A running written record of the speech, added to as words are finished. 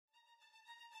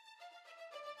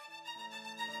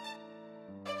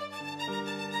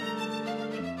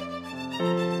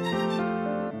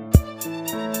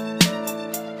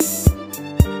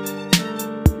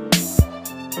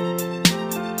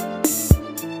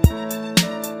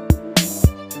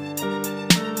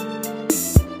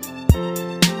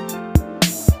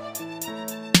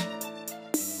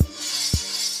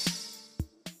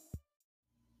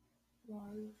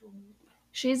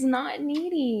She's not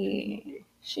needy.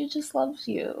 She just loves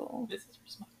you. This is for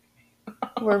smothering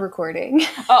me. We're recording.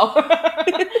 Oh.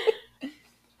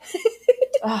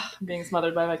 I'm being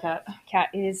smothered by my cat. Cat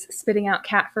is spitting out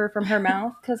cat fur from her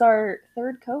mouth because our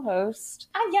third co-host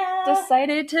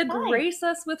decided to grace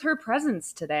us with her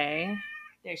presence today.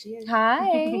 There she is.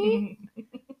 Hi.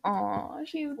 Aw,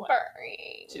 she's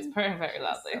purring. She's purring very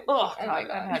loudly. So oh cute. my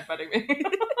god, I'm headbutting me.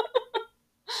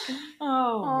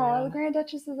 Oh, the Grand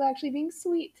Duchess is actually being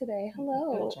sweet today.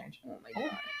 Hello. It'll change. Oh my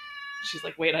god. She's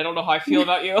like, wait, I don't know how I feel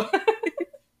about you.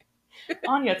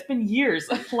 Anya, it's been years.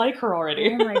 I like her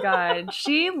already. Oh my god.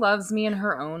 She loves me in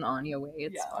her own Anya way.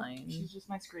 It's fine. She's just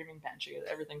my screaming banshee.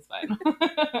 Everything's fine.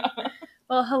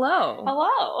 Well, hello.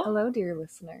 Hello. Hello, dear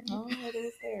listener. Oh, it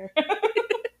is there.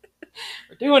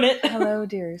 We're doing it. Hello,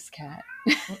 dearest cat.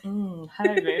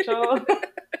 Hi, Rachel.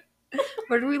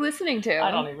 What are we listening to?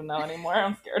 I don't even know anymore.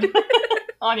 I'm scared.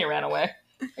 Anya ran away.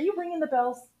 Are you ringing the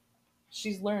bells?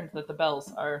 She's learned that the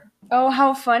bells are Oh,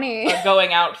 how funny. a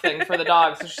going out thing for the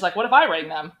dogs. So she's like, what if I ring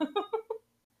them?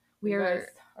 We're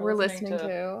listening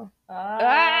to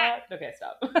Okay,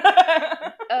 stop.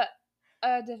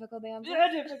 Difficult Damsel.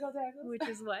 Difficult Damsel. Which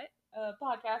is what? A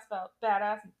podcast about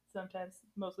badass and sometimes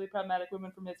mostly problematic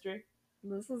women from history.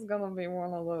 This is gonna be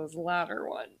one of those latter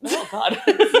ones. Oh god.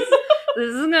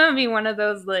 This is gonna be one of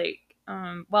those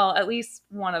well, at least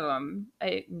one of them.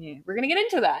 We're gonna get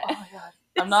into that. Oh my god.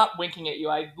 I'm not winking at you.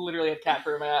 I literally have cat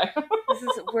fur in my eye. This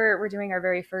is we're doing our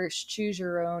very first Choose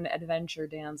Your Own Adventure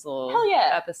Damsel Hell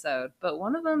yeah. episode. But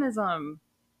one of them is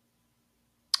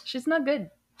she's not good.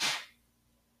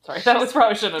 Sorry, that was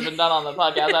probably shouldn't have been done on the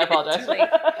podcast. I apologize. Too late.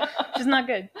 She's not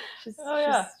good.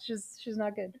 She's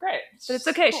not good. Great. But it's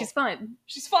okay. Cool. She's fun.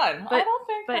 She's fun. But, I don't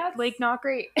think but not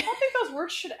great. I don't think those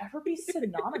words should ever be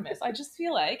synonymous. I just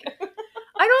feel like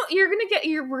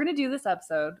we're gonna do this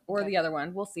episode or the other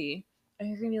one. We'll see. And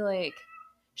you're gonna be like,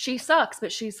 she sucks,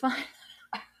 but she's fun.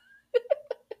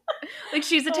 Like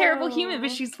she's a terrible human, but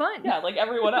she's fun. Yeah, like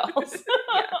everyone else.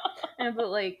 Yeah. But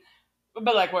like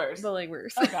worse.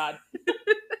 Oh god.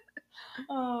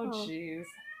 Oh jeez.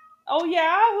 Oh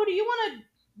yeah, who do you want to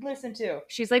listen to?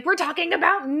 She's like, we're talking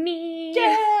about me.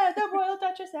 Yeah, the Royal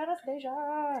Duchess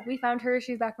Anastasia. We found her.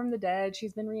 She's back from the dead.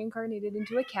 She's been reincarnated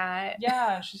into a cat.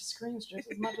 Yeah, and she screams just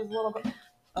as much as a little bit.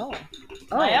 Oh.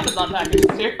 Oh. My Amazon package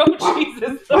is here. Oh,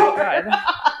 Jesus. Oh, God.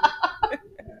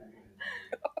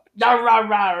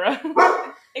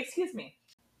 Excuse me.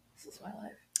 This is my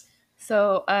life.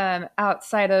 So,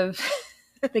 outside of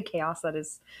the chaos that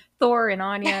is Thor and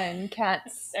Anya and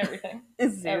cats. Everything.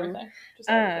 Zoo, Everything. Just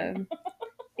everything.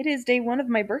 It is day 1 of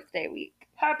my birthday week.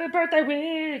 Happy birthday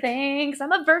week! Thanks.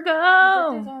 I'm a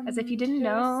Virgo. As if you didn't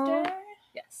know.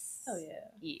 Yes. Oh, yeah.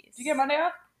 Yes. Do you get Monday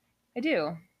off? I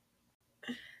do.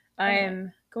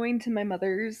 I'm going to my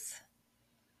mother's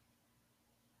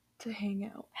to hang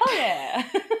out. Hell yeah!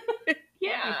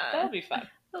 Yeah. That'll be fun.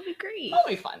 That'll be great. That'll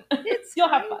be fun. You'll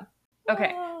have fun.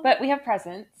 Okay, but we have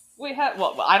presents.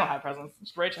 Well, I don't have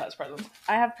presents. Rachel has presents.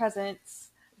 I have presents.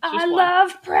 I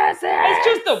love presents. It's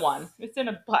just the one. It's in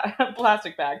a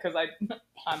plastic bag because I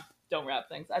don't wrap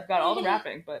things. I've got all the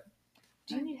wrapping, but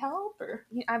do you need help or?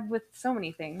 I'm with so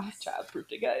many things.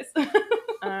 Child-proofed it, guys.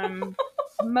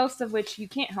 Most of which you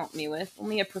can't help me with.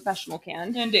 Only a professional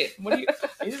can. Indeed. What are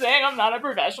you saying? I'm not a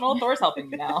professional. Thor's helping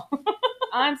me now.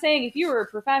 I'm saying if you were a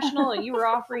professional and you were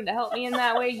offering to help me in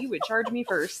that way, you would charge me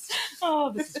first.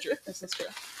 Oh, this is true. This is true.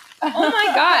 Oh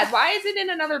my god, why is it in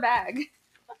another bag?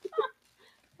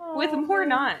 With more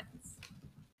knots.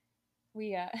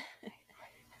 We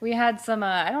had some,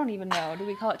 I don't even know, do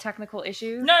we call it technical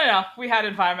issues? No. We had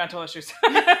environmental issues.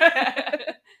 I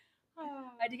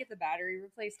had to get the battery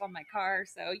replaced on my car,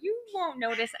 so you won't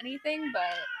notice anything,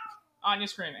 but... Anya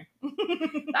screaming.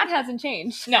 That hasn't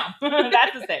changed. No,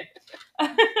 that's the same.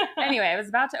 Anyway, I was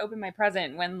about to open my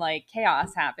present when,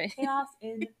 chaos happened. Chaos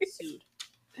ensued.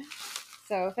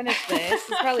 So, finish this.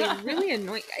 It's probably really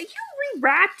annoying. You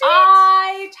rewrapped it?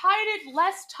 I tied it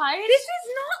less tight. This is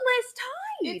not less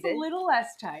tight. It's a little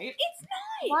less tight. It's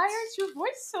not. Why is your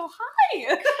voice so high? You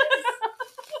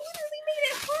literally made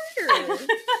it harder.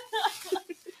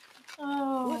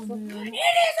 Oh, man.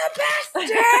 It is a best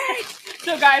day.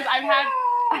 So, guys, I've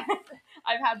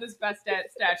had this best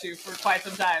statue for quite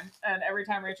some time, and every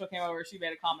time Rachel came over, she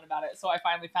made a comment about it. So I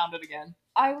finally found it again.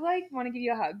 I want to give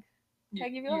you a hug. Can I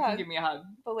give you a can hug? give me a hug.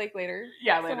 But like later.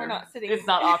 Yeah, So later. we're not sitting. It's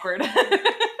not awkward.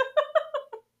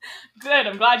 Good.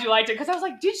 I'm glad you liked it because I was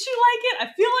like, did she like it?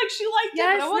 I feel like she liked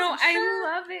it, but I wasn't sure.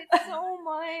 I love it so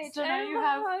much. So now I'm you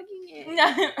have hugging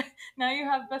it. now you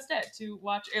have Bastet to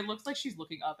watch. It looks like she's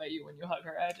looking up at you when you hug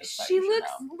her. I just thought She you should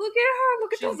looks. know. Look at her.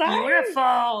 Look at She's those eyes.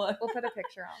 beautiful. We'll put a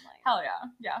picture online. Hell yeah,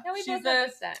 yeah. Yeah, we she's both have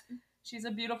Bastet. She's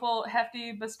a beautiful,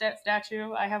 hefty Bastet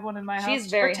statue. I have one in my house. She's to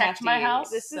very protect hefty. my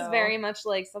house. This is very much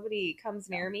like somebody comes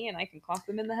near me and I can clock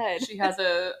them in the head. She has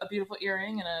a beautiful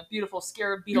earring and a beautiful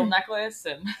scarab beetle necklace.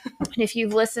 And if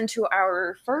you've listened to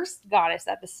our first goddess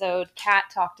episode, Kat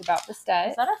talked about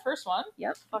Bastet. Is that our first one?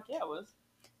 Yep. Fuck yeah, it was.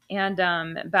 And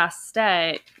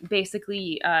Bastet,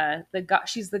 basically,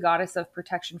 she's the goddess of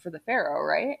protection for the pharaoh,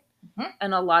 right? Mm-hmm.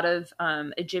 And a lot of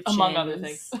Egyptians, among other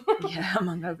things, yeah,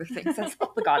 among other things, that's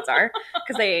what the gods are,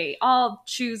 because they all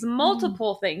choose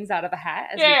multiple things out of a hat,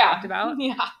 as we talked about.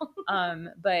 Yeah.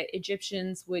 But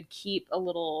Egyptians would keep a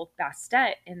little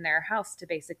Bastet in their house to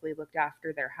basically look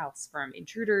after their house from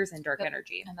intruders and dark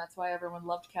energy. And that's why everyone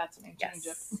loved cats in ancient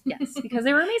Egypt. Yes, because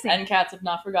they were amazing. And cats have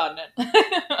not forgotten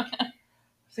it.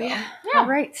 So, yeah. All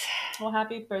right. Well,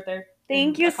 happy birthday.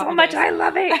 Thank you so much. I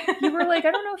love it. You were like,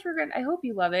 I don't know if you're good. I hope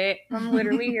you love it. I'm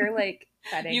literally here like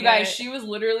petting you guys, it. she was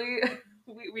literally,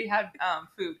 we had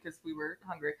food because we were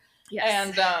hungry.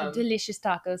 Yes. And delicious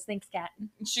tacos. Thanks, Kat.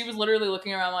 She was literally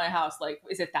looking around my house like,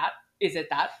 is it that? Is it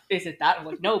that? Is it that? I'm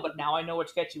like, no, but now I know what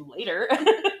to get you later.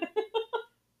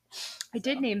 I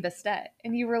did name Bastet.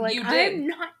 And you were like, you did. I'm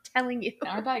not telling you.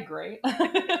 Aren't I great?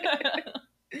 I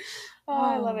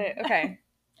love it. Okay.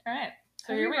 All right.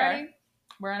 So here we are.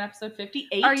 We're on episode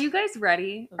 58. Are you guys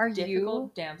ready? Are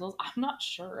Difficult damsels? I'm not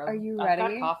sure. Are you ready?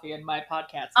 I've got coffee in my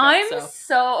podcast.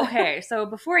 Okay. So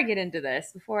before I get into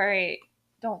this,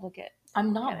 don't look at.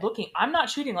 I'm not looking. I'm not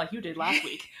shooting like you did last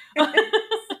week.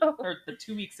 Or the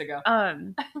 2 weeks ago.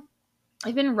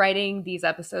 I've been writing these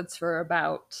episodes for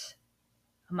about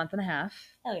a month and a half.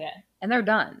 Hell yeah. And they're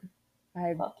done.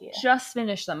 I just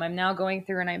finished them. I'm now going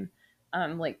through and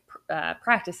I'm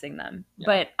practicing them. Yeah.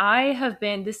 But I have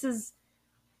been,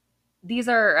 these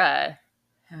are,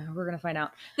 we're going to find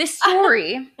out. This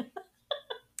story,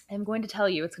 I'm going to tell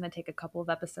you, it's going to take a couple of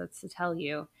episodes to tell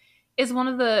you, is one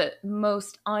of the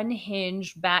most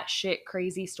unhinged, batshit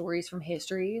crazy stories from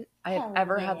history I have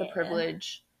ever had the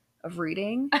privilege of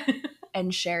reading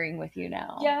and sharing with you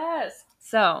now. Yes.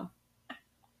 So,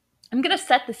 I'm going to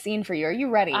set the scene for you. Are you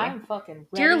ready? I'm fucking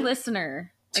ready. Dear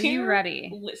listener, are you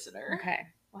ready? Listener. Okay.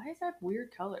 Why is that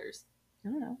weird colors? I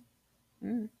don't know.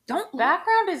 Don't.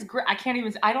 Background is gray. I can't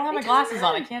even. I don't have my glasses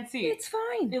on. I can't see. It's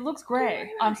fine. It looks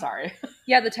gray. I'm sorry.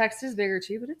 Yeah, the text is bigger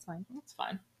too, but it's fine. It's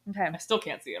fine. Okay. I still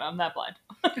can't see it. I'm that blind.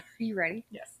 Are you ready?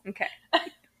 Yes. Okay.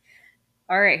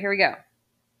 All right, here we go.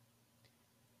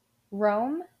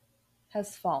 Rome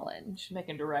has fallen. She's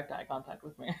making direct eye contact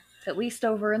with me. At least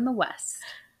over in the west.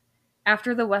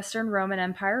 After the Western Roman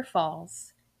Empire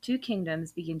falls, two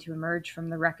kingdoms begin to emerge from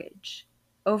the wreckage.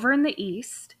 Over in the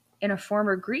east, in a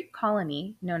former Greek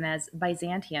colony known as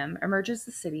Byzantium, emerges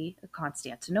the city of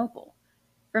Constantinople.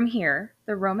 From here,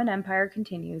 the Roman Empire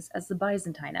continues as the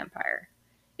Byzantine Empire.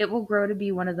 It will grow to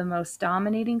be one of the most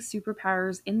dominating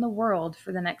superpowers in the world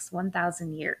for the next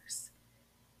 1,000 years.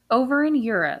 Over in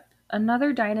Europe,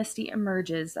 another dynasty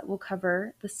emerges that will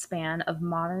cover the span of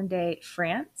modern-day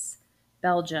France,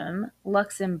 Belgium,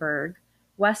 Luxembourg,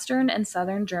 Western and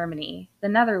Southern Germany, the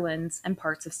Netherlands, and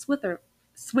parts of Switzerland.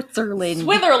 Switzerland.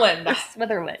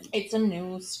 It's a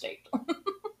new state.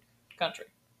 Country.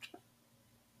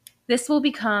 This will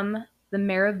become the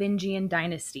Merovingian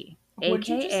dynasty,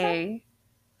 a.k.a.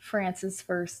 France's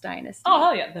first dynasty. Oh,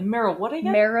 hell yeah. The what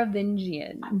again?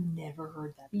 Merovingian. I've never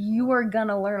heard that before. You are going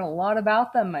to learn a lot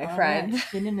about them, my friend. Right.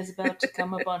 Finnan is about to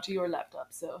come up onto your laptop,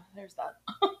 so there's that.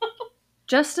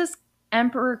 Just as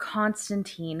Emperor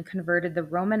Constantine converted the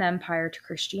Roman Empire to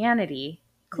Christianity,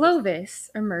 Clovis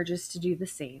emerges to do the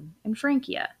same in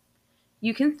Francia.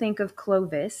 You can think of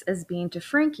Clovis as being to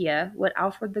Francia what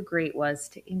Alfred the Great was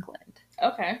to England.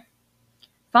 Okay.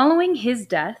 Following his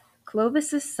death,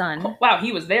 Clovis's son... Oh, wow,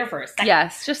 he was there for a second.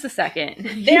 Yes, just a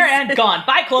second. There and gone.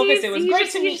 Bye, Clovis. It was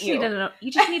great to meet you.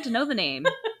 You just need to know the name.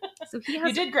 So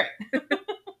you did great.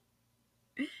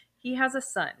 He has a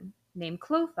son named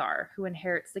Clothar who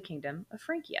inherits the kingdom of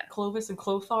Francia. Clovis and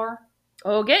Clothar?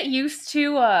 Oh, get used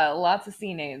to lots of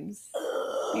C names.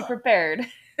 Be prepared.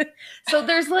 So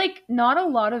there's not a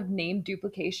lot of name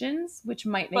duplications, which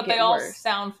might make it worse. But they all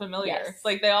sound familiar. Yes.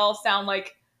 They all sound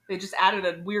like they just added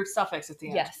a weird suffix at the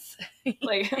end.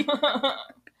 Yes.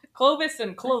 Clovis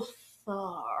and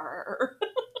Clothar.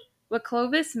 What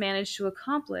Clovis managed to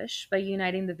accomplish by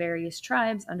uniting the various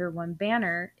tribes under one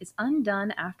banner is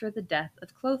undone after the death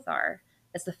of Clothar,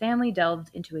 as the family delved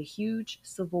into a huge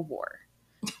civil war.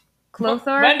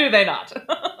 Clothar, When do they not?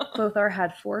 Clothar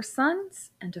had 4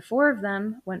 sons, and to 4 of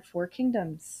them went 4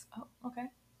 kingdoms. Oh, okay.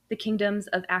 The kingdoms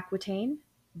of Aquitaine,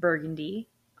 Burgundy,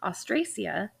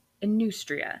 Austrasia, and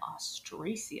Neustria.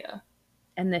 Austrasia.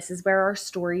 And this is where our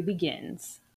story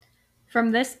begins.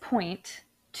 From this point,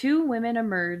 2 women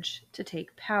emerge to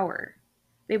take power.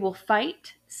 They will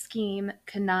fight, scheme,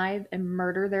 connive, and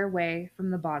murder their way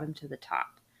from the bottom to the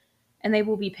top. And they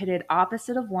will be pitted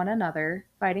opposite of one another,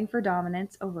 fighting for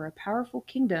dominance over a powerful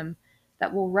kingdom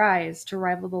that will rise to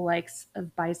rival the likes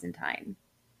of Byzantine.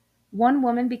 One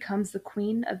woman becomes the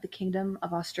queen of the kingdom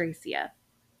of Austrasia.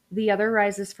 The other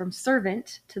rises from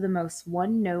servant to the most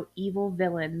one-note evil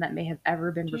villain that may have ever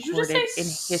been recorded in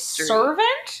history.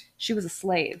 Servant? She was a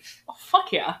slave. Oh,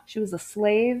 fuck yeah. She was a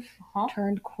slave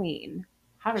turned queen.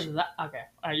 How does that... Okay.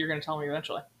 You're going to tell me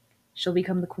eventually. She'll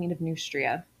become the queen of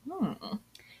Neustria.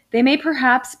 They may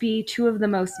perhaps be 2 of the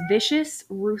most vicious,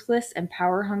 ruthless, and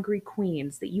power-hungry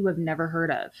queens that you have never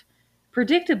heard of.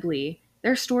 Predictably,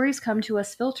 their stories come to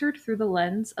us filtered through the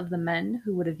lens of the men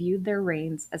who would have viewed their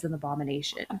reigns as an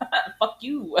abomination. Fuck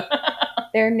you.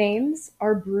 Their names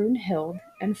are Brunhild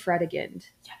and Fredegund.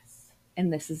 Yes.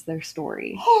 And this is their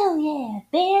story. Hell yeah,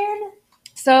 Bairn.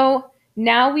 So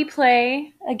now we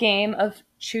play a game of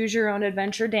Choose Your Own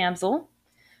Adventure Damsel.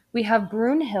 We have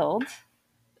Brunhild,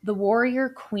 the warrior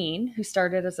queen who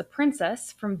started as a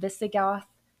princess from Visigoth,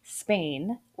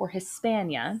 Spain, or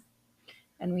Hispania.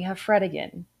 And we have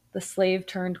Fredegund, the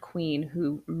slave-turned queen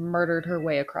who murdered her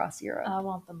way across Europe. I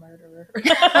want the murderer.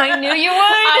 I knew you would!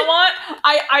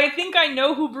 I think I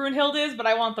know who Brunhild is, but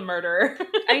I want the murderer.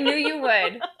 I knew you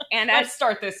would. And let's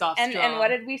start this off strong. And what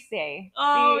did we say?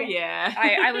 Oh, yeah.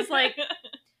 I was like...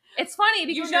 It's funny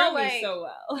because you know you're like... me so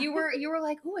well. You were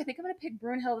like, oh, I think I'm going to pick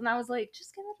Brunhild. And I was like,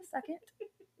 just give it a second.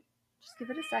 Just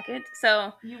give it a second.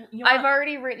 So I've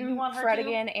already written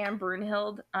Fredegund and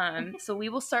Brunhild. So we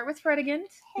will start with Fredegund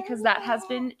because that has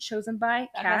been chosen by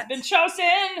Kat. That has been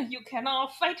chosen. You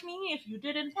cannot fight me if you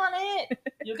didn't want it.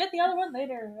 You'll get the other one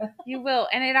later. You will.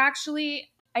 And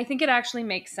I think it actually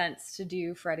makes sense to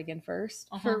do Fredegund first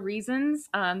for reasons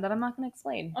that I'm not going to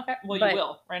explain. Okay. Well, you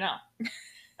will right now.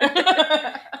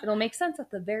 It'll make sense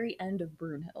at the very end of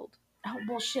Brunhild. Oh,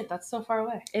 well, shit, that's so far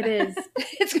away. It is.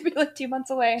 It's going to be like 2 months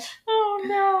away. Oh,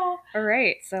 no. All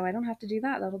right, so I don't have to do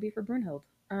that. That'll be for Brunhild.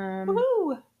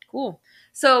 Woo! Cool.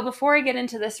 So before I get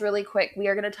into this really quick, we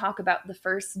are going to talk about the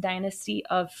first dynasty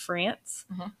of France,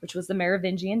 which was the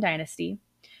Merovingian dynasty.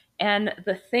 And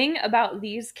the thing about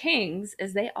these kings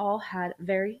is they all had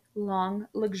very long,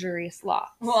 luxurious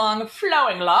locks. Long,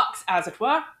 flowing locks, as it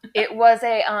were. It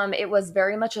was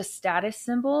very much a status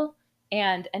symbol.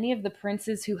 And any of the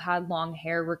princes who had long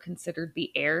hair were considered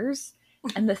the heirs.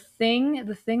 And the thing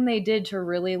they did to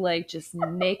really like just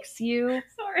nix you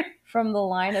from the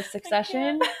line of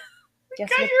succession. Cut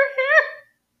your hair?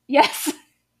 Yes.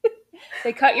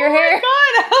 They cut your hair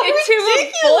into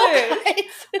a full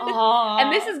cut.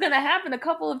 And this is going to happen a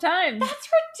couple of times. That's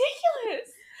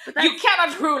ridiculous. You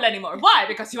cannot rule anymore. Why?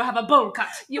 Because you have a bowl cut.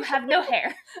 You have no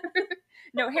hair.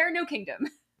 No hair, no kingdom.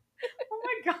 Oh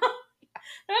my God.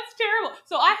 That's terrible.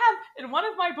 So I have, in one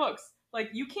of my books, like,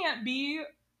 you can't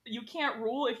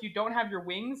rule if you don't have your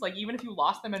wings. Like, even if you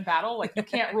lost them in battle, like, you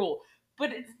can't rule.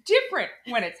 But it's different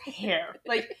when it's hair.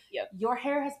 Like, your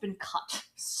hair has been cut.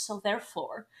 So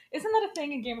therefore, isn't that a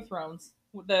thing in Game of Thrones?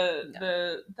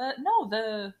 The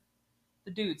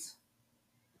dudes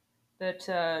that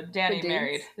Dany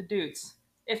married. The dudes.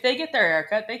 If they get their hair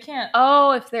cut, they can't.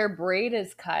 Oh, if their braid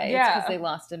is cut, it's because they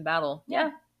lost in battle.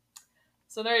 Yeah.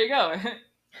 So there you go.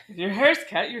 If your hair's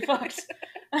cut, you're fucked.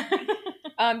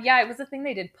 Yeah, it was a thing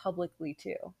they did publicly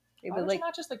too. Why would you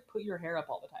not just like put your hair up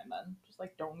all the time then? Just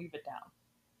like don't leave it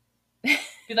down.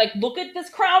 Be like, look at this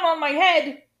crown on my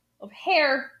head of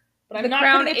hair, but I'm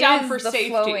not putting it down for safety.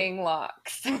 Flowing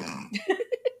locks. God.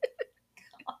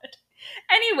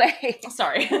 Anyway,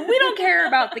 sorry. We don't care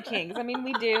about the kings. I mean,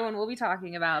 we do, and we'll be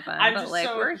talking about them.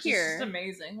 We're here. It's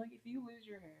amazing. Like if you lose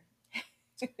your hair.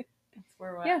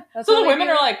 Yeah, so the women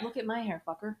are like, look at my hair,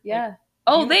 fucker. Yeah.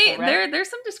 Like, there's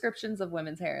some descriptions of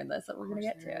women's hair in this that we're gonna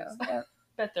get to. Yeah.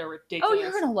 Bet they're ridiculous. Oh, you're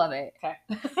gonna love it. Okay.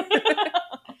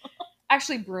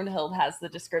 Actually, Brunhild has the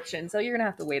description, so you're gonna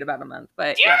have to wait about a month.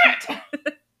 But damn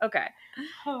it! Okay.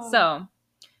 So,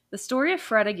 the story of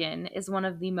Fredegund is one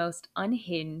of the most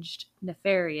unhinged,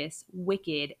 nefarious,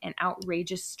 wicked, and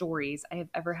outrageous stories I have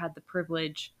ever had the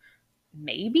privilege,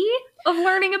 maybe, of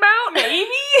learning about.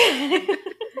 Maybe.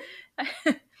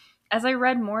 As I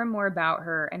read more and more about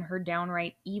her and her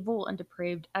downright evil and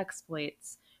depraved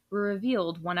exploits were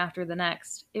revealed one after the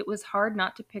next, it was hard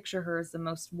not to picture her as the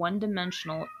most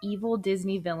one-dimensional, evil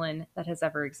Disney villain that has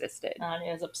ever existed.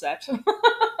 Anya's upset.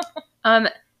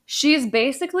 She's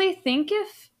basically, think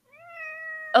if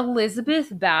Elizabeth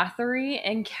Bathory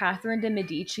and Catherine de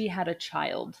Medici had a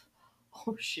child.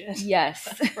 Oh, shit. Yes.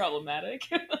 That's problematic.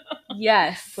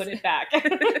 Yes. Put it back.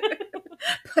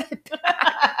 Put it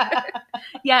back.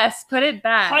 Yes, put it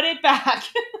back. Put it back.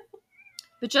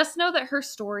 But just know that her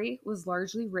story was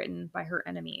largely written by her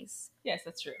enemies. Yes,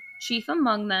 that's true. Chief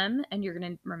among them, and you're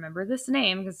going to remember this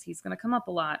name because he's going to come up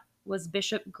a lot, was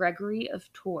Bishop Gregory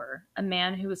of Tours, a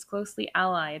man who was closely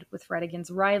allied with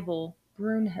Fredegund's rival,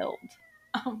 Brunhild.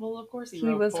 Oh, well, of course He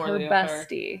was her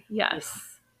bestie.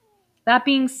 Yes. That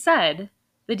being said,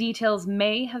 the details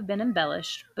may have been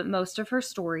embellished, but most of her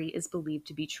story is believed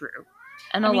to be true.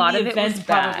 And a lot of it was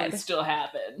bad. Probably still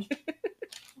happened. What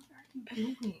are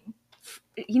you doing?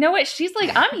 You know what? She's like,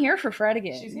 I'm here for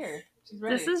Fredegund. She's here. She's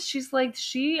ready. She's like,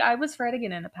 I was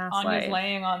Fredegund in a past life. Anya's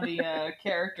laying on the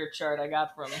character chart I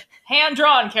got from,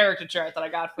 hand-drawn character chart that I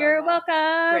got from. You're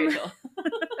welcome. Rachel.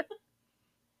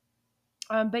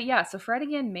 But yeah, so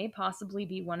Fredegund may possibly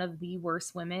be one of the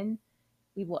worst women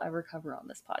we will ever cover on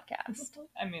this podcast.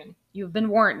 I mean, you've been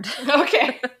warned.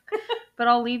 Okay. But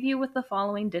I'll leave you with the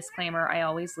following disclaimer I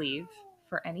always leave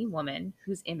for any woman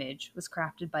whose image was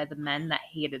crafted by the men that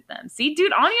hated them. See,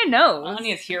 dude, Anya knows.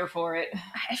 Anya's here for it.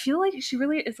 I feel like she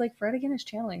really is like Fredegund is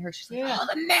channeling her. She's like, oh,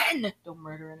 the men! Don't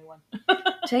murder anyone.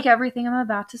 Take everything I'm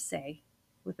about to say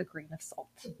with a grain of salt.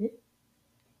 Mm-hmm.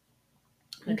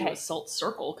 Okay. Salt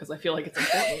circle, because I feel like it's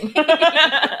important.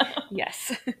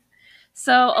 Yes.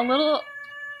 So, a little...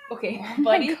 Okay, oh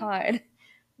buddy. My God.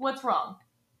 What's wrong?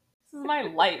 This is my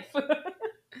life.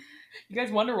 You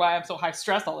guys wonder why I'm so high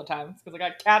stressed all the time. It's because I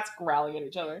got cats growling at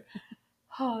each other.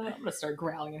 I'm going to start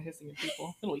growling and hissing at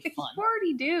people. It'll be fun. You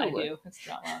already do. I do. It's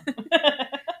not wrong.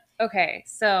 Okay,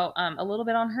 so a little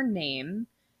bit on her name.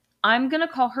 I'm going to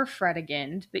call her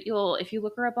Fredegund, but if you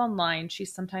look her up online,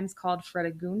 she's sometimes called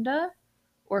Fredegunda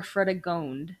or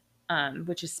Fredegund,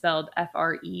 which is spelled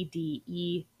Fredegonde.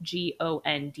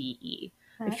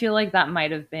 I feel like that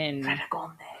might have been...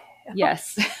 Fredegonde.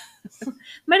 Yes.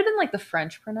 Might have been like the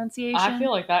French pronunciation. I feel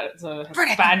like that's a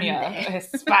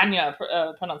Hispania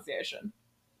pronunciation.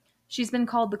 She's been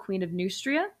called the Queen of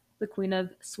Neustria, the Queen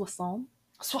of Soissons.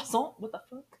 Soissons? What the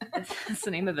fuck? That's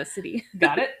the name of a city.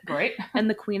 Got it. Great. And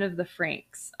the Queen of the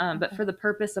Franks. But for the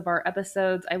purpose of our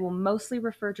episodes, I will mostly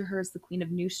refer to her as the Queen of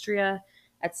Neustria.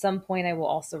 At some point, I will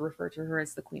also refer to her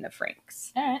as the Queen of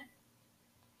Franks. All right.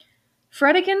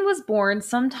 Fredegund was born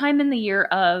sometime in the year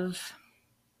of...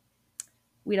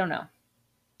 We don't know.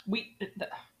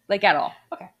 Like at all.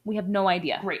 Okay. We have no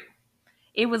idea. Great.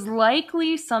 It was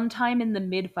likely sometime in the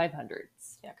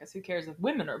mid-500s. Yeah, because who cares if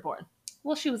women are born?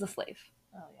 Well, she was a slave.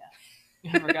 Oh,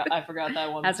 yeah. I forgot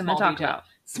that one. As I'm going to talk about.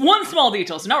 One small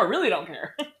detail, so now I really don't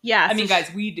care. Yeah. I mean,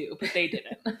 guys, we do, but they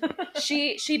didn't.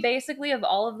 She basically, of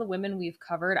all of the women we've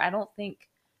covered, I don't think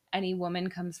any woman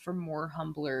comes from more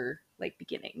humbler, like,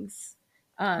 beginnings.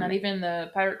 Not even the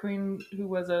pirate queen who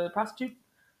was a prostitute?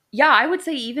 Yeah, I would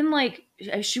say even, like,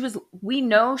 we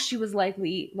know she was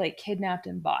likely, like, kidnapped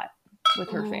and bought with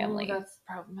her family. That's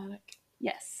problematic.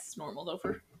 Yes. It's normal, though,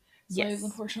 for slaves, yes.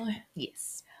 Unfortunately.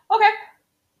 Yes. Okay.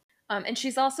 And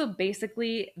she's also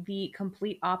basically the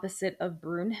complete opposite of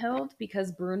Brunhild,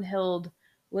 because Brunhild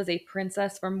was a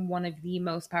princess from one of the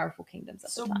most powerful kingdoms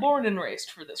at the time. So born and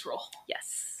raised for this role.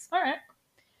 Yes. All right.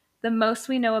 The most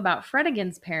we know about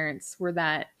Fredegund's parents were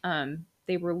that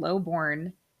they were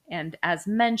lowborn, and as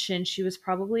mentioned, she was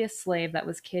probably a slave that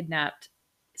was kidnapped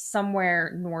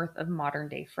somewhere north of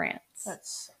modern-day France. That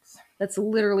sucks. That's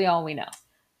literally all we know.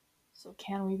 So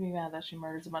can we be mad that she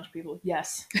murders a bunch of people?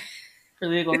 Yes. For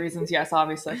legal reasons, yes,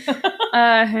 obviously.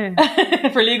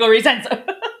 For legal reasons.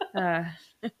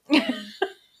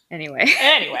 Anyway.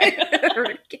 We're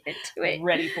gonna get into it.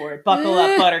 Ready for it. Buckle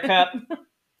up, Buttercup.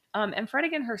 And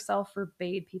Fredegund herself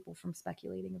forbade people from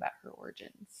speculating about her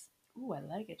origins. Ooh, I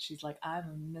like it. She's like, I'm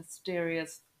a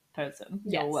mysterious person.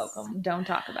 Yes. You're welcome. Don't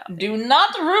talk about it. Do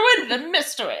not ruin the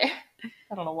mystery.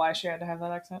 I don't know why she had to have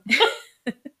that accent.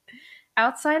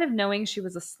 Outside of knowing she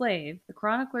was a slave, the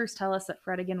chroniclers tell us that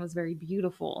Fredegund was very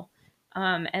beautiful.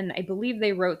 And I believe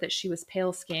they wrote that she was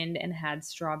pale-skinned and had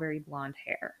strawberry blonde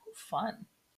hair. Fun.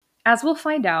 As we'll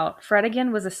find out,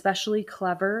 Fredegund was especially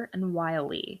clever and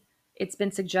wily. It's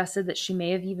been suggested that she may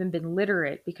have even been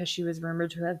literate because she was rumored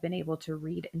to have been able to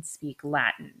read and speak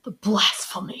Latin. The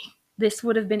blasphemy. This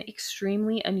would have been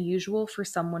extremely unusual for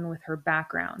someone with her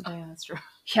background. Oh, yeah, that's true.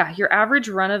 Yeah, your average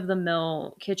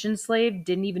run-of-the-mill kitchen slave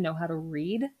didn't even know how to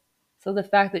read. So the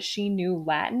fact that she knew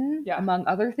Latin, Yeah. among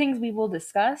other things we will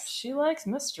discuss, She likes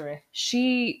mystery.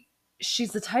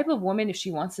 she's the type of woman, if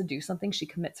she wants to do something, she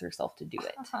commits herself to do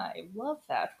it. I love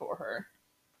that for her.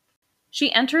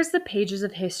 She enters the pages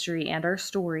of history and our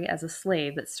story as a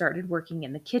slave that started working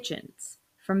in the kitchens.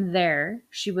 From there,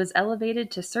 she was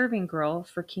elevated to serving girl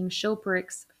for King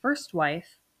Chilperic's first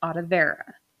wife,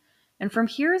 Otavera. And from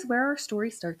here is where our story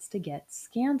starts to get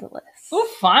scandalous. Oh,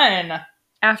 fun!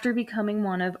 After becoming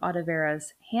one of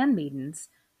Otavera's handmaidens,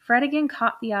 Fredegund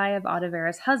caught the eye of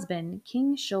Otavera's husband,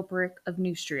 King Chilperic of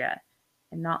Neustria,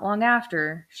 and not long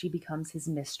after, she becomes his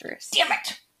mistress. Damn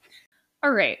it!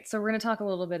 All right, so we're going to talk a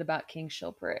little bit about King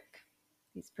Chilperic.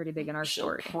 He's pretty big in our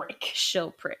story.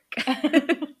 Chilperic.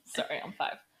 Sorry, I'm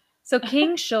 5. So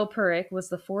King Chilperic was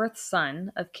the 4th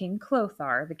son of King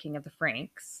Clothar, the king of the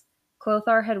Franks.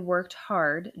 Clothar had worked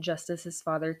hard, just as his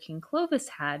father King Clovis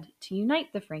had, to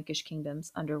unite the Frankish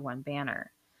kingdoms under one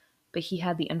banner. But he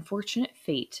had the unfortunate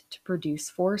fate to produce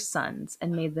 4 sons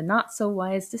and made the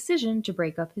not-so-wise decision to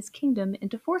break up his kingdom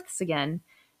into fourths again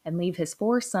and leave his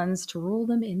 4 sons to rule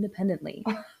them independently.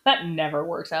 That never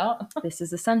works out. This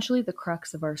is essentially the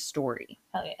crux of our story.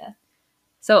 Hell yeah.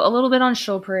 So a little bit on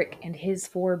Chilperic and his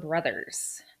 4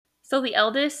 brothers. So the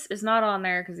eldest is not on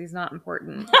there because he's not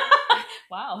important.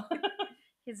 Wow.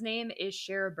 His name is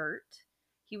Sheribert.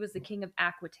 He was the king of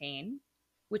Aquitaine,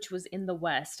 which was in the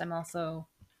west. I'm going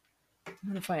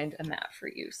to find a map for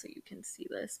you so you can see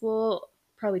this. We'll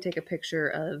probably take a picture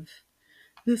of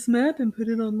this map and put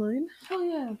it online. Oh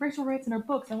yeah, Rachel writes in her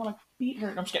books. I want to beat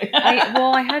her. No, I'm just kidding.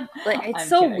 It's I'm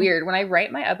so kidding. weird. When I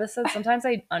write my episodes, sometimes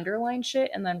I underline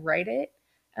shit and then write it.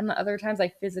 And the other times I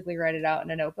physically write it out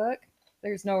in a notebook.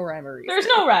 There's no rhyme or reason. There's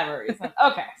no rhyme or reason.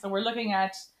 Okay, so we're looking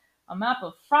at a map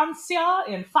of Francia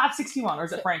in 561, or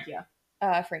is it Francia?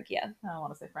 Francia. I don't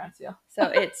want to say Francia. So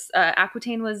it's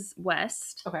Aquitaine was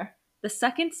west. Okay. The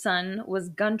second son was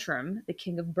Guntram, the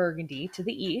king of Burgundy, to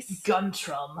the east.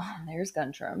 Guntram. And there's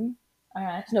Guntram. All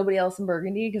right. There's nobody else in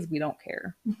Burgundy because we don't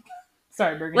care.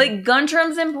 Sorry, Burgundy. Like,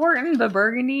 Guntram's important, but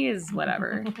Burgundy is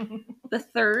whatever. The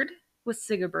third was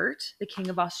Sigebert, the king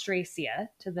of Austrasia,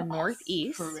 to the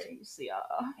northeast. Austrasia.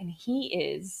 And he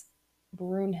is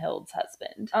Brunhild's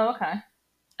husband. Oh, okay.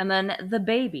 And then the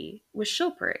baby was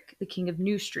Chilperic, the king of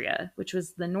Neustria, which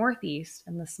was the northeast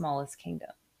and the smallest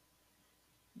kingdom.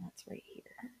 And that's right here.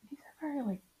 These are very,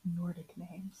 like, Nordic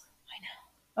names.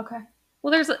 I know. Okay.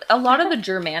 Well, there's a lot of the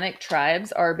Germanic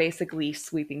tribes are basically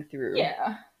sweeping through.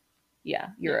 Yeah,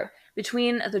 Europe.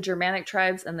 Between the Germanic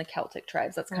tribes and the Celtic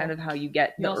tribes, that's kind of how you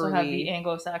get the You also early... have the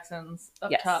Anglo-Saxons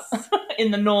up Yes. top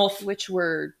in the north. Which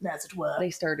were... As it were. They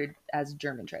started as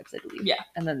German tribes, I believe. Yeah.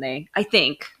 And then I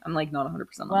think, I'm like not 100%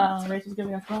 on Wow, that. Rachel's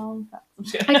giving us wrong facts. I'm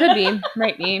just I kidding. could be.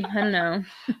 Might be. I don't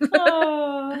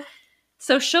know.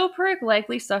 So Chilperic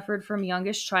likely suffered from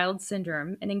youngest child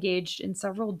syndrome and engaged in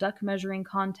several duck measuring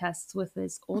contests with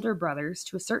his older brothers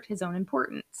to assert his own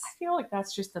importance. I feel like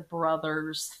that's just the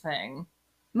brothers thing.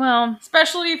 Well,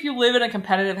 Especially if you live in a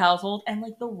competitive household, and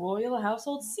like the royal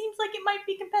household seems like it might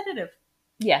be competitive.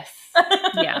 yes.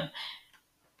 Yeah.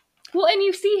 Well, and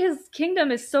you see his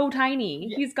kingdom is so tiny.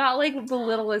 Yeah. He's got like the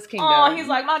littlest kingdom. Oh, he's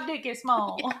like, my dick is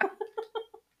small. Yeah.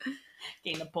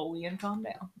 Okay, Napoleon, calm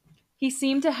down. He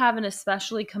seemed to have an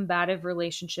especially combative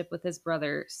relationship with his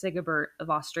brother, Sigebert of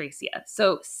Austrasia.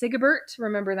 So Sigebert,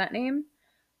 remember that name?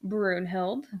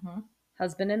 Brunhild,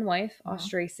 husband and wife,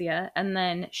 Austrasia, and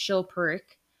then Chilperic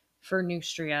for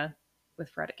Neustria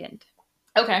with Fredegund.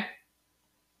 Okay.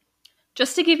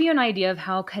 Just to give you an idea of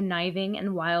how conniving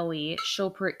and wily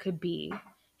Chilperic could be,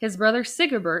 his brother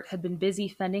Sigebert had been busy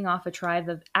fending off a tribe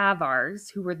of Avars,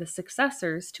 who were the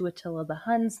successors to Attila the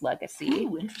Hun's legacy.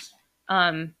 Ooh, interesting.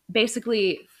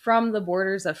 Basically from the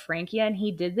borders of Francia, and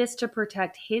he did this to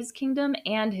protect his kingdom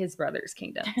and his brother's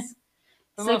kingdoms.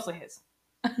 But mostly his.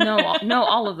 No,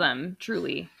 all of them,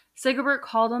 truly. Sigebert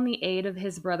called on the aid of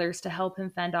his brothers to help him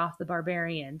fend off the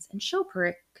barbarians, and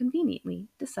Chilperic conveniently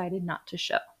decided not to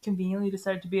show. Conveniently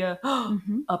decided to be a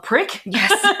prick?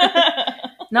 Yes.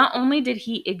 Not only did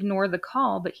he ignore the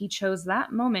call, but he chose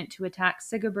that moment to attack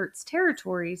Sigebert's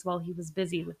territories while he was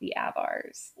busy with the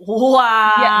Avars.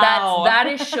 Wow. Yeah, that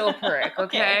is Chilperic,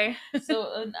 okay?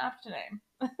 So an apt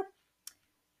name.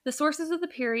 The sources of the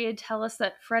period tell us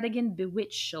that Fredegund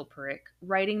bewitched Chilperic,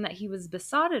 writing that he was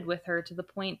besotted with her to the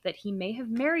point that he may have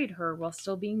married her while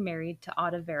still being married to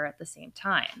Otavera at the same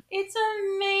time. It's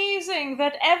amazing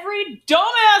that every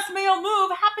dumbass male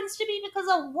move happens to be because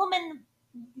a woman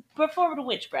performed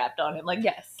witchcraft on him. Like,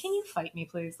 Yes. can you fight me,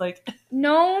 please? Like,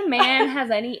 no man has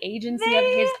any agency of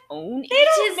his own. They don't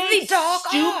It is make the dark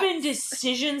stupid arts.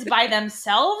 decisions by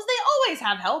themselves. They always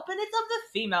have help, and it's of the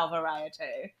female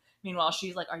variety. Meanwhile,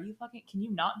 she's like, "Are you fucking? Can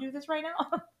you not do this right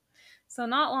now?" So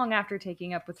not long after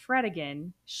taking up with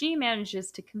Fredegund, she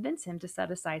manages to convince him to set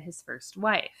aside his first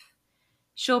wife.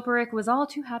 Chilperic was all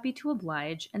too happy to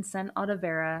oblige and sent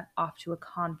Audovera off to a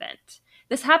convent.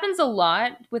 This happens a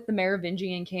lot with the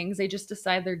Merovingian kings. They just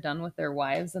decide they're done with their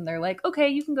wives and they're like, okay,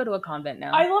 you can go to a convent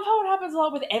now. I love how it happens a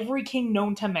lot with every king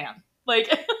known to man. Like,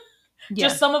 Yeah.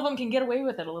 just some of them can get away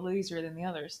with it a little easier than the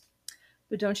others.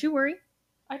 But don't you worry.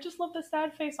 I just love the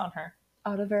sad face on her.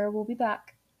 Audovera will be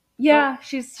back. Yeah,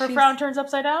 she's... Her frown turns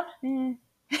upside down? Eh.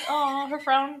 Oh, her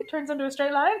frown turns into a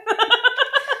straight line?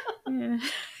 Yeah.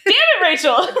 Damn it,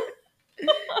 Rachel!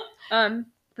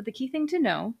 But the key thing to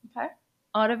know, Okay.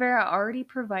 Audovera already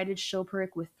provided Chilperic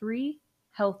with 3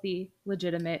 healthy,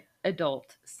 legitimate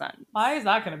adult sons. Why is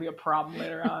that going to be a problem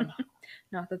later on?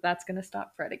 Not that that's going to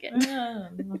stop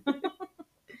Fredegund.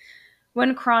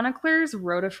 When chroniclers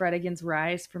wrote of Fredegund's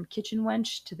rise from kitchen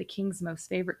wench to the king's most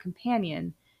favorite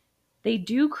companion, they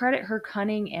do credit her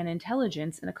cunning and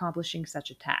intelligence in accomplishing such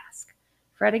a task.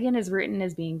 Fredegund is written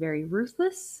as being very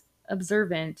ruthless,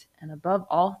 observant, and above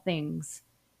all things,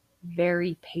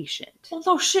 very patient. Well,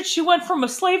 no shit, she went from a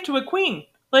slave to a queen.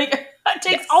 Like, it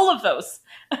takes Yes. all of those.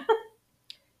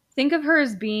 Think of her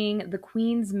as being the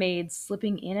queen's maid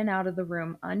slipping in and out of the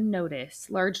room unnoticed,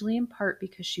 largely in part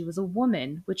because she was a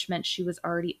woman, which meant she was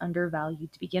already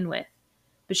undervalued to begin with.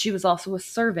 But she was also a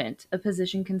servant, a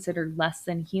position considered less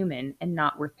than human and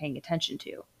not worth paying attention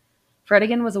to.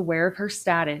 Fredegund was aware of her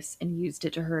status and used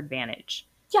it to her advantage.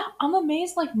 Yeah, I'm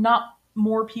amazed, like,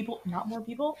 more people in Didn't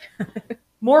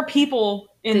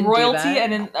do royalty that.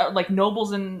 and in, like,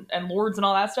 nobles and lords and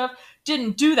all that stuff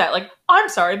didn't do that. Like, I'm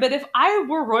sorry, but if I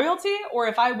were royalty, or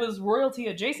if I was royalty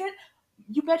adjacent,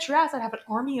 you bet your ass I'd have an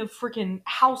army of freaking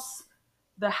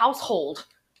household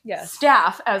Yes.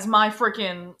 staff as my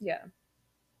freaking Yeah.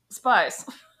 spies.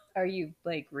 Are you,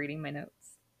 like, reading my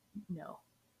notes? No,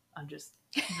 I'm just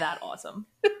that awesome.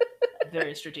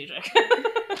 Very strategic.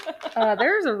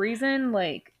 There's a reason,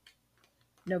 like,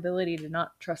 nobility did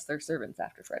not trust their servants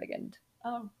after Fredegund.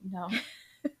 Oh, no.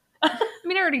 I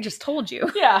mean, I already just told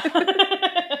you. Yeah.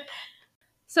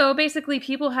 So basically,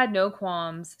 people had no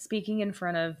qualms speaking in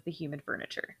front of the human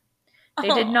furniture. They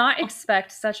did not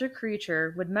expect such a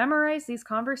creature would memorize these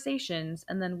conversations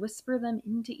and then whisper them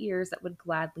into ears that would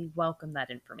gladly welcome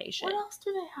that information. What else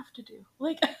do they have to do?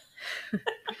 Like,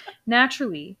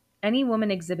 Naturally, any woman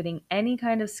exhibiting any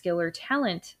kind of skill or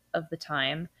talent of the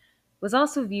time was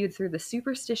also viewed through the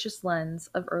superstitious lens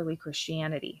of early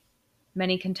Christianity.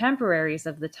 Many contemporaries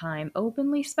of the time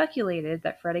openly speculated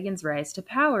that Fredegund's rise to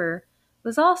power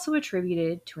was also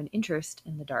attributed to an interest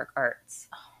in the dark arts,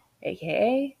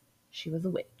 aka she was a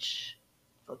witch.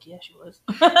 fuck yeah, she was.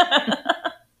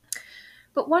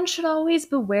 But one should always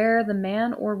beware the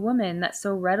man or woman that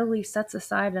so readily sets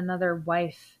aside another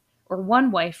wife, or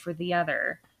one wife for the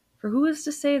other. For who is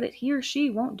to say that he or she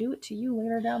won't do it to you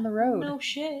later down the road? No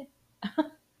shit.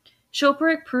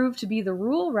 Chilperic proved to be the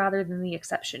rule rather than the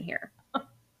exception here.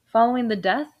 Following the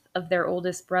death of their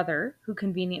oldest brother, who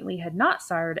conveniently had not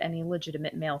sired any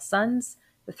legitimate male sons,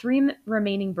 the 3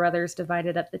 remaining brothers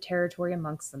divided up the territory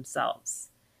amongst themselves.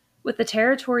 With the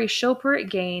territory Chilperic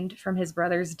gained from his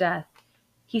brother's death,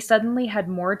 he suddenly had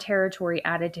more territory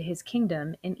added to his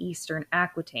kingdom in eastern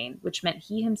Aquitaine, which meant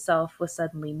he himself was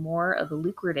suddenly more of a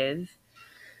lucrative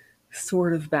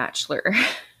sort of bachelor.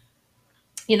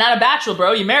 You're not a bachelor,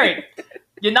 bro. You're married.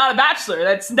 You're not a bachelor.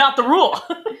 That's not the rule.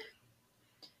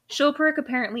 Chilperic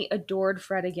apparently adored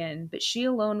Fredegund, but she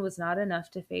alone was not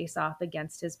enough to face off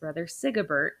against his brother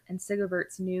Sigebert and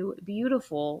Sigebert's new,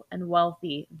 beautiful, and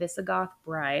wealthy Visigoth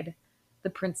bride, the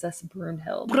Princess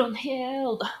Brunhild.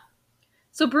 Brunhild.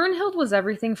 So Brunhild was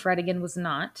everything Fredegund was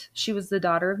not. She was the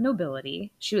daughter of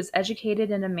nobility. She was educated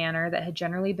in a manner that had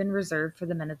generally been reserved for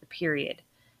the men of the period,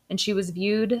 and she was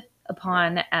viewed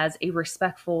upon as a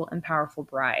respectful and powerful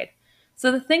bride. So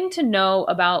the thing to know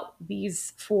about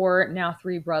these 4, now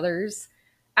 3 brothers,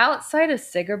 outside of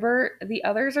Sigebert, the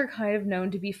others are kind of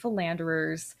known to be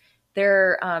philanderers.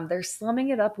 They're slumming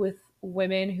it up with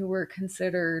women who were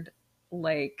considered,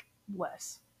 like,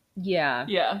 Less. yeah.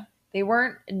 Yeah. They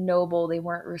weren't noble, they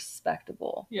weren't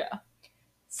respectable. Yeah.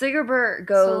 Sigebert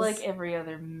goes... So, like, every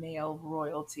other male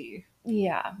royalty.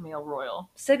 Yeah. Male royal.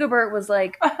 Sigebert was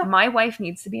like, my wife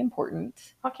needs to be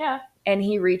important. Fuck yeah. And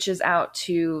he reaches out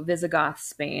to Visigoth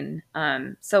Spain.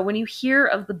 So when you hear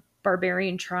of the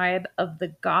barbarian tribe of the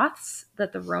Goths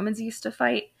that the Romans used to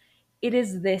fight, it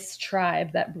is this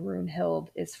tribe that Brunhild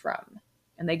is from.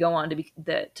 And they go on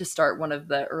to start one of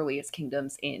the earliest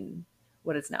kingdoms in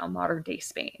what is now modern-day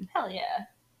Spain. Hell yeah.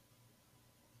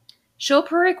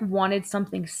 Chilperic wanted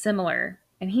something similar,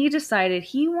 and he decided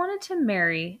he wanted to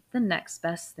marry the next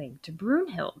best thing to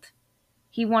Brunhild.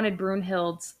 He wanted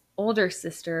Brunhild's older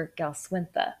sister,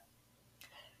 Galswintha.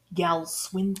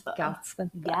 Galswintha.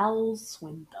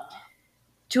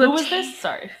 Who was this?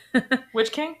 Sorry.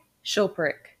 Which king?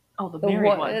 Chilperic. Oh, the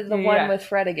married one. The one with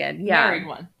Fredegund. Yeah. Married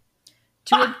one.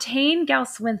 To obtain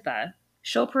Galswintha,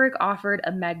 Chilperic offered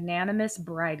a magnanimous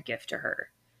bride gift to her.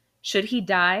 Should he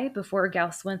die before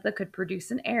Galswintha could produce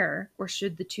an heir, or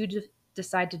should the two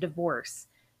decide to divorce,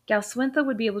 Galswintha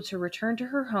would be able to return to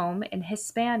her home in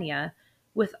Hispania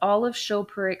with all of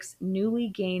Chilperic's newly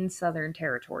gained southern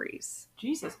territories.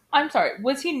 Jesus. I'm sorry.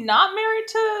 Was he not married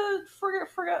to...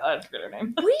 I forget her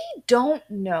name. We don't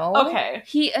know. Okay.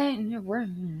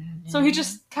 So he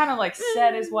just kind of like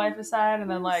set his wife aside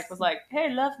and then like was like,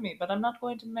 hey, love me, but I'm not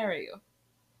going to marry you.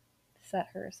 Set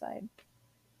her aside.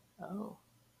 Oh.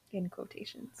 In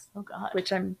quotations. Oh, God.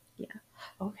 Which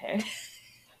Okay.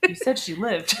 You said she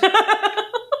lived.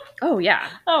 Oh, yeah.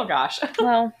 Oh, gosh.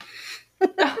 Well...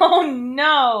 Oh,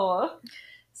 no.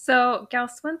 So,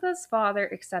 Galswintha's father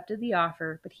accepted the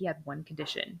offer, but he had one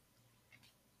condition.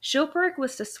 Chilperic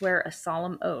was to swear a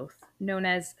solemn oath, known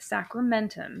as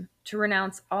sacramentum, to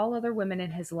renounce all other women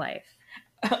in his life.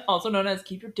 Also known as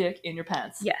keep your dick in your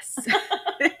pants. Yes.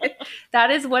 That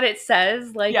is what it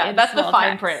says. Yeah, that's the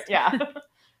fine print. Yeah.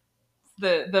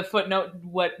 The footnote,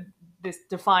 what this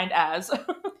defined as.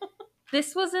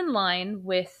 This was in line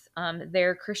with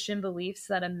their Christian beliefs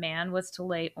that a man was to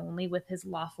lay only with his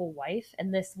lawful wife,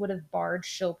 and this would have barred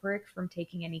Chilperic from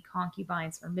taking any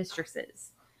concubines or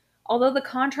mistresses. Although the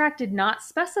contract did not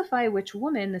specify which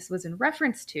woman this was in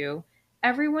reference to,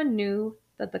 everyone knew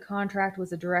that the contract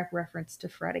was a direct reference to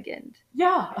Fredegund.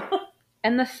 Yeah.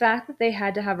 And the fact that they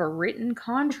had to have a written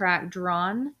contract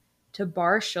drawn to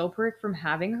bar Chilperic from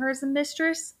having her as a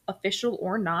mistress, official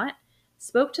or not,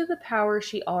 spoke to the power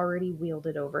she already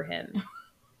wielded over him.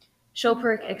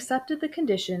 Chilperic accepted the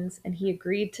conditions, and he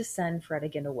agreed to send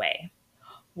Fredegund away.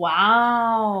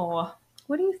 Wow.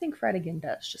 What do you think Fredegund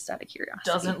does, just out of curiosity?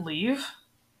 Doesn't leave?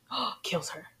 Kills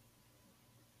her.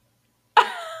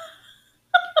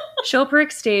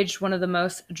 Chilperic staged one of the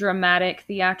most dramatic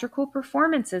theatrical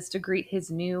performances to greet his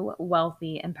new,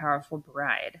 wealthy, and powerful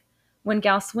bride. When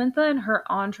Galswintha and her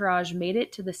entourage made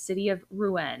it to the city of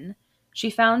Rouen, she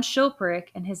found Chilperic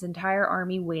and his entire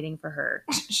army waiting for her.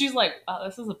 She's like, oh,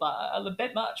 this is a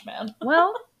bit much, man.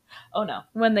 Well, oh no.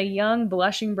 When the young,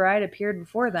 blushing bride appeared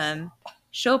before them,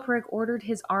 Chilperic ordered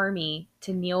his army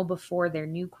to kneel before their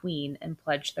new queen and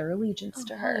pledge their allegiance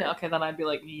to her. Yeah, okay, then I'd be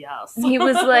like, yes. He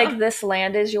was like, this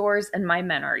land is yours and my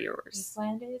men are yours. This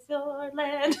land is your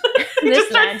land.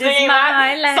 This land is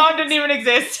my land. Song didn't even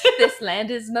exist. This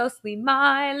land is mostly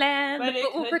my land, but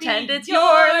we'll pretend it's your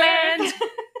land.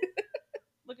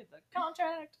 Look at the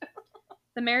contract.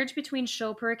 The marriage between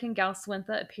Chilperic and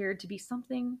Galswintha appeared to be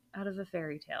something out of a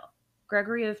fairy tale.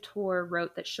 Gregory of Tours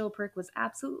wrote that Chilperic was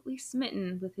absolutely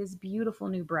smitten with his beautiful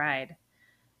new bride.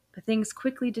 But things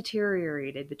quickly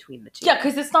deteriorated between the two. Yeah,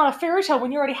 because it's not a fairy tale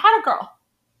when you already had a girl.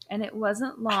 And it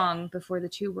wasn't long before the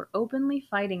two were openly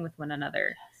fighting with one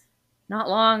another. Yes. Not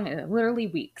long, literally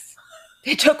weeks.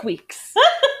 It took weeks.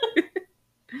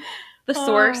 The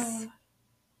source...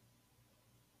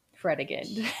 Fredegund.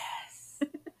 Yes.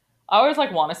 I always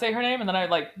want to say her name and then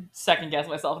I second guess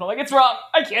myself and I'm like, it's wrong.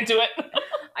 I can't do it.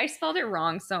 I spelled it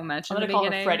wrong so much in the call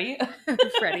beginning. Her Freddie.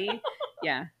 Freddie.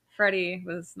 Yeah. Freddie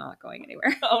was not going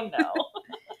anywhere. Oh no.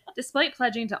 Despite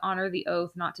pledging to honor the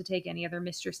oath not to take any other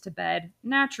mistress to bed,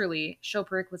 naturally,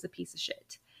 Chilperic was a piece of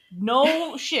shit.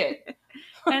 No shit.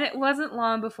 And it wasn't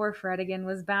long before Fredegund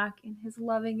was back in his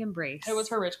loving embrace. It was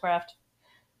her witchcraft.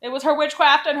 It was her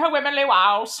witchcraft and her womanly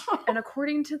wows. And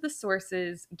according to the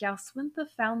sources, Galswintha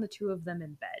found the two of them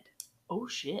in bed. Oh,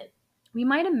 shit. We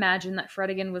might imagine that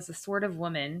Fredegund was the sort of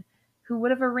woman who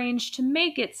would have arranged to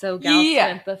make it so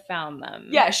Galswintha found them.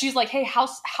 Yeah, she's like, hey,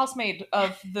 housemaid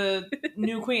of the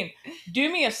new queen,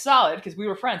 do me a solid, because we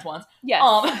were friends once. Yes,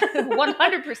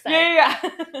 100%. Yeah.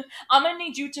 I'm going to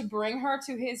need you to bring her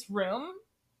to his room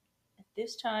at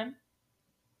this time.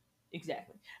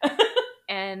 Exactly.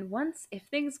 And if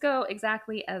things go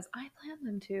exactly as I planned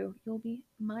them to, you'll be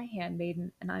my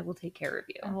handmaiden and I will take care of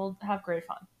you. And we'll have great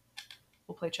fun.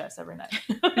 We'll play chess every night.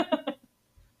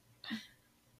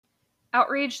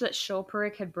 Outraged that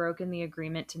Chilperic had broken the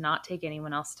agreement to not take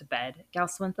anyone else to bed,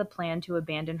 Galswintha planned to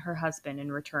abandon her husband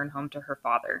and return home to her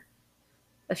father.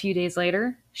 A few days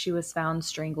later, she was found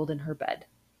strangled in her bed.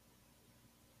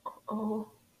 Oh,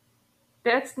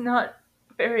 that's not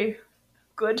very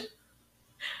good.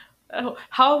 Oh,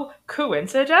 how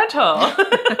coincidental.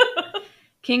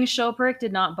 King Chilperic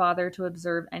did not bother to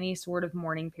observe any sort of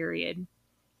mourning period.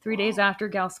 3 days after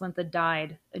Galswintha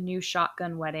died, a new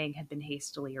shotgun wedding had been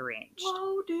hastily arranged.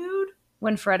 Whoa, dude.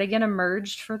 When Fredegund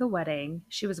emerged for the wedding,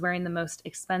 she was wearing the most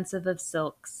expensive of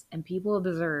silks, and people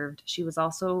observed she was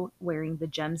also wearing the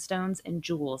gemstones and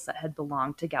jewels that had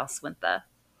belonged to Galswintha.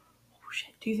 Oh,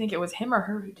 shit. Do you think it was him or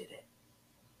her who did it?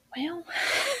 Well,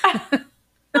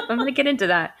 I'm going to get into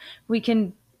that. We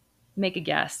can make a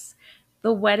guess.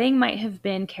 The wedding might have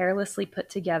been carelessly put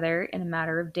together in a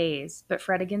matter of days, but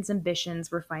Fredegund's ambitions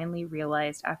were finally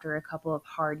realized after a couple of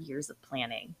hard years of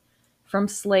planning. From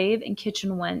slave and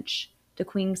kitchen wench to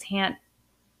queen's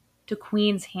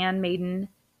handmaiden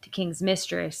to king's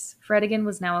mistress, Fredegund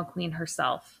was now a queen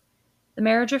herself. The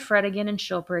marriage of Fredegund and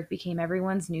Chilperic became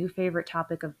everyone's new favorite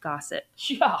topic of gossip.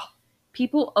 Yeah.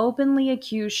 People openly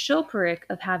accused Chilperic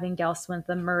of having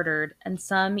Galswintha murdered, and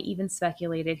some even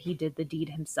speculated he did the deed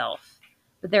himself.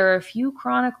 But there are a few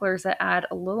chroniclers that add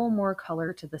a little more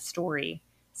color to the story,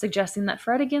 suggesting that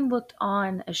Fredegund looked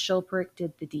on as Chilperic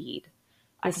did the deed.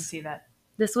 I can see that.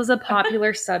 This was a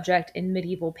popular subject in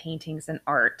medieval paintings and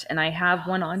art, and I have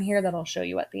one on here that I'll show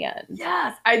you at the end.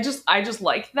 Yes. I just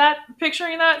like that,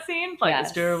 picturing that scene. Like, Yes.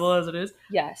 as terrible as it is.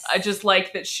 Yes. I just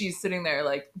like that she's sitting there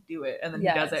like, do it, and then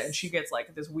Yes. he does it, and she gets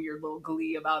like this weird little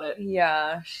glee about it.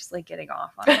 Yeah, she's like getting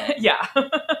off on it. Yeah.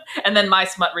 And then my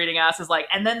smut reading ass is like,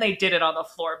 and then they did it on the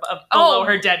floor below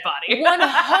her dead body.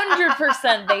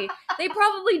 100%. They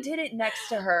probably did it next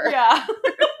to her. Yeah.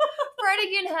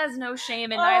 Fredegund has no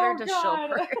shame, and neither does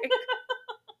God. Chilperic.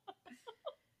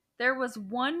 There was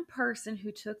one person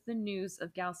who took the news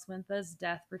of Galswintha's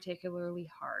death particularly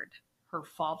hard. Her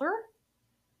father?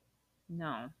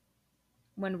 No.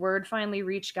 When word finally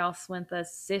reached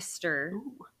Galswintha's sister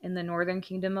in the northern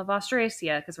kingdom of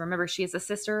Austrasia, because remember, she is a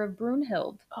sister of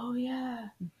Brunhild. Oh, yeah.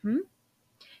 Mm-hmm.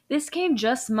 This came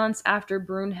just months after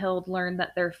Brunhild learned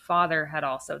that their father had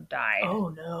also died. Oh,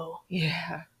 no.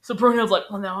 Yeah. So Brunhild's like,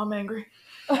 well, now I'm angry.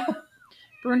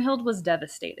 Brunhild was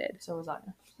devastated. So was I.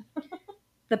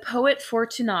 The poet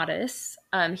Fortunatus,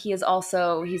 he's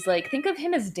like, think of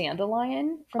him as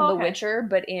Dandelion from The Witcher,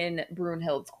 but in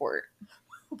Brunhild's court.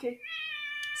 Okay.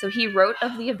 So he wrote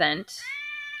of the event.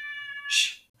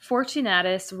 Shh.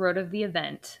 Fortunatus wrote of the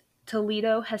event.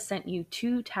 Toledo has sent you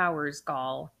 2 towers,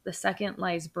 Gaul. The second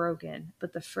lies broken,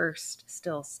 but the first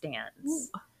still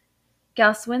stands. Ooh.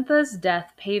 Galswintha's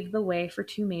death paved the way for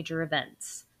 2 major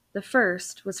events. The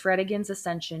first was Fredegund's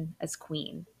ascension as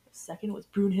queen. The second was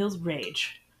Brunhild's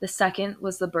rage. The second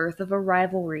was the birth of a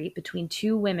rivalry between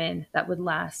 2 women that would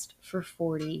last for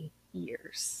 40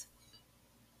 years.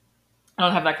 I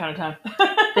don't have that kind of time.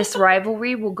 This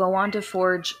rivalry will go on to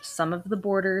forge some of the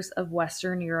borders of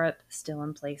Western Europe still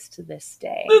in place to this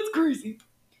day. That's crazy.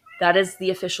 That is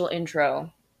the official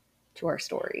intro to our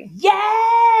story.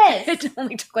 Yes! It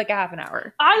only took like a half an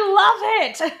hour.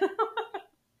 I love it!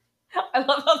 I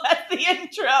love how that's the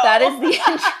intro. That is the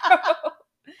intro.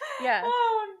 Yeah.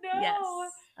 Oh, no.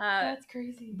 Yes. That's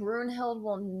crazy. Brunhild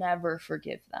will never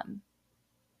forgive them.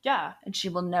 Yeah. And she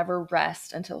will never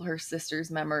rest until her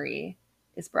sister's memory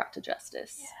is brought to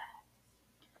justice. Yeah.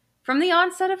 From the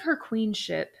onset of her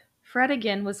queenship,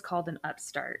 Fredegund was called an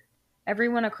upstart.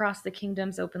 Everyone across the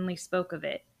kingdoms openly spoke of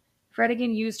it.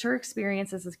 Fredegund used her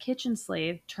experience as a kitchen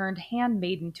slave turned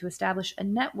handmaiden to establish a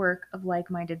network of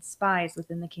like-minded spies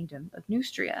within the kingdom of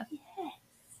Neustria. Yes.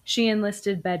 She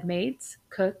enlisted bedmaids,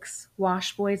 cooks,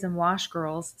 washboys and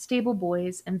washgirls, stable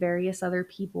boys, and various other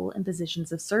people in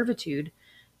positions of servitude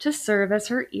to serve as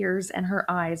her ears and her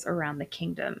eyes around the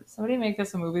kingdom. Somebody make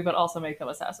this a movie, but also make them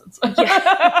assassins.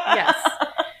 Yes.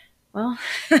 Well,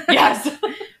 yes.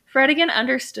 Fredegund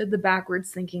understood the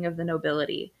backwards thinking of the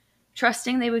nobility,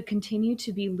 trusting they would continue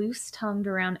to be loose-tongued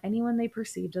around anyone they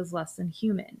perceived as less than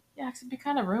human. Yeah, because he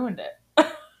kind of ruined it.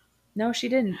 No, she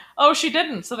didn't. Oh, she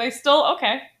didn't. So they still,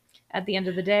 okay. At the end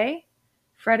of the day,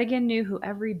 Fredegund knew who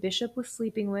every bishop was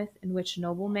sleeping with and which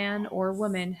nobleman or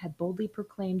woman had boldly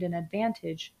proclaimed an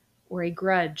advantage or a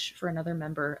grudge for another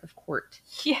member of court.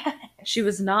 Yes. She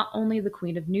was not only the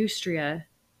queen of Neustria,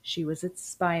 she was its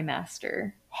spy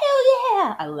master. Hell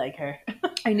yeah! I like her.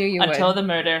 I knew you would. Until the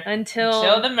murder.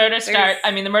 Until the murder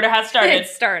the murder has started. It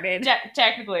started.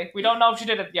 Technically. We don't know if she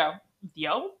did it.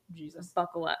 Yo? Jesus.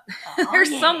 Buckle up. Oh,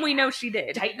 There's some we know she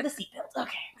did. Tighten the seatbelt.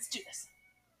 Okay, let's do this.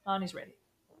 Bonnie's ready.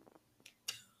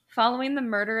 Following the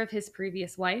murder of his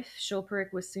previous wife,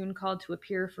 Chilperic was soon called to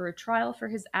appear for a trial for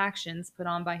his actions put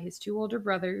on by his 2 older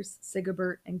brothers,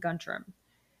 Sigibert and Guntram.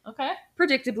 Okay.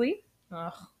 Predictably,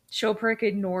 Chilperic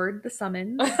ignored the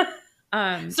summons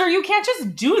Sir, you can't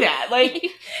just do that. Like,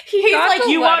 he's got like, the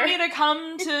you letter. want me to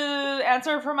come to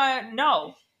answer for my...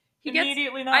 No. He gets-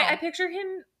 Immediately no. I picture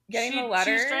him getting the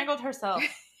letter. She strangled herself.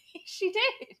 She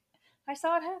did. I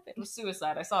saw it happen. It was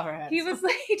suicide. I saw her head. He was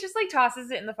like, he just like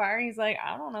tosses it in the fire, and he's like,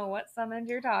 I don't know what summons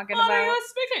you're talking What about. are you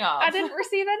speaking of? I didn't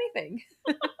receive anything.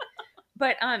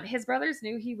 But his brothers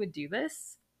knew he would do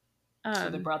this. So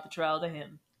they brought the trial to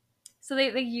him. So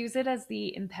they use it as the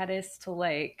impetus to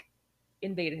like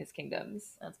invade his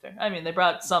kingdoms. That's fair. I mean, they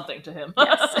brought something to him.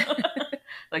 Yes.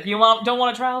 Like, you don't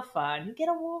want a trial? Fine. You get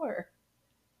a war.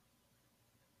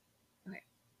 Okay.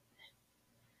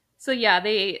 So yeah,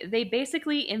 they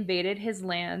basically invaded his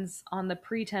lands on the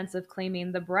pretense of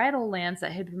claiming the bridal lands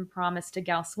that had been promised to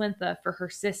Galswintha for her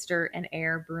sister and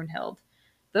heir Brunhild.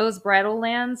 Those bridal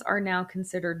lands are now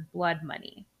considered blood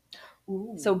money.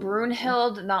 Ooh. So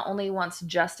Brunhild not only wants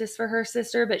justice for her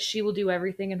sister, but she will do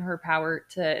everything in her power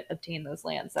to obtain those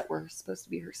lands that were supposed to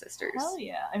be her sister's. Hell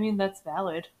yeah. I mean, that's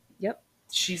valid. Yep.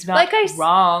 She's not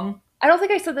wrong. I don't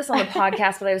think I said this on the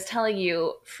podcast, but I was telling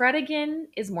you, Fredegund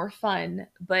is more fun,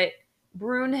 but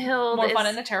Brunhild More fun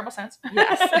in a terrible sense.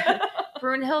 Yes.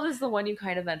 Brunhild is the one you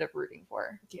kind of end up rooting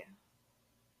for. Yeah.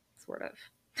 Sort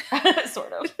of.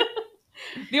 Sort of.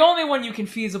 The only one you can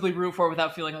feasibly root for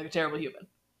without feeling like a terrible human.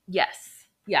 Yes.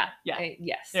 Yeah. Yeah.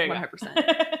 Yes. There you 100%.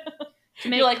 Go.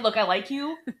 You're like, look, I like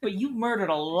you, but you murdered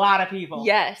a lot of people.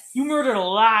 Yes. You murdered a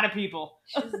lot of people.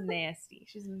 She's nasty.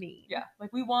 She's mean. Yeah.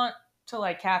 Like, we want to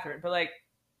like Catherine, but like,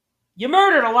 you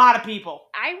murdered a lot of people.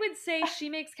 I would say she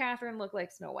makes Catherine look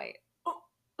like Snow White. Oh.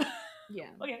 Yeah.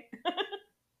 Okay. Maybe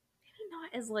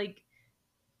not as like,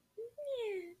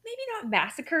 maybe not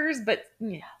massacres, but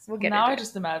yeah, we'll get now into I it.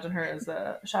 just imagine her as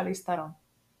Charlize Theron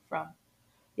from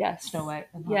Yes. Snow White.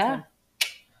 And Yeah.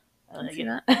 I like See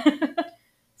it. that?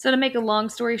 So to make a long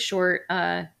story short,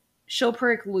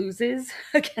 Chilperic loses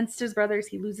against his brothers.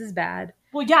 He loses bad.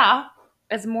 Well, yeah.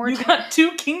 As more You got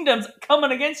two kingdoms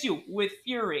coming against you with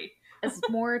fury. As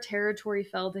more territory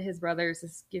fell to his brothers,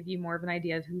 this give you more of an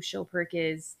idea of who Chilperic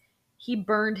is. He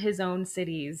burned his own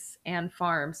cities and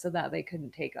farms so that they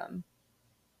couldn't take them.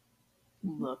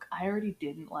 Look, I already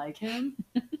didn't like him.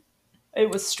 It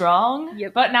was strong.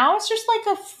 Yep. But now it's just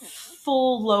like a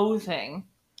full loathing.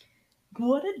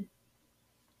 What a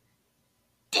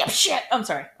dipshit. I'm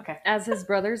sorry. Okay. As his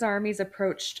brothers' armies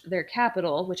approached their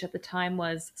capital, which at the time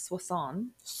was Soissons,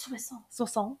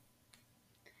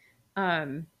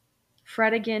 Fredegund,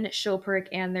 Chilperic,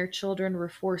 and their children were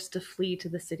forced to flee to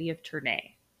the city of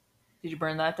Tournai. Did you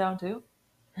burn that down too?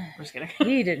 I'm just kidding.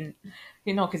 He didn't.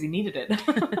 You know, because he needed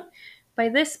it. By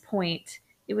this point,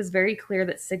 it was very clear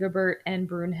that Sigebert and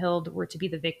Brunhild were to be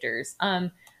the victors.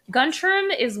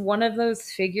 Guntram is one of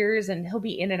those figures, and he'll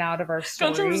be in and out of our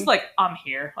story. Guntram's like, I'm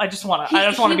here. I just want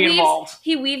to be involved.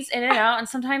 He weaves in and out, and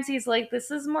sometimes he's like,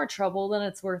 this is more trouble than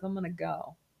it's worth. I'm going to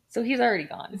go. So he's already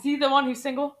gone. Is he the one who's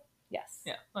single? Yes.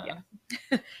 Yeah.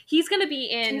 Yeah. He's going to be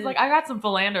in... He's like, I got some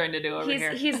philandering to do over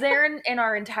here. He's there in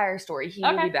our entire story. He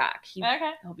will be back. He'll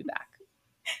be back.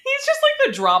 He's just like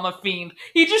the drama fiend.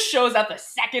 He just shows up the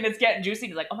second it's getting juicy.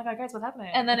 He's like, "Oh my god, guys, what's happening?"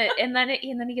 And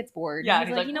then he gets bored. Yeah,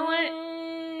 he's like, you know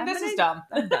what? This is dumb.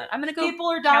 I'm done. I'm gonna go.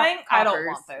 People are dying. I don't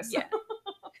want this. Yeah.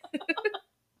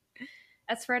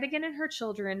 As Fredegund and her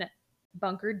children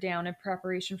bunkered down in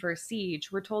preparation for a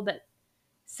siege, we're told that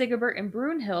Sigebert and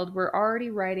Brunhild were already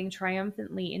riding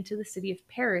triumphantly into the city of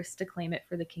Paris to claim it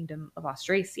for the kingdom of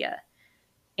Austrasia,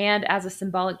 and as a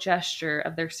symbolic gesture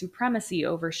of their supremacy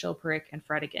over Chilperic and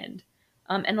Fredegund.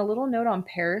 And a little note on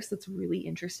Paris that's really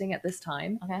interesting at this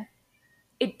time. Okay.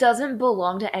 It doesn't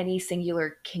belong to any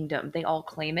singular kingdom. They all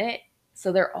claim it,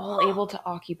 so they're all able to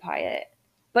occupy it.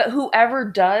 But whoever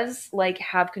does like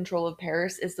have control of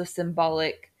Paris is the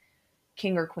symbolic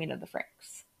king or queen of the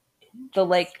Franks.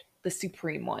 The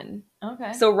supreme one.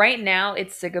 Okay. So right now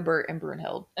it's Sigebert and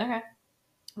Brunhild. Okay.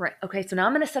 Right. Okay, so now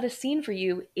I'm going to set a scene for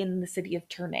you in the city of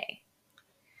Tournai.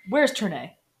 Where's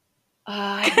Tournai?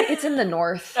 It's in the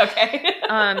north. Okay.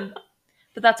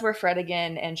 But that's where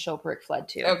Fredegund and Chilperic fled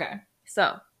to. Okay.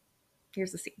 So,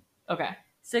 here's the scene. Okay.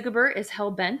 Sigebert is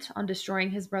hell-bent on destroying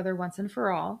his brother once and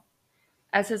for all.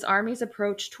 As his armies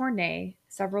approach Tournai,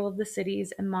 several of the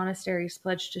cities and monasteries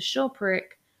pledged to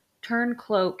Chilperic turn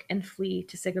cloak and flee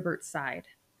to Sigebert's side.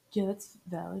 Yeah, that's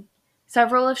valid.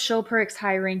 Several of Chilperic's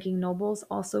high-ranking nobles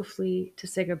also flee to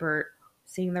Sigebert,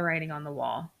 seeing the writing on the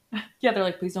wall. Yeah, they're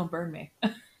like, please don't burn me.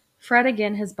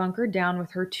 Fredegund has bunkered down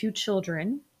with her two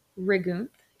children, Rigunth,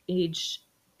 aged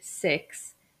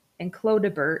 6, and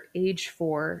Clodebert, age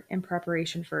 4, in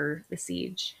preparation for the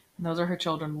siege. And those are her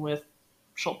children with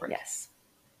Chilperic. Yes.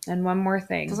 And one more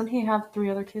thing. Doesn't he have 3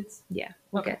 other kids? Yeah.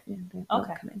 Okay. They'll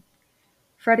Okay. come in.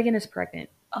 Fredegund is pregnant.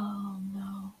 Oh,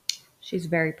 no. She's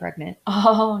very pregnant.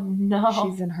 Oh, no.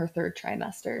 She's in her 3rd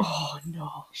trimester. Oh,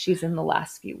 no. She's in the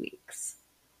last few weeks.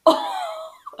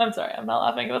 I'm sorry, I'm not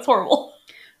laughing. That's horrible.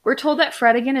 We're told that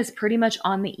Fredegund is pretty much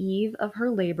on the eve of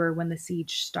her labor when the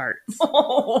siege starts.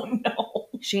 Oh, no.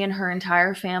 She and her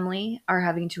entire family are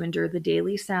having to endure the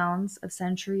daily sounds of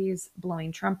sentries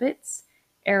blowing trumpets,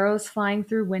 arrows flying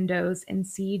through windows, and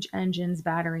siege engines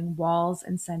battering walls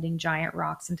and sending giant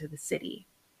rocks into the city.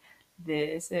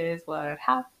 This is what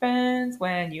happens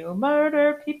when you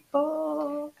murder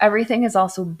people. Everything is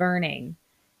also burning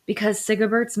because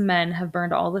Sigebert's men have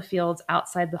burned all the fields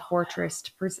outside the fortress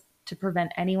to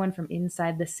prevent anyone from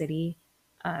inside the city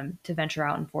to venture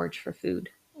out and forage for food.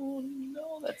 Oh,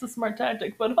 no. That's a smart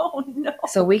tactic, but oh, no.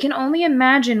 So we can only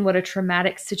imagine what a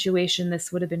traumatic situation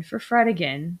this would have been for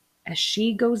Fredegund as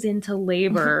she goes into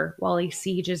labor while a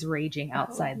siege is raging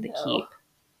outside the keep.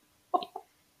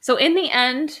 So in the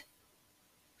end,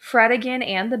 Fredegund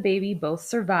and the baby both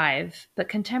survive, but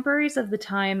contemporaries of the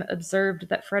time observed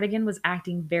that Fredegund was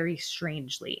acting very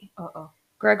strangely.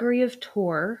 Gregory of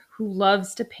Tours, who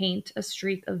loves to paint a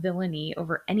streak of villainy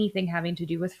over anything having to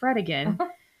do with Fredegund,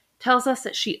 tells us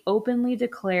that she openly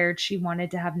declared she wanted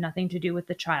to have nothing to do with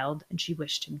the child and she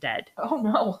wished him dead. Oh,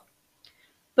 no.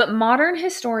 But modern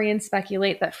historians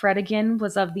speculate that Fredegund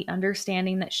was of the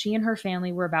understanding that she and her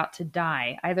family were about to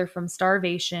die, either from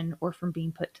starvation or from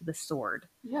being put to the sword.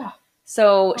 Yeah.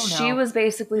 So she was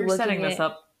basically You're setting this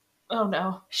up. Oh,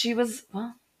 no. She was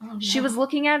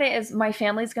looking at it as my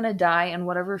family's going to die and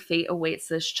whatever fate awaits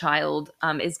this child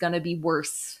is going to be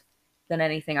worse than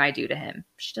anything I do to him.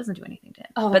 She doesn't do anything to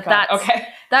him. Oh, but God. Okay.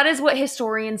 That is what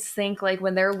historians think, like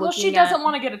when they're looking Well, she doesn't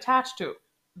want to get attached to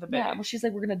the baby. Yeah, well, she's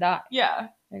like, we're going to die. Yeah.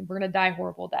 We're going to die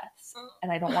horrible deaths.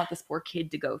 And I don't want this poor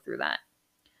kid to go through that.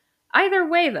 Either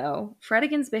way, though,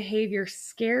 Fredegund's behavior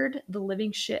scared the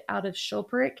living shit out of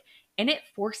Chilperic, and it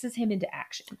forces him into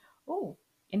action. Oh.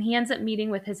 And he ends up meeting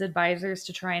with his advisors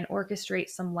to try and orchestrate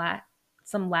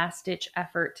some last-ditch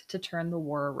effort to turn the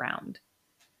war around.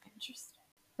 Interesting.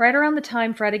 Right around the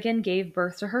time Fredegund gave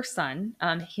birth to her son,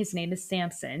 his name is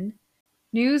Samson,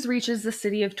 news reaches the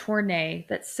city of Tournai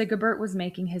that Sigebert was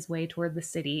making his way toward the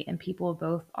city, and people of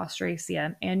both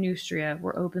Austrasia and Neustria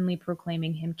were openly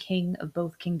proclaiming him king of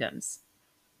both kingdoms.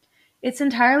 It's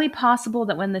entirely possible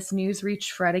that when this news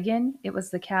reached Fredegund, it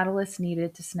was the catalyst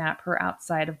needed to snap her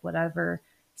outside of whatever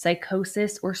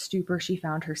psychosis or stupor she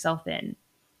found herself in.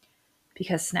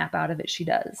 Because snap out of it she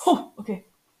does. Oh, okay.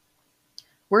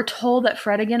 We're told that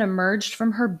Fredegund emerged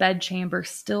from her bedchamber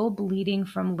still bleeding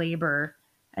from labor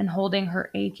and holding her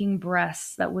aching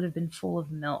breasts that would have been full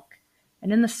of milk.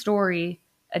 And in the story,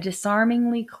 a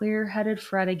disarmingly clear-headed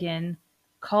Fredegund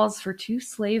calls for 2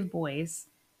 slave boys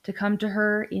to come to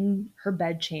her in her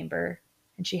bedchamber,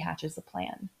 and she hatches a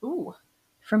plan. Ooh.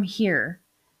 From here,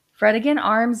 Fredegund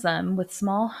arms them with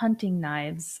small hunting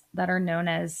knives that are known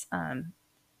as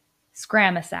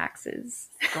scramasaxes.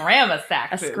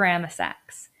 Scramasaxes. A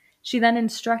scramasax. She then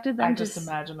instructed them I just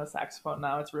imagine a saxophone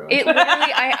now. It's ruined. It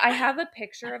literally, I have a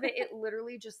picture of it. It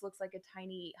literally just looks like a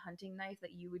tiny hunting knife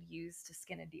that you would use to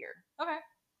skin a deer. Okay.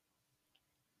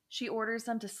 She orders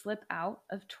them to slip out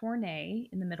of Tournai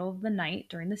in the middle of the night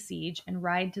during the siege and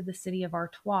ride to the city of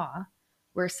Artois,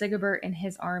 where Sigebert and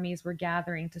his armies were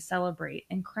gathering to celebrate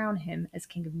and crown him as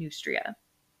king of Neustria.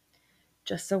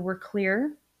 Just so we're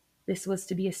clear, this was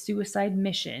to be a suicide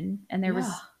mission, and there was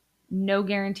no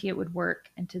guarantee it would work.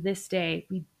 And to this day,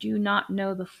 we do not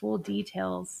know the full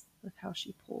details of how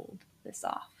she pulled this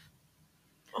off.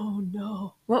 Oh,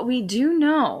 no. What we do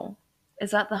know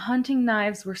is that the hunting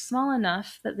knives were small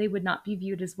enough that they would not be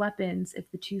viewed as weapons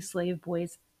if the 2 slave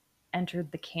boys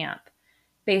entered the camp.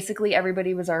 Basically,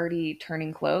 everybody was already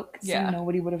turning cloaks, so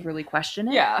nobody would have really questioned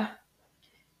it. Yeah.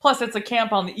 Plus, it's a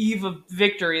camp on the eve of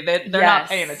victory. They're not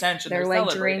paying attention. They're like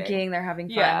drinking. They're having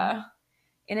fun. Yeah.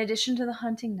 In addition to the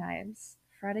hunting knives,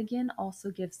 Fredegund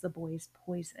also gives the boys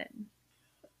poison.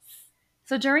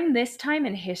 So during this time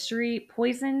in history,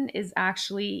 poison is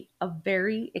actually a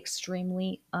very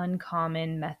extremely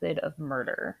uncommon method of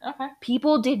murder. Okay.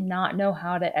 People did not know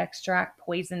how to extract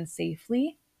poison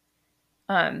safely.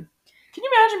 Can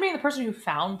you imagine being the person who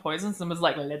found poisons and was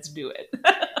like, let's do it?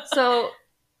 So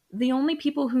the only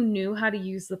people who knew how to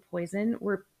use the poison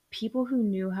were people who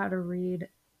knew how to read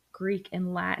Greek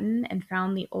and Latin and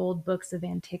found the old books of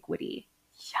antiquity.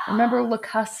 Yeah. Remember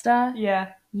Locusta? Yeah.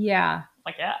 Yeah.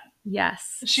 Like that.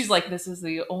 Yes. She's like, this is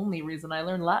the only reason I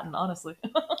learned Latin, honestly.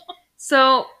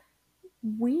 So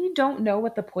we don't know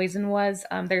what the poison was.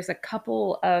 There's a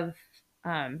couple of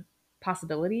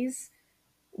possibilities.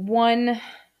 One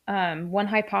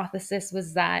hypothesis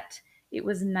was that It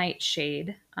was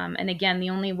nightshade. And again, the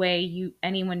only way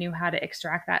anyone knew how to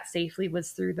extract that safely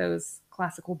was through those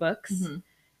classical books. Mm-hmm.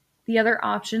 The other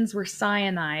options were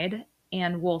cyanide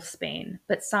and wolfsbane,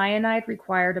 but cyanide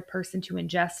required a person to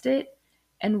ingest it,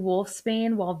 and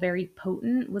wolfsbane, while very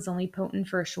potent, was only potent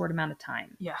for a short amount of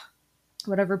time. Yeah.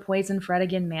 Whatever poison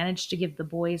Fredegund managed to give the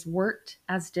boys worked,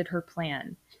 as did her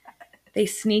plan. They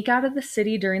sneak out of the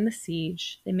city during the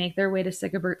siege, they make their way to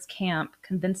Sigebert's camp,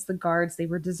 convince the guards they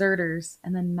were deserters,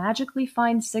 and then magically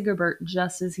find Sigebert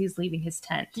just as he's leaving his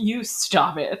tent. You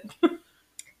stop it.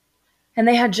 And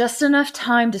they had just enough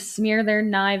time to smear their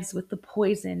knives with the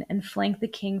poison and flank the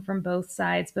king from both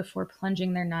sides before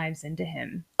plunging their knives into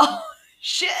him. Oh,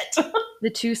 shit! The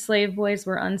 2 slave boys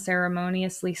were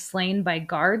unceremoniously slain by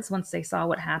guards once they saw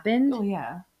what happened. Oh,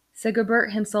 yeah.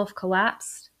 Sigebert himself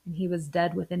collapsed, and he was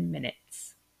dead within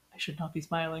minutes. I should not be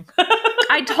smiling.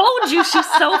 I told you,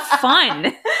 she's so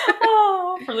fun!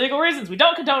 Oh, for legal reasons, we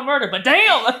don't condone murder, but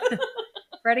damn!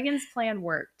 Fredegund's plan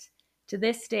worked. To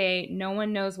this day, no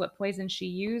one knows what poison she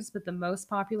used, but the most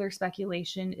popular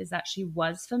speculation is that she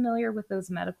was familiar with those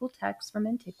medical texts from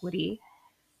antiquity,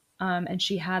 and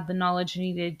she had the knowledge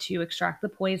needed to extract the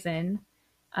poison.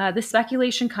 The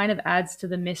speculation kind of adds to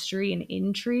the mystery and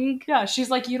intrigue. Yeah, she's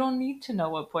like, you don't need to know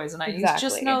what poison I use. Exactly.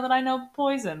 Just know that I know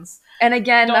poisons. And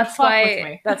again, Don't that's fuck with why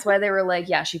me. that's why they were like,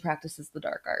 yeah, she practices the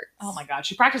dark arts. Oh my god,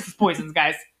 she practices poisons,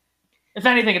 guys. If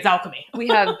anything, it's alchemy. We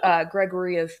have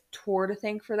Gregory of Tours to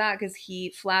thank for that, because he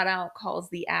flat out calls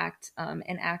the act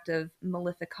an act of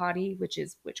maleficati, which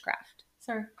is witchcraft.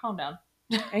 Sir, calm down.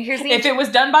 And here's If it was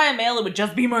done by a male, it would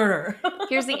just be murder.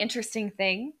 here's the interesting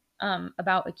thing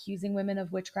about accusing women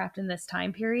of witchcraft in this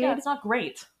time period. Yeah, it's not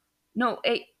great. No,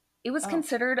 it was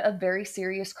considered a very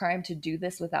serious crime to do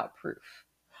this without proof.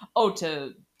 Oh,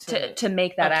 to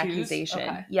make that accuse? accusation.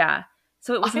 Okay. Yeah.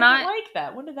 So it was I not didn't like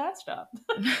that. When did that stop?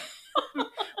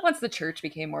 once the church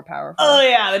became more powerful. Oh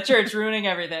yeah, the church ruining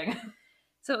everything.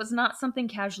 So it was not something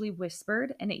casually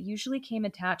whispered, and it usually came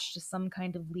attached to some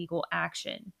kind of legal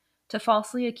action. To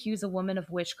falsely accuse a woman of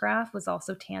witchcraft was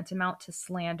also tantamount to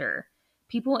slander.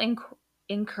 People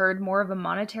incurred more of a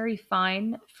monetary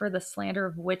fine for the slander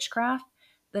of witchcraft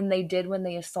than they did when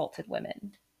they assaulted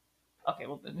women. Okay,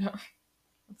 well then.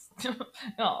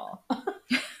 Oh.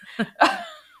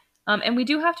 And we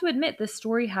do have to admit this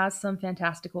story has some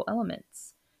fantastical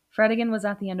elements. Fredegund was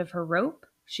at the end of her rope.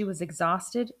 She was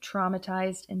exhausted,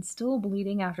 traumatized, and still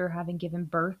bleeding after having given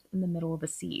birth in the middle of a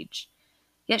siege.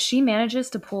 Yet she manages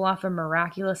to pull off a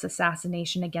miraculous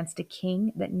assassination against a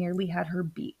king that nearly had her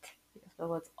beat. So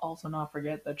let's also not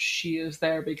forget that she is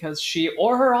there because she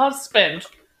or her husband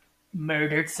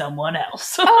murdered someone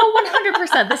else. Oh,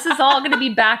 100%. This is all going to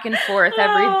be back and forth.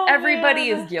 Everybody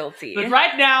is guilty. But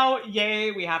right now,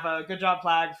 yay, we have a good job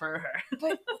flag for her.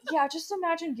 But yeah, just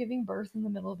imagine giving birth in the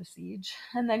middle of a siege.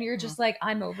 And then you're just like,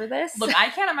 I'm over this. Look, I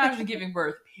can't imagine giving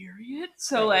birth, period.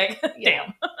 So like,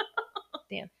 yeah.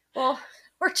 Damn. Well,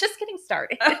 we're just getting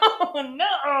started. Oh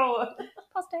no!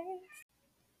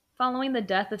 Following the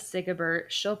death of Sigebert,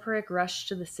 Chilperic rushed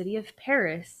to the city of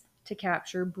Paris to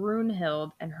capture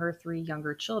Brunhild and her 3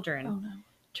 younger children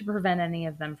to prevent any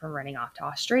of them from running off to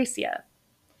Austrasia.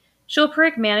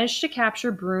 Chilperic managed to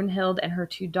capture Brunhild and her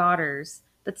 2 daughters,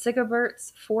 but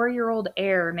Sigebert's 4-year-old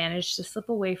heir managed to slip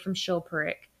away from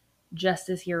Chilperic just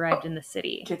as he arrived in the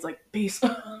city. Kid's like, peace.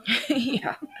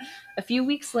 Yeah. A few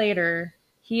weeks later,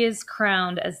 he is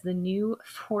crowned as the new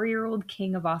 4-year-old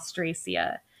king of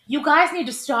Austrasia. You guys need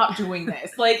to stop doing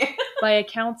this. Like, by a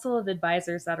council of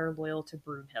advisors that are loyal to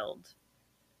Brunhild.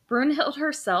 Brunhild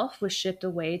herself was shipped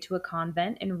away to a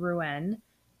convent in Rouen,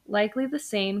 likely the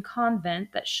same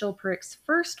convent that Chilperic's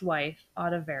first wife,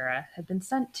 Audivera, had been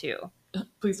sent to.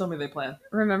 Please tell me they plan.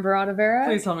 Remember Audivera?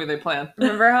 Please tell me they plan.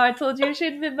 Remember how I told you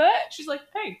she'd be back? She's like,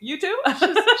 hey, you too?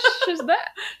 She's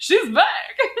back. She's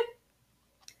back!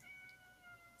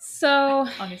 So...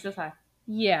 Anya says hi.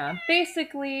 Yeah,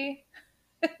 basically...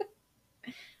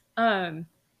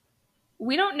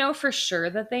 we don't know for sure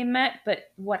that they met,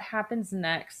 but what happens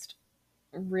next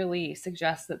really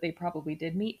suggests that they probably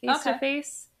did meet face to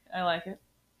face. I like it.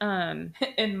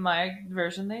 In my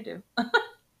version, they do.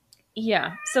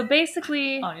 Yeah. So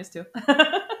basically, Anya's too.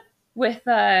 with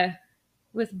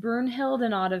Brunhild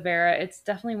and Audivera, it's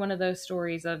definitely one of those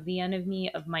stories of the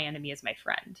enemy of my enemy is my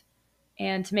friend.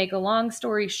 And to make a long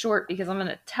story short, because I'm going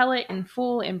to tell it in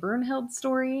full in Brunhild's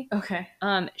story. Okay.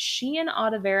 She and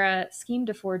Audivera schemed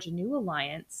to forge a new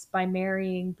alliance by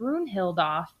marrying Brunhild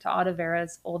off to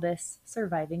Audivera's oldest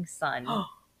surviving son,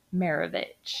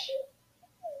 Maravich.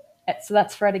 So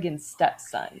that's Fredegund's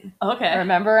stepson. Okay.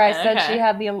 Remember I said she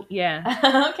had the...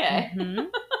 Yeah. Okay. Mm-hmm.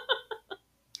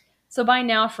 So by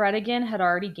now, Fredegund had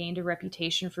already gained a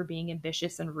reputation for being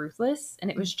ambitious and ruthless,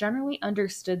 and it was generally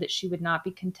understood that she would not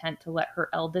be content to let her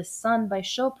eldest son by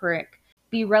Chilperic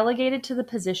be relegated to the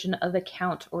position of a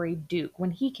count or a duke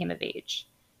when he came of age.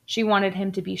 She wanted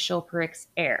him to be Chilperic's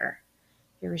heir.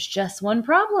 There was just one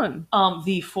problem.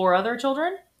 The 4 other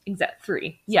children? Exact 3.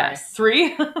 Sorry, Yes.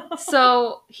 3?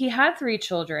 So he had 3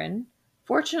 children.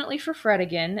 Fortunately for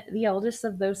Fredegund, the eldest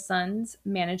of those sons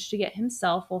managed to get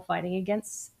himself while fighting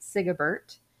against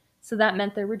Sigebert. So that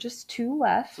meant there were just 2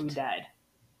 left. Who died?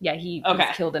 Yeah, he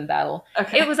was killed in battle.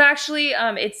 Okay. It was actually,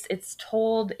 it's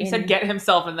told He said get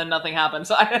himself and then nothing happened.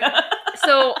 So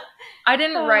So I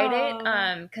didn't write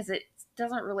it because it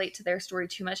doesn't relate to their story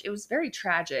too much. It was very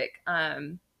tragic.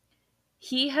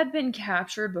 He had been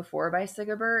captured before by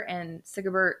Sigebert, and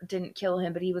Sigebert didn't kill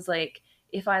him, but he was like,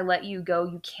 if I let you go,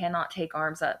 you cannot take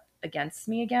arms up against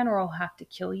me again, or I'll have to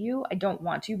kill you. I don't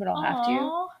want to, but I'll have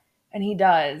to. And he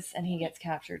does, and he gets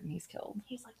captured and he's killed.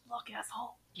 He's like, look,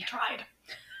 asshole, you tried.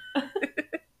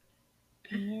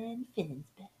 And Finn's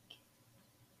back.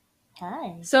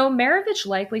 Hi. So Marevich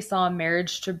likely saw a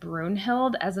marriage to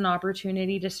Brunhild as an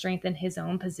opportunity to strengthen his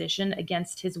own position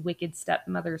against his wicked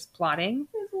stepmother's plotting.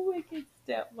 His wicked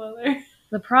stepmother.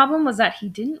 The problem was that he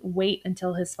didn't wait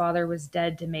until his father was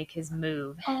dead to make his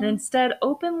move, and instead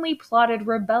openly plotted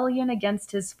rebellion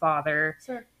against his father,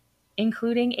 Sir,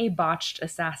 including a botched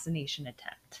assassination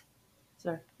attempt.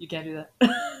 Sir, you can't do that.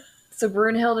 So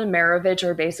Brunhild and Marevich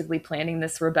are basically planning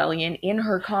this rebellion in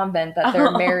her convent that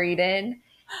they're married in,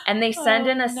 and they send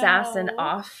an assassin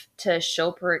off to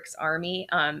Chilperic's army.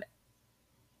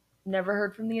 Never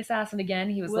heard from the assassin again.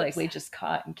 He was likely just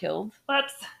caught and killed.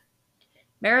 What?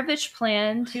 Marevich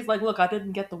planned... He's like, look, I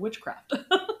didn't get the witchcraft.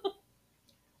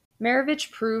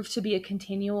 Marevich proved to be a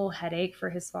continual headache for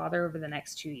his father over the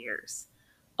next 2 years.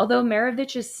 Although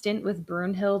Marevich's stint with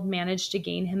Brunhild managed to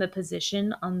gain him a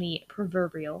position on the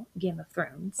proverbial Game of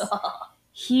Thrones,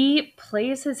 he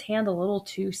plays his hand a little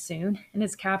too soon and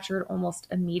is captured almost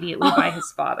immediately by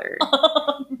his father.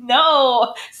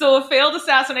 No! So a failed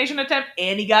assassination attempt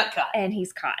and he got caught. And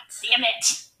he's caught. Damn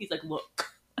it! He's like, look.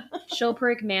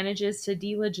 Chilperic manages to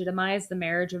delegitimize the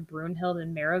marriage of Brunhild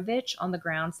and Marevich on the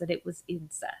grounds that it was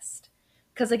incest.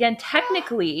 Because again,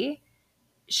 technically,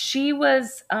 she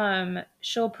was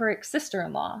Chilperic's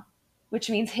sister-in-law, which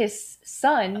means his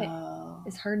son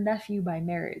is her nephew by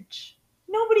marriage.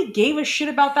 Nobody gave a shit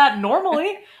about that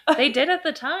normally. They did at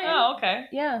the time. Oh, okay.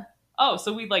 Yeah. Oh,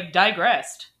 so we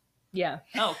digressed. Yeah.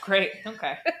 Oh, great.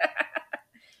 Okay.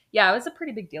 Yeah, it was a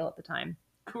pretty big deal at the time.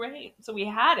 Great. So we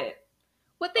had it.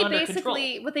 What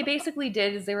they basically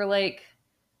did is they were like,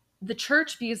 the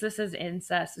church views this as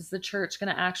incest. Is the church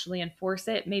going to actually enforce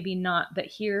it? Maybe not. But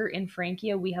here in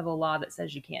Francia, we have a law that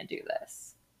says you can't do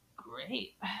this.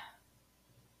 Great.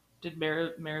 Did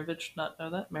Marevich not know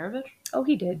that? Marevich? Oh,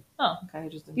 he did. Oh, okay.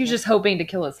 He was just hoping to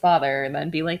kill his father and then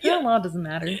be like, the law doesn't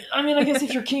matter. I mean, I guess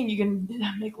if you're king, you can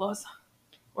make laws.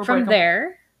 Or From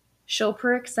there,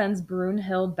 Chilperic sends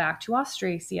Brunhild back to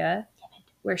Austrasia,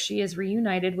 where she is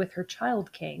reunited with her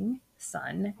child king,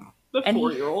 son. The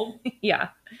 4-year-old? Yeah.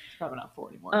 Probably not 4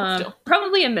 anymore, but still.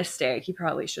 Probably a mistake. He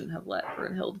probably shouldn't have let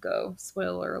Brunhild go.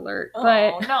 Spoiler alert.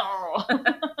 Oh,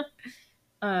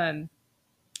 no.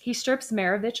 He strips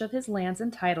Marevich of his lands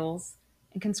and titles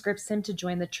and conscripts him to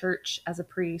join the church as a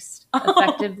priest,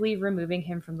 effectively removing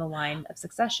him from the line of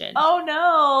succession. Oh,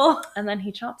 no. And then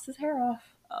he chops his hair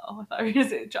off. Oh, I thought you were going to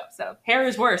say chops out. Hair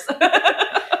is worse.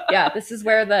 Yeah, this is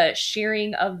where the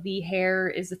shearing of the hair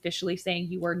is officially saying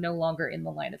you are no longer in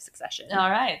the line of succession. All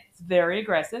right. It's very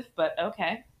aggressive, but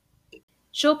okay.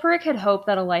 Chilperic had hoped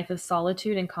that a life of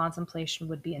solitude and contemplation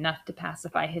would be enough to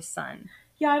pacify his son.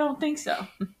 Yeah, I don't think so.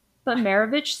 But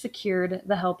Marevich secured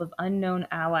the help of unknown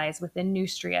allies within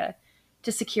Neustria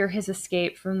to secure his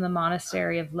escape from the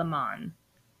monastery of Le Mans.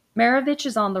 Marevich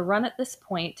is on the run at this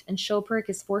point, and Chilperic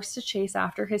is forced to chase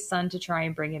after his son to try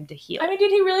and bring him to heel. I mean,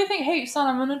 did he really think, hey, son,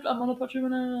 I'm gonna put you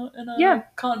in a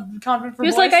convent for boys? He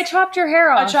was like, I chopped your hair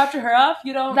off. I chopped your hair off?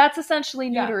 You know? That's essentially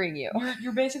neutering you.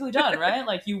 You're basically done, right?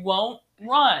 Like, you won't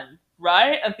run,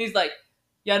 right? And he's like,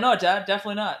 yeah, no, Dad,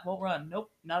 definitely not. Won't run.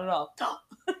 Nope, not at all.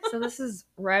 So this is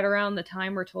right around the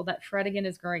time we're told that Fredegund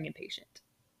is growing impatient.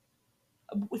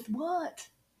 With what?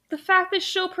 The fact that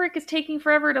Chilperic is taking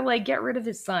forever to, get rid of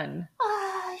his son.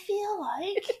 I feel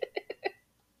like...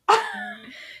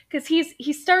 Because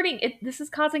he's starting... This is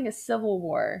causing a civil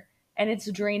war, and it's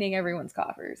draining everyone's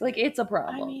coffers. It's a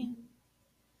problem. I mean,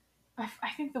 I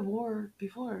think the war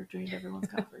before drained everyone's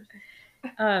coffers.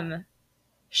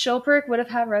 Chilperic would have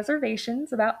had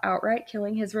reservations about outright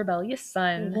killing his rebellious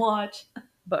son. What?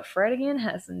 But Fredegund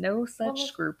has no such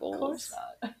scruples. Of course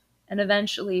not. and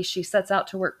eventually she sets out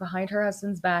to work behind her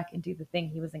husband's back and do the thing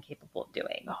he was incapable of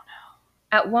doing. Oh, no.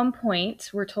 At one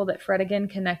point, we're told that Fredegund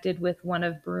connected with one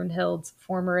of Brunhild's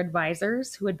former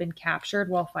advisors who had been captured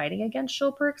while fighting against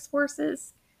Schulperk's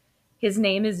forces. His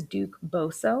name is Duke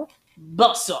Boso.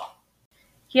 Boso!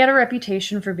 He had a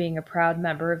reputation for being a proud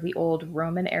member of the old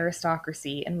Roman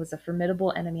aristocracy and was a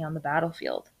formidable enemy on the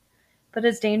battlefield. But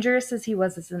as dangerous as he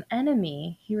was as an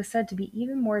enemy, he was said to be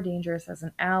even more dangerous as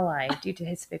an ally due to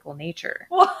his fickle nature.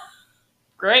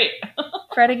 Great.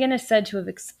 Fredegund is said to have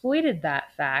exploited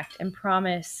that fact and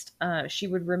promised she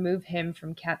would remove him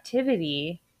from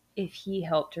captivity if he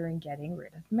helped her in getting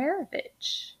rid of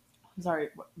Marevich. I'm sorry,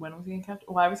 when was he in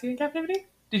captivity? Why was he in captivity?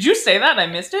 Did you say that and I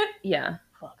missed it? Yeah.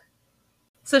 Fuck.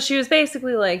 So she was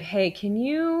basically like, hey, can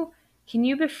you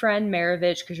befriend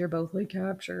Marevich because you're both like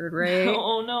captured, right?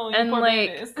 Oh no, you And poor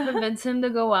like babies. convince him to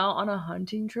go out on a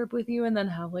hunting trip with you and then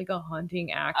have like a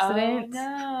hunting accident.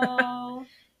 Oh no.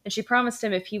 And she promised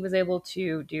him if he was able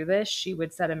to do this, she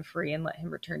would set him free and let him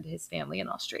return to his family in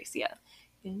Austrasia.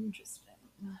 Interesting.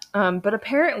 But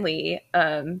apparently,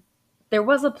 there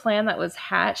was a plan that was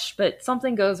hatched, but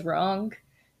something goes wrong.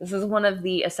 This is one of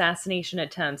the assassination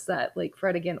attempts that like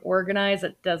Fredegund organized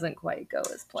that doesn't quite go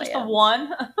as planned. Just the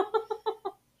one?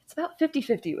 It's about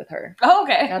 50-50 with her. Oh,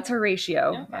 okay. That's her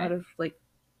ratio Okay. out of like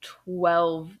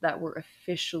 12 that were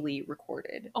officially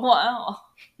recorded. Wow.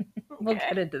 We'll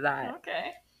get into that.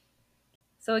 Okay.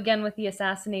 So again, with the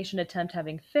assassination attempt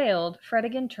having failed,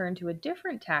 Fredegund turned to a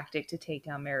different tactic to take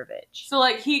down Marevich. So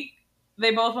like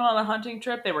they both went on a hunting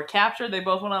trip, they were captured, they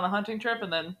both went on a hunting trip,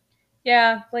 and then...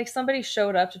 Yeah, like somebody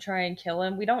showed up to try and kill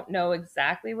him. We don't know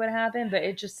exactly what happened, but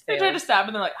it just They failed. tried to stab him,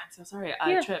 and they're like, I'm so sorry,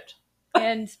 I tripped.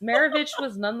 And Marevich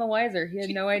was none the wiser. He had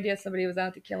no idea somebody was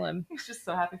out to kill him. He's just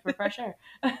so happy for fresh air.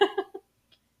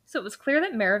 So it was clear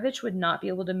that Marevich would not be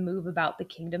able to move about the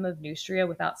kingdom of Neustria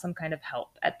without some kind of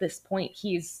help. At this point,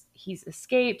 he's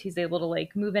escaped. He's able to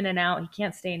like move in and out. He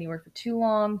can't stay anywhere for too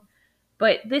long.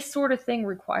 But this sort of thing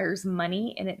requires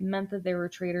money, and it meant that there were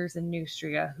traders in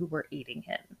Neustria who were aiding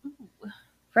him. Ooh.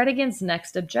 Fredegund's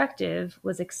next objective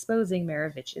was exposing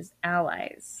Marevich's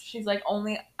allies. She's like,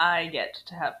 only I get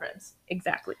to have friends.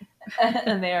 Exactly.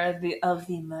 And they are of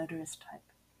the murderous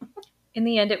type. In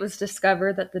the end, it was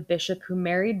discovered that the bishop who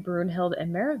married Brunhild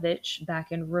and Marevich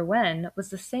back in Rouen was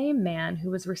the same man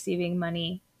who was receiving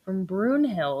money from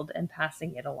Brunhild and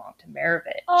passing it along to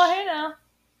Marevich. Oh, hey now.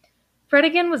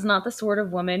 Fredegund was not the sort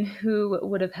of woman who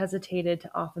would have hesitated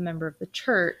to off a member of the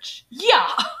church. Yeah!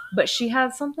 But she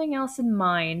had something else in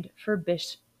mind for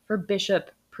Bishop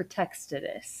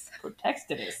Protextidus.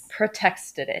 Protextidus.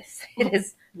 Protextidus. It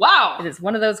is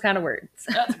one of those kind of words.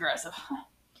 That's aggressive.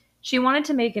 She wanted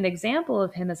to make an example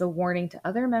of him as a warning to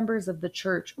other members of the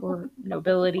church or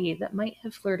nobility that might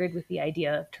have flirted with the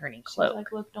idea of turning cloak. She's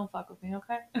like, look, don't fuck with me,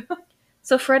 okay?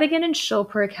 So Fredegund and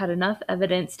Schulperk had enough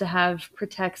evidence to have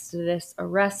Protextidus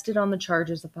arrested on the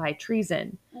charges of high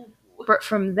treason. Ooh. But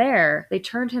from there, they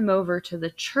turned him over to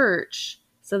the church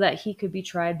so that he could be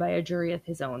tried by a jury of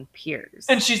his own peers.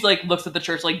 And she's like, looks at the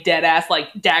church like dead ass, like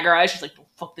dagger eyes. She's like,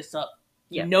 don't fuck this up.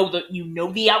 You know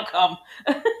the outcome.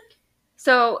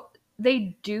 So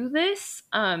they do this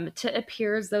to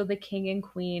appear as though the king and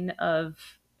queen of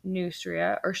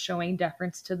Neustria are showing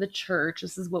deference to the church.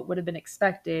 This is what would have been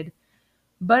expected.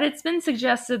 But it's been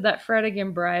suggested that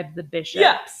Fredegund bribed the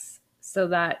bishops so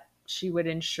that she would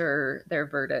ensure their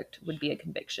verdict would be a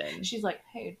conviction. She's like,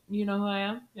 hey, you know who I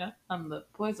am? Yeah, I'm the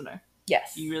poisoner.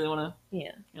 Yes. You really want to,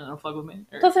 Yeah. Fuck with me?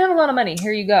 Or... Plus, I have a lot of money.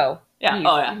 Here you go. Yeah. Please.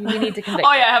 Oh, yeah. We need to convict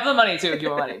Oh, yeah, I have the money, too, if you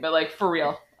want money. But, like, for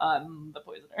real, I'm the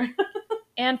poisoner.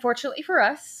 And fortunately for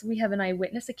us, we have an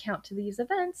eyewitness account to these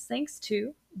events thanks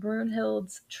to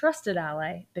Brunhild's trusted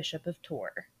ally, Bishop of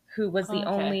Tor, who was the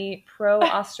only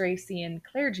pro-Austrasian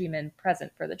clergyman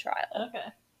present for the trial. Okay.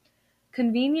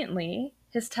 Conveniently,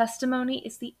 his testimony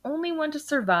is the only one to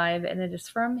survive, and it is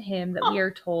from him that we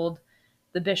are told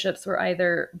the bishops were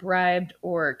either bribed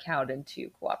or cowed into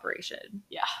cooperation.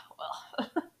 Yeah, well.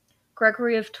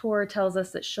 Gregory of Tours tells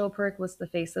us that Schulperk was the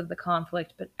face of the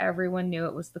conflict, but everyone knew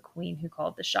it was the queen who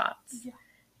called the shots. Yeah.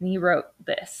 And he wrote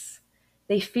this: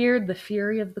 "They feared the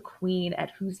fury of the queen,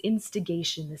 at whose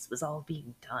instigation this was all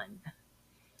being done."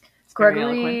 It's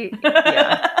Gregory,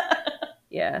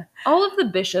 yeah. All of the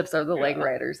bishops are the leg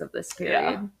riders of this period.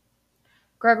 Yeah.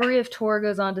 Gregory of Tours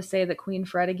goes on to say that Queen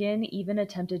Fredegund even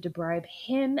attempted to bribe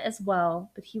him as well,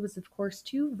 but he was, of course,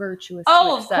 too virtuous to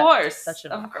accept such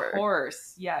an offer. Of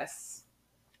course, yes.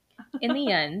 In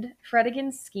the end,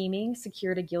 Fredegund's scheming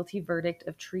secured a guilty verdict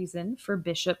of treason for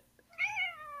Bishop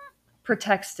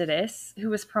Protextidus, who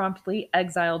was promptly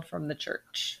exiled from the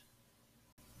church.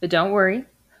 But don't worry,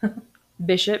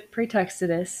 Bishop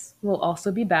Praetextus will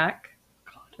also be back.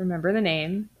 Remember the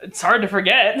name. It's hard to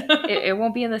forget. It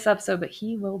won't be in this episode, but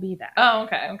he will be back. Oh,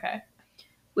 okay.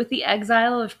 With the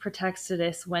exile of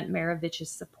Praetextus went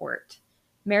Merovich's support.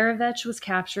 Merovich was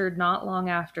captured not long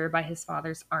after by his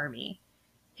father's army.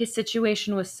 His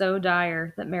situation was so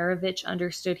dire that Merovich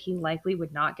understood he likely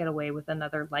would not get away with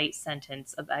another light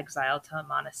sentence of exile to a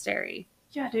monastery.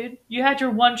 Yeah, dude. You had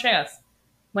your one chance.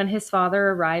 When his father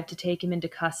arrived to take him into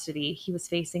custody, he was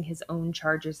facing his own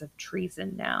charges of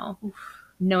treason now. Oof.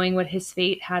 Knowing what his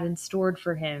fate had in store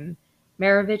for him,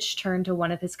 Merovich turned to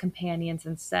one of his companions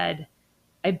and said,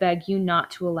 "I beg you not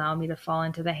to allow me to fall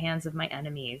into the hands of my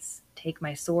enemies. Take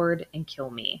my sword and kill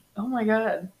me." Oh my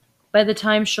god. By the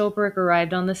time Chilperic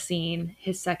arrived on the scene,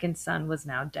 his second son was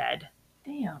now dead.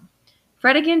 Damn.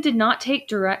 Fredegund did not take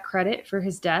direct credit for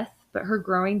his death, but her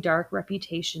growing dark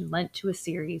reputation lent to a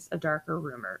series of darker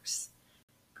rumors.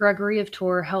 Gregory of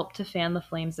Tours helped to fan the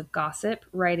flames of gossip,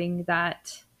 writing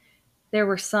that there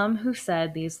were some who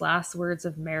said these last words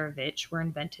of Merovich were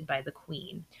invented by the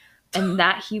queen, and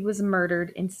that he was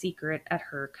murdered in secret at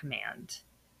her command.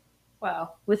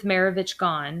 Wow. With Merovich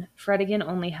gone, Fredegund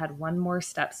only had one more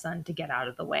stepson to get out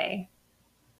of the way.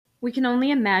 We can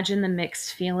only imagine the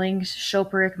mixed feelings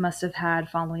Chilperic must have had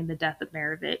following the death of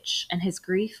Merovich, and his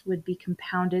grief would be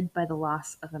compounded by the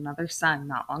loss of another son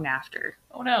not long after.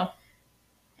 Oh no.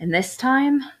 And this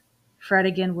time,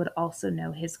 Fredegund would also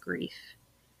know his grief.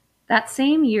 That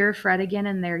same year, Fredegund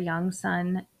and their young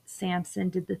son, Samson,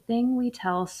 did the thing we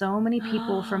tell so many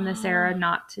people from this era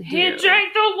not to do. He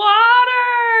drank the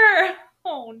water!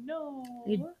 Oh no.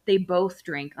 They both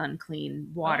drank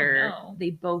unclean water. Oh, no.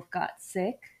 They both got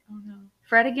sick. Oh no.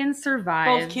 Fredegund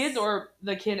survives. Both kids or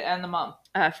the kid and the mom?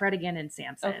 Fredegund and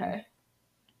Samson. Okay.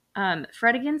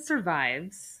 Fredegund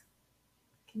survives.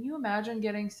 Can you imagine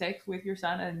getting sick with your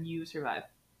son and you survive?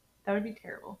 That would be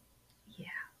terrible.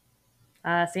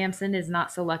 Yeah. Samson is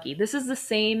not so lucky. This is the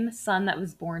same son that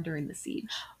was born during the siege.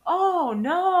 Oh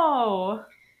no.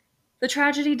 The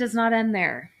tragedy does not end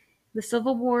there. The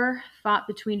civil war fought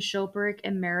between Chilperic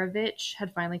and Merovich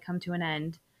had finally come to an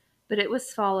end, but it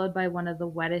was followed by one of the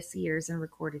wettest years in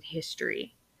recorded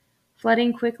history.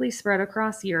 Flooding quickly spread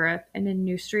across Europe, and in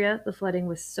Neustria, the flooding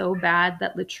was so bad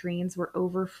that latrines were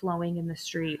overflowing in the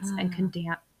streets and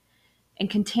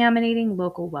contaminating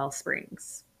local well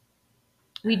springs.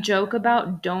 We joke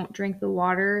about don't drink the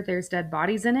water, there's dead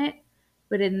bodies in it,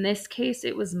 but in this case,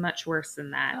 it was much worse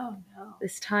than that. Oh no.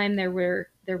 This time, there were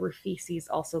feces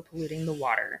also polluting the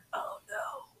water. Oh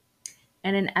no.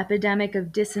 And an epidemic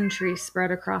of dysentery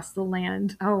spread across the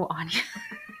land. Oh, Anya.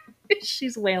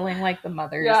 She's wailing like the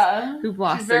mothers who've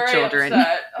lost their children.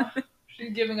 Upset.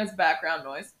 She's giving us background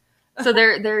noise. So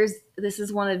this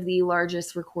is one of the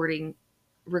largest recorded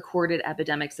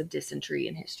epidemics of dysentery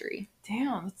in history.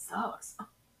 Damn, that sucks.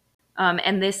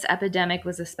 And this epidemic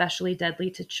was especially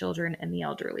deadly to children and the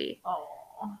elderly. Oh.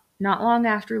 Not long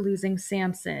after losing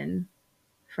Samson,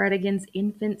 Fredegund's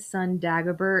infant son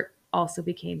Dagobert also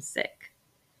became sick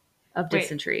of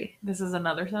dysentery. This is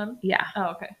another son? Yeah. Oh,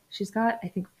 okay. She's got, I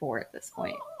think, 4 at this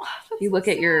point. Oh, If you look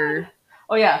at your...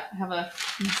 Oh yeah, I have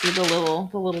You see the little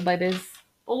babies?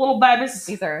 the little babies.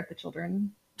 These are the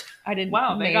children. I didn't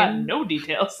Wow, they name. got no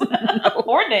details.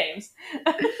 Or names.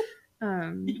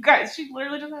 You guys, she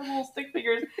literally just has little stick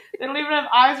figures. They don't even have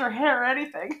eyes or hair or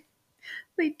anything.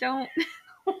 They don't.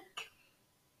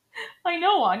 I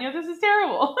know, Anya, this is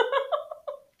terrible.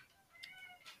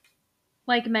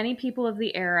 Like many people of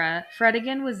the era,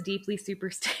 Fredegund was deeply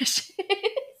superstitious.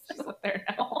 She's up there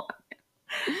now.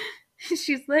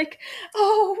 She's like,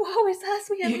 "Oh, woe is us,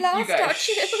 we have lost you guys, our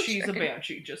children." she's a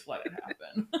banshee, just let it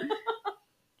happen.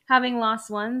 Having lost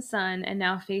one son and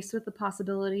now faced with the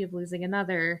possibility of losing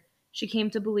another, she came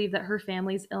to believe that her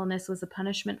family's illness was a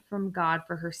punishment from God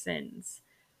for her sins.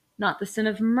 Not the sin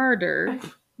of murder,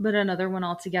 but another one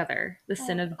altogether, the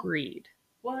sin of greed.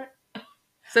 What?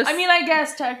 So, I mean, I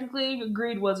guess technically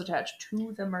greed was attached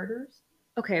to the murders.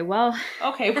 Okay, well,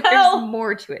 Okay, there's well.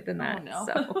 more to it than that. Oh, no.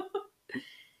 So.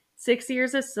 6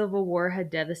 years of civil war had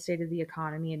devastated the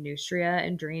economy in Neustria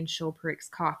and drained Chilperic's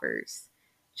coffers.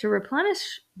 To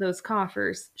replenish those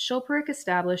coffers, Chilperic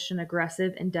established an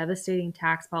aggressive and devastating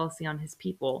tax policy on his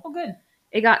people. Oh, good.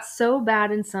 It got so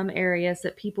bad in some areas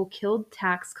that people killed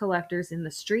tax collectors in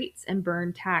the streets and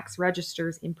burned tax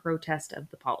registers in protest of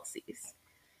the policies.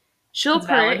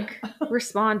 Chilperic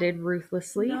responded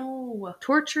ruthlessly,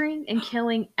 torturing and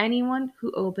killing anyone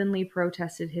who openly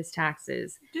protested his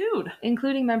taxes, Dude.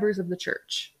 including members of the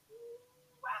church.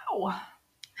 Wow.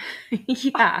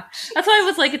 Yeah. That's why I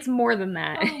was like, it's more than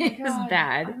that. Oh my It was God.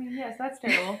 bad. I mean, yes, that's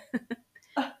terrible.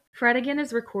 Fredegund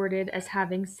is recorded as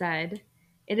having said,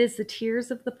 It is the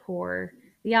tears of the poor,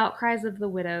 the outcries of the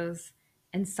widows,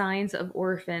 and signs of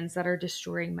orphans that are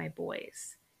destroying my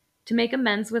boys. To make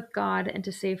amends with God and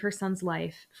to save her son's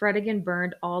life, Fredegund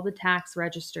burned all the tax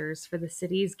registers for the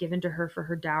cities given to her for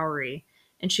her dowry,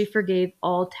 and she forgave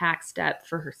all tax debt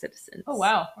for her citizens. Oh,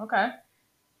 wow. Okay.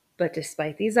 But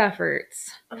despite these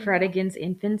efforts, Oh, no. Fredegund's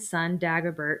infant son,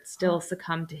 Dagobert, still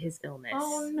succumbed to his illness.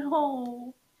 Oh,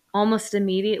 no. Almost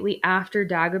immediately after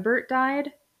Dagobert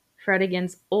died,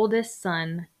 Fredegund's oldest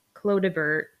son,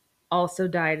 Clodebert, also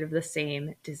died of the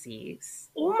same disease.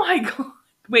 Oh, my God.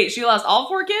 Wait, she lost all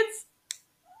 4 kids?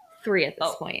 3 at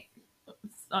this point.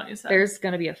 Anya said. There's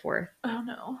going to be a 4th.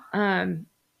 Oh, no.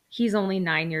 He's only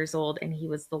 9 years old, and he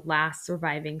was the last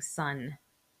surviving son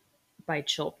by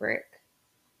Chilperic.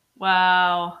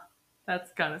 Wow.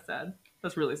 That's kind of sad.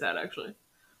 That's really sad, actually.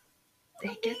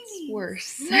 It gets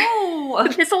worse. No.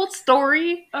 This whole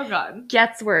story God.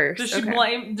 gets worse.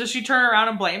 Does she turn around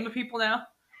and blame the people now?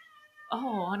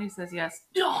 Oh, Anya says yes.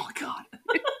 Oh, God.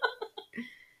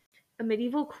 A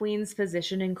medieval queen's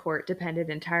position in court depended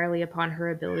entirely upon her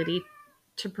ability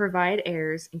to provide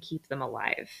heirs and keep them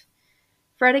alive.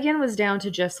 Fredegund was down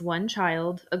to just one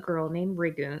child, a girl named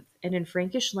Rigunth, and in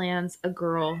Frankish lands, a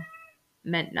girl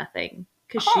meant nothing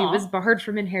because she was barred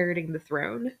from inheriting the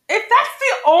throne. If that's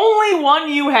the only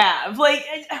one you have, like,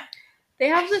 they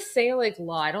have the Salic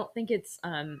law. I don't think it's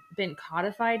been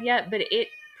codified yet, but it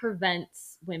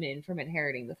prevents women from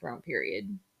inheriting the throne.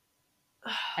 Period.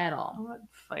 At all. I would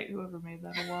fight whoever made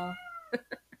that a law.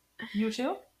 You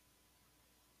too?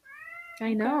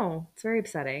 I know. It's very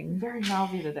upsetting. Very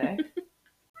mouthy today.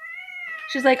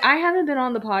 She's like, I haven't been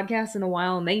on the podcast in a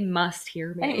while, and they must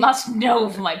hear me. They must know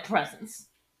of my presence.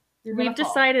 We've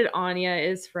decided Anya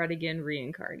is Fredegund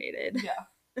reincarnated.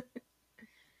 Yeah.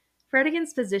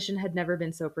 Fredegund's position had never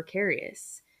been so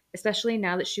precarious, especially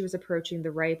now that she was approaching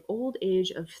the ripe old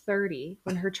age of 30,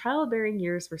 when her childbearing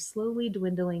years were slowly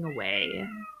dwindling away.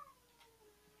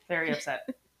 Very upset.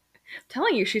 I'm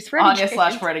telling you, she's Fredegund.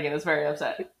 Anya/Fredegund is very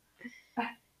upset.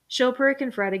 Chilperic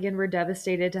and Fredegund were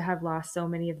devastated to have lost so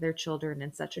many of their children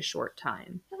in such a short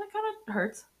time. Yeah, that kind of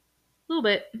hurts. A little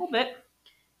bit.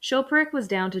 Chilperic was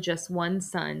down to just one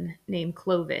son, named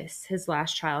Clovis, his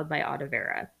last child by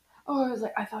Audovera. Oh, I was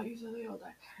like, I thought you said they all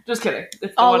died. Just kidding.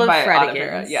 It's the all one of by Fredegund's.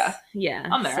 Audovera. Yeah. Yeah.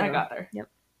 I'm there. I got there. Yep.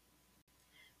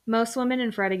 Most women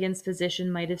in Fredegund's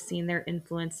position might have seen their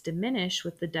influence diminish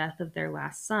with the death of their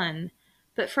last son,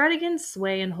 but Fredegund's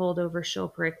sway and hold over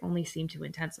Chilperic only seemed to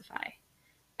intensify.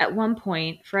 At one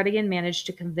point, Fredegund managed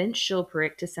to convince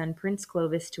Chilperic to send Prince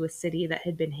Clovis to a city that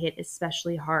had been hit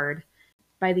especially hard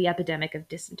by the epidemic of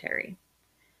dysentery.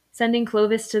 Sending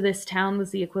Clovis to this town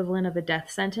was the equivalent of a death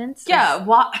sentence. Yeah,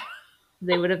 what?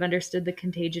 They would have understood the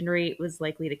contagion rate was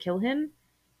likely to kill him.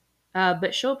 But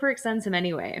Chilperic sends him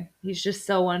anyway. He's just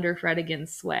so under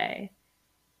Fredegund's sway.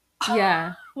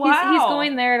 Yeah. Wow. He's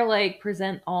going there to, like,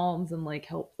 present alms and, like,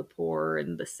 help the poor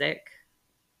and the sick,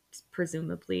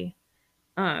 presumably.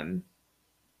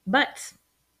 But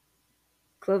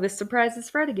Clovis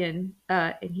surprises Fredegund,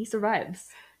 and he survives.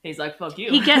 He's like, fuck you.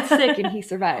 He gets sick and he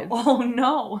survives. Oh,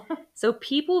 no. So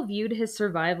people viewed his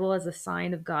survival as a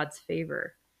sign of God's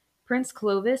favor. Prince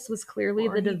Clovis was clearly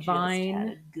the divine... Just had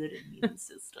a good immune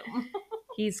system.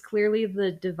 He's clearly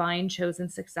the divine chosen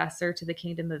successor to the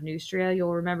kingdom of Neustria.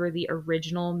 You'll remember the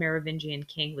original Merovingian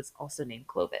king was also named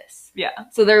Clovis. Yeah.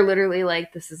 So they're literally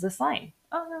like, this is a sign.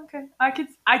 Oh, okay.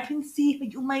 I can see how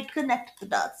you might connect the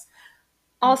dots.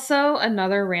 Also,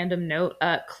 another random note,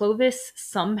 Clovis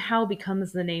somehow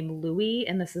becomes the name Louis,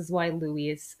 and this is why Louis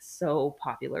is so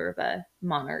popular of a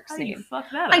monarch's name. How you fuck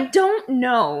that up? I don't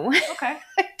know. Okay.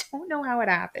 I don't know how it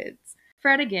happens.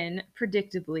 Fredegund,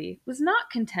 predictably, was not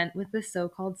content with this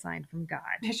so-called sign from God.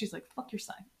 Yeah, she's like, fuck your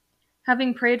sign.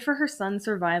 Having prayed for her son's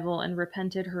survival and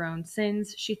repented her own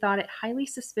sins, she thought it highly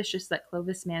suspicious that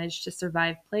Clovis managed to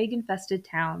survive plague-infested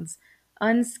towns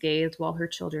unscathed while her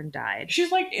children died.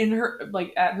 She's like in her,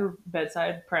 like at her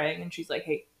bedside praying, and she's like,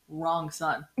 hey, wrong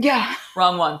son. Yeah.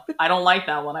 Wrong one. I don't like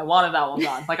that one. I wanted that one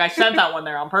gone. Like, I sent that one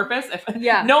there on purpose.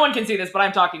 Yeah. No one can see this, but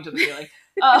I'm talking to the ceiling.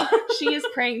 She is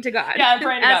praying to God. Yeah, I'm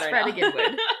praying to God right Fredegund now.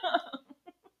 would.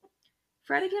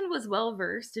 Fredegund was well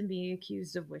versed in being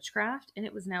accused of witchcraft, and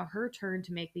it was now her turn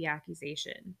to make the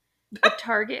accusation. The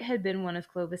target had been one of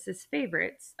Clovis's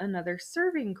favorites, another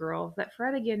serving girl that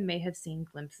Fredegund may have seen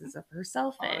glimpses of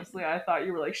herself in. Honestly, I thought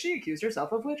you were like, she accused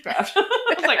herself of witchcraft.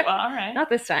 I was like, well, all right. Not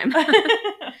this time.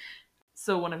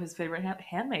 So one of his favorite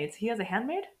handmaids. He has a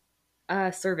handmaid?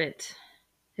 Servant.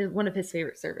 One of his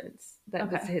favorite servants.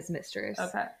 That was his mistress.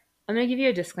 Okay. I'm going to give you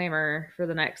a disclaimer for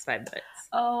the next 5 minutes.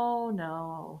 Oh,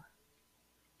 no.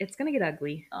 It's gonna get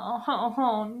ugly.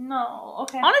 Oh no.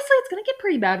 Okay. Honestly, it's gonna get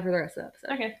pretty bad for the rest of the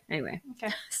episode. Okay. Anyway.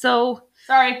 Okay. So,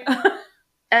 Sorry.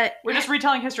 We're just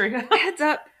retelling history. Heads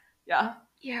up. Yeah.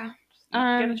 Yeah.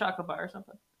 Get a chocolate bar or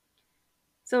something.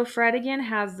 So Fredegund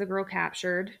has the girl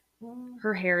captured.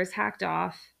 Her hair is hacked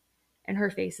off, and her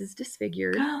face is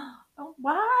disfigured. Oh,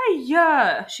 why?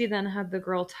 Yeah. She then had the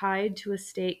girl tied to a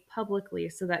stake publicly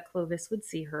so that Clovis would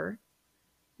see her.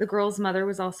 The girl's mother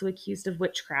was also accused of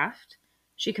witchcraft.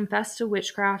 She confessed to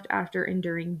witchcraft after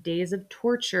enduring days of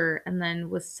torture and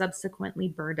then was subsequently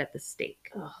burned at the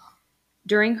stake. Ugh.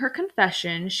 During her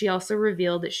confession, she also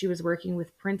revealed that she was working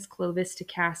with Prince Clovis to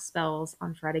cast spells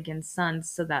on Fredegund's sons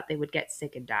so that they would get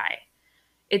sick and die.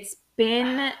 It's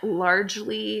been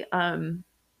largely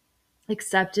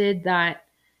accepted that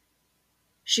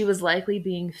she was likely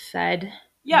being fed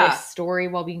this story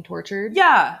while being tortured.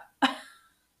 Yeah.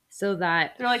 So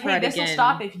that they're like, hey, this will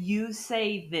stop if you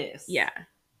say this. Yeah.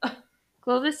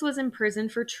 Clovis was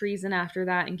imprisoned for treason after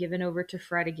that and given over to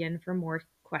Fredegund for more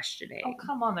questioning. Oh,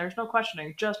 come on. There's no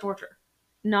questioning. Just torture.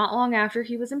 Not long after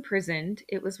he was imprisoned,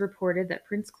 it was reported that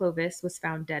Prince Clovis was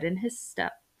found dead in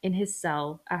his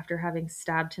cell after having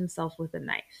stabbed himself with a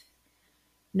knife.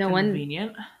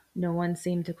 Convenient. No one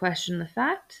seemed to question the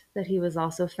fact that he was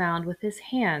also found with his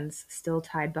hands still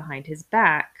tied behind his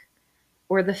back,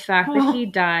 or the fact that he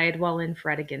died while in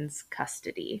Fredegund's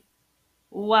custody.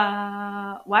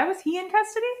 Wow. Why was he in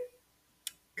custody?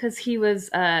 Because he was,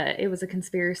 it was a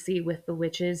conspiracy with the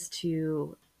witches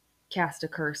to cast a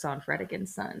curse on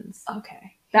Fredegund's sons.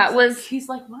 Okay. He's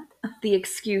like, what? The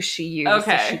excuse she used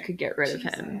so she could get rid of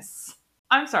him.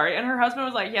 I'm sorry. And her husband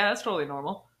was like, yeah, that's totally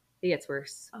normal. It gets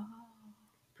worse. Oh.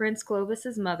 Prince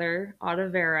Clovis's mother,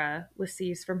 Otavera, was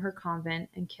seized from her convent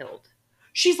and killed.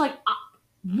 She's like,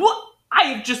 what? I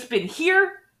have just been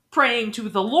here praying to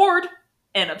the Lord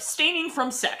and abstaining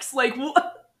from sex. Like,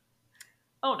 what?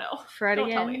 Oh no.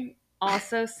 Fredegund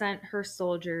also sent her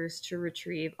soldiers to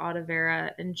retrieve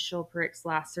Otavera and Chilperic's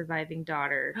last surviving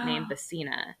daughter, named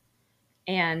Basina.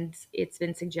 And it's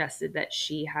been suggested that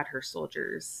she had her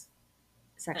soldiers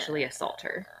sexually assault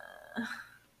her.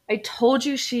 I told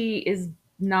you she is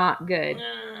not good.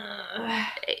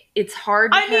 It's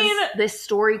hard because this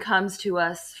story comes to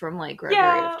us from like Gregory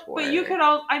of Tours. But you could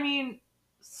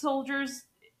soldiers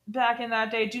back in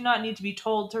that day do not need to be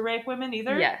told to rape women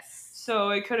either. Yes.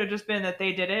 So it could have just been that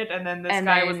they did it, and then this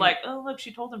guy was like, oh, look,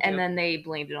 she told him to. And then they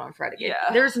blamed it on Fredegund.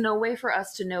 Yeah. There's no way for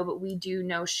us to know, but we do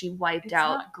know she wiped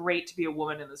out. It's not great to be a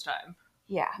woman in this time.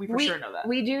 Yeah. We for sure know that.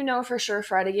 We do know for sure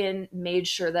Fredegund made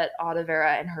sure that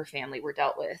Otavera and her family were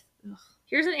dealt with. Ugh.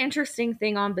 Here's an interesting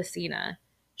thing on Basina.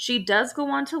 She does go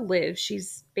on to live.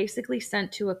 She's basically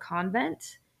sent to a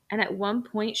convent. And at one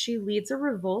point, she leads a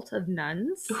revolt of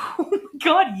nuns. Oh my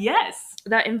God, yes!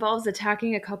 That involves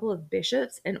attacking a couple of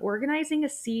bishops and organizing a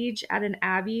siege at an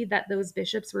abbey that those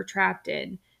bishops were trapped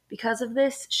in. Because of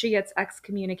this, she gets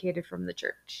excommunicated from the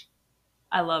church.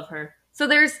 I love her.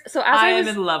 I am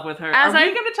in love with her. Are we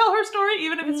going to tell her story,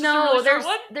 even if it's just a really short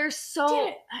one?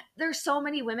 There's so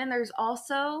many women. There's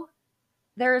also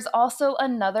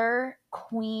another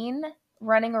queen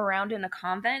running around in a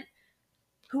convent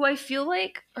who I feel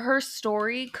like her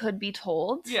story could be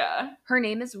told. Yeah. Her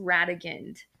name is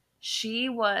Fredegund. She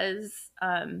was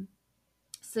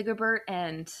Sigebert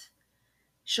and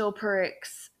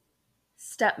Chilperic's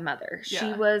stepmother. Yeah.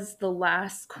 She was the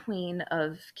last queen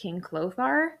of King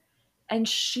Clothar, and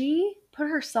she put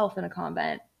herself in a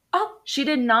convent. Oh. She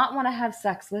did not want to have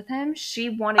sex with him. She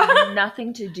wanted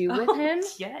nothing to do with him.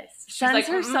 Yes. Sends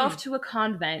herself to a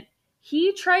convent.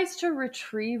 He tries to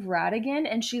retrieve Fredegund,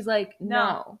 and she's like,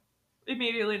 no.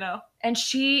 Immediately no. And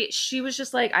she was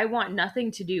just like, I want nothing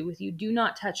to do with you. Do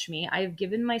not touch me. I have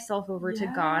given myself over to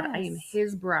God. I am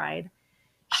his bride.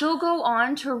 She'll go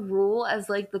on to rule as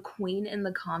like the queen in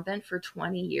the convent for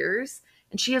 20 years.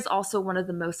 And she is also one of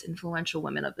the most influential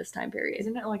women of this time period.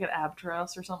 Isn't it like an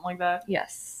abatress or something like that?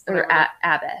 Yes. Or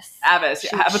abbess. Abbess,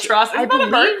 yeah. Abatress.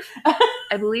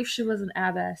 I believe she was an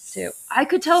abbess too. I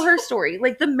could tell her story.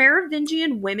 Like the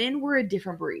Merovingian women were a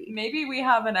different breed. Maybe we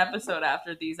have an episode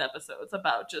after these episodes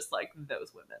about just like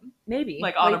those women. Maybe.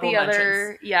 Like honorable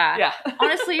mentions. Yeah.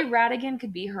 Honestly, Fredegund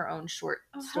could be her own short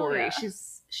story. Yeah.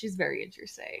 She's very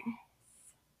interesting.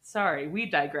 Sorry, we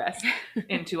digress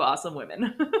into awesome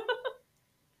women.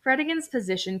 Fredegund's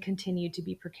position continued to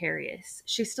be precarious.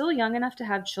 She's still young enough to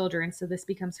have children, so this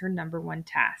becomes her number one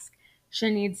task.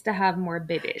 She needs to have more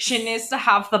babies. She needs to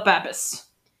have the babies.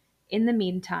 In the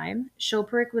meantime,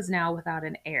 Chilperic was now without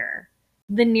an heir.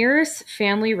 The nearest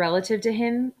family relative to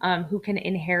him who can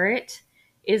inherit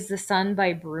is the son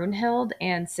by Brunhild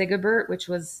and Sigebert, which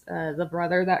was the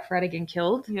brother that Fredegund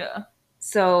killed. Yeah.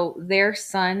 So their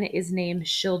son is named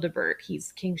Childebert.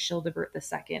 He's King Childebert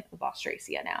II of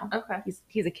Austrasia now. Okay.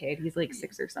 He's a kid. He's like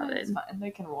 6 or 7. It's fine. They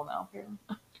can roll now. Here.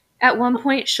 At one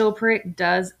point, Chilperic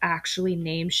does actually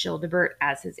name Childebert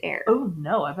as his heir. Oh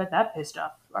no, I bet that pissed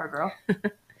off our girl.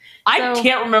 I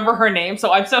can't remember her name,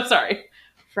 so I'm so sorry.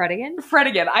 Fredegund?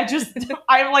 Fredegund. I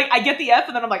get the F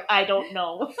and then I'm like, I don't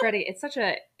know. Freddy, it's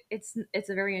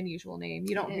a very unusual name.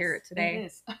 You don't hear it today. It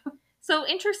is. So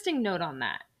interesting note on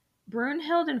that.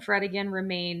 Brunhild and Fredegund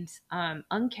remained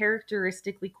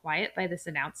uncharacteristically quiet by this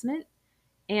announcement.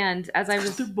 And as I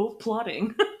was... They're both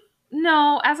plotting.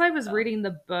 No, as I was reading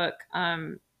the book,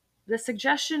 the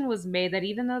suggestion was made that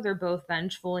even though they're both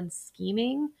vengeful and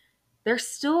scheming, they're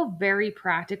still very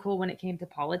practical when it came to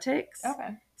politics. Okay.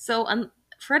 So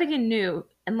Fredegund knew,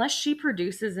 unless she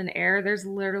produces an heir, there's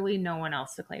literally no one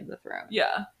else to claim the throne.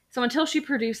 Yeah. So until she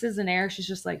produces an heir, she's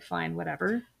just like, fine,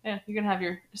 whatever. Yeah, you can have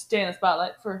your stay in the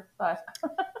spotlight for 5.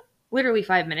 Literally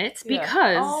 5 minutes,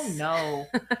 because oh no,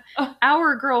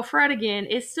 our girl Fredegund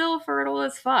is still fertile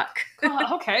as fuck.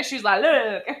 Okay, she's like,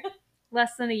 look.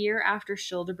 Less than a year after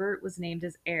Childebert was named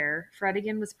as heir,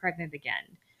 Fredegund was pregnant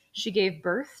again. She gave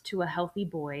birth to a healthy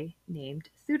boy named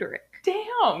Theuderic.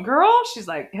 Damn, girl. She's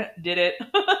like, did it.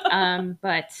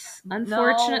 But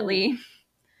unfortunately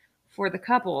for the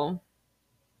couple,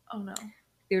 oh no,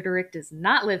 Theuderic does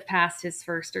not live past his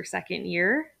first or second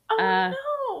year. Oh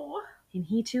no. And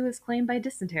he too is claimed by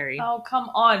dysentery. Oh, come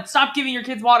on. Stop giving your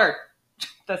kids water.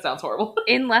 That sounds horrible.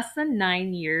 In less than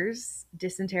 9 years,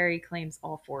 dysentery claims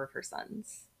all 4 of her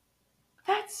sons.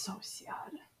 That's so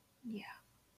sad. Yeah.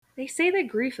 They say that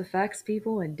grief affects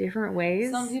people in different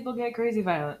ways. Some people get crazy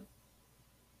violent.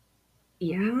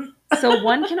 Yeah. So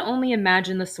one can only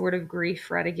imagine the sort of grief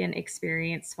Fredegund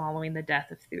experienced following the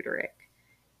death of Theuderic.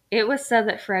 It was said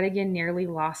that Fredegund nearly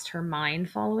lost her mind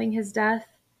following his death,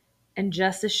 and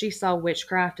just as she saw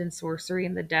witchcraft and sorcery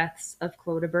in the deaths of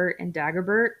Clodebert and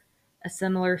Dagobert, a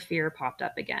similar fear popped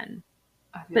up again.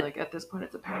 I feel like at this point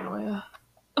it's a paranoia.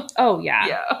 Oh, yeah.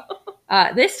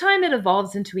 Yeah. This time it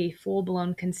evolves into a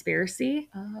full-blown conspiracy.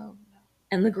 Oh, no.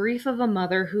 And the grief of a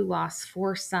mother who lost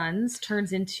 4 sons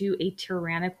turns into a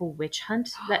tyrannical witch hunt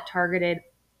that targeted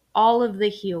all of the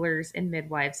healers and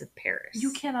midwives of Paris.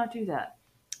 You cannot do that.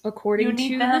 According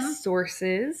to the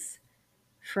sources,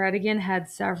 Fredegund had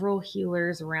several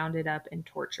healers rounded up and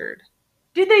tortured.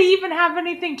 Did they even have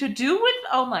anything to do with?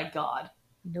 Oh my god.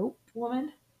 Nope.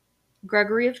 Woman.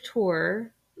 Gregory of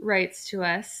Tours writes to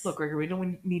us. Look, Gregory, we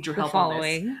don't need your help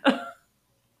following. On this.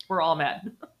 We're all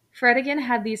mad. Fredegund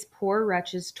had these poor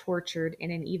wretches tortured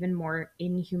in an even more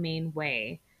inhumane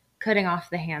way, cutting off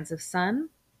the hands of some,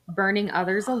 burning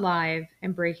others alive,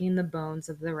 and breaking the bones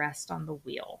of the rest on the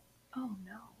wheel. Oh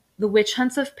no. The witch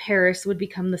hunts of Paris would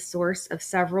become the source of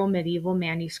several medieval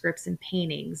manuscripts and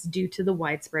paintings due to the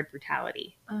widespread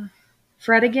brutality.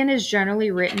 Fredegund is generally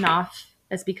written off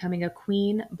as becoming a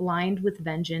queen blind with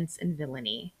vengeance and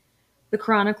villainy. The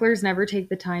chroniclers never take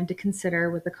the time to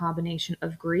consider what the combination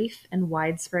of grief and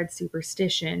widespread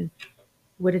superstition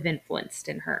would have influenced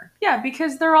in her. Yeah,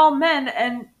 because they're all men,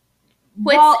 and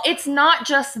it's not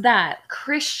just that.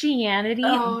 Christianity,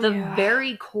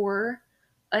 very core...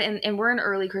 And we're in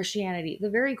early Christianity. The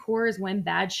very core is when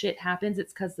bad shit happens,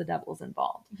 it's because the devil's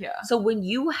involved. Yeah. So when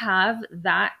you have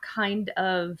that kind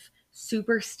of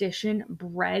superstition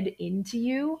bred into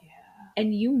you,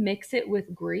 and you mix it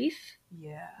with grief,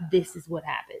 this is what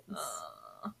happens.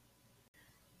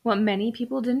 What many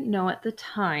people didn't know at the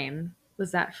time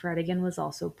was that Fredegund was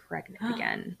also pregnant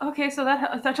again. Okay, so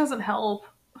that doesn't help.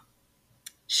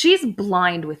 She's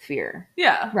blind with fear.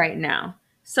 Yeah. Right now.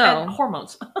 So and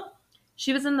hormones.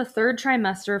 She was in the 3rd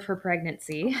trimester of her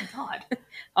pregnancy. Oh my god.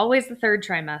 Always the 3rd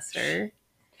trimester.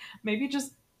 Maybe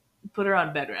just put her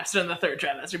on bed rest in the 3rd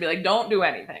trimester. Be like, don't do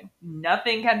anything.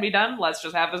 Nothing can be done. Let's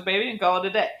just have this baby and call it a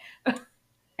day.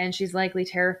 And she's likely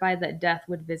terrified that death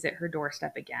would visit her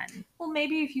doorstep again. Well,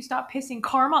 maybe if you stop pissing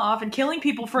karma off and killing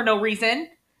people for no reason.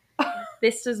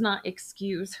 This does not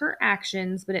excuse her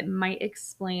actions, but it might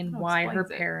explain why her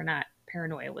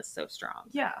paranoia was so strong.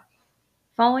 Yeah.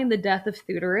 Following the death of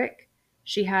Theuderic,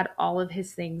 she had all of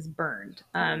his things burned.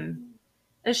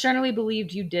 It's generally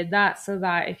believed you did that so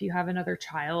that if you have another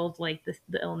child, like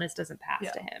the illness doesn't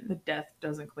pass to him. The death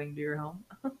doesn't cling to your home.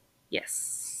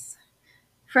 Yes.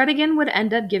 Fredegund would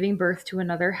end up giving birth to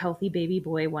another healthy baby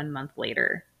boy 1 month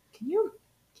later. Can you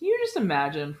just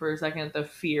imagine for a second the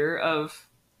fear of,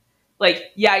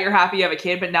 like, yeah, you're happy you have a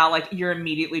kid, but now, like, you're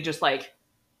immediately just, like,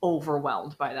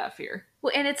 overwhelmed by that fear.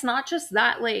 Well, and it's not just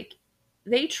that, like,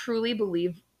 they truly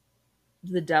believe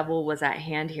the devil was at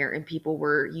hand here and people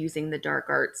were using the dark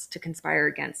arts to conspire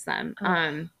against them.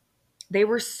 They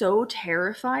were so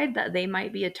terrified that they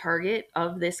might be a target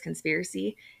of this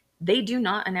conspiracy, they do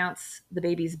not announce the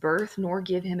baby's birth nor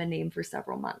give him a name for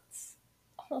several months.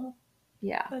 Oh,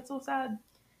 Yeah. that's so sad.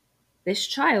 This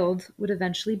child would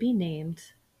eventually be named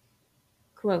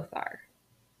Clothar.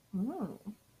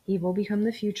 He will become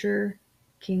the future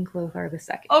King Clothar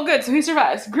II. Oh, good. So he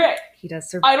survives. Great. He does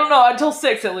survive. I don't know, until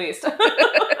 6 at least.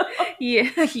 Yeah,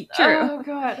 true. Oh,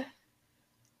 God.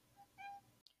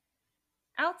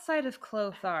 Outside of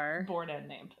Clothar, Born and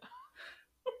named.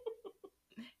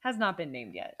 has not been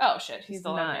named yet. Oh, shit. He's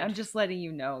still not. unnamed. I'm just letting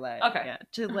you know that. Okay. Yeah,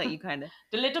 to let you kind of.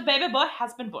 The little baby boy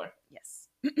has been born. Yes.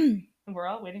 And we're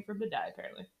all waiting for him to die,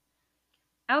 apparently.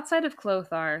 Outside of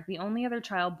Clothar, the only other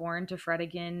child born to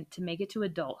Fredegund to make it to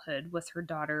adulthood was her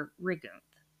daughter Rigunth.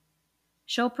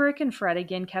 Chilperic and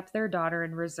Fredegund kept their daughter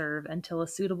in reserve until a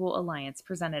suitable alliance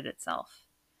presented itself.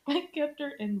 I kept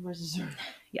her in reserve.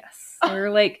 Yes. They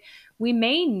were like, we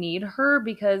may need her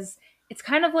because it's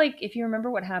kind of like, if you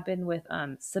remember what happened with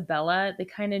Sabella, they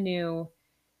kind of knew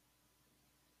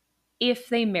if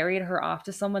they married her off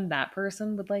to someone, that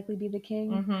person would likely be the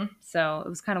king. Mm-hmm. So it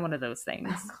was kind of one of those things.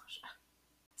 Oh, gosh.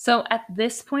 So at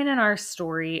this point in our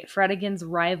story, Fredegund's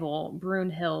rival,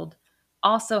 Brunhild,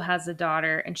 also has a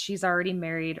daughter, and she's already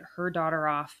married her daughter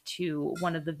off to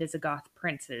one of the Visigoth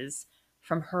princes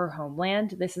from her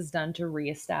homeland. This is done to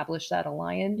reestablish that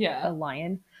alliance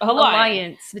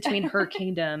between her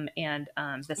kingdom and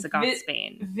Visigoth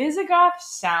Spain. Visigoth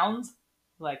sounds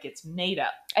like it's made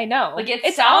up. I know. Like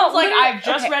it sounds like I've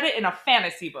just read it in a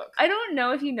fantasy book. I don't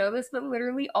know if you know this, but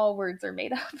literally all words are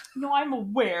made up. No, I'm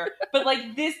aware, but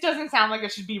like this doesn't sound like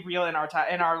it should be real in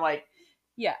our like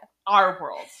our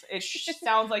worlds. It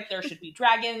sounds like there should be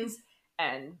dragons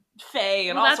and fae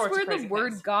and all sorts of crazy things. That's where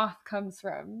the word goth comes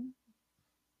from.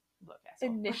 Look,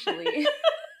 asshole. Initially.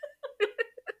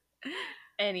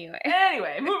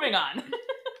 Anyway, moving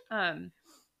on.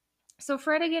 So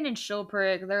Fredegund and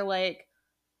Chilperic, they're like,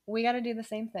 we got to do the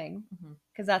same thing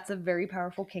because that's a very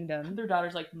powerful kingdom. Their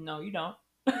daughter's like, no, you don't.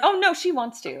 Oh no, she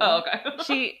wants to. Oh,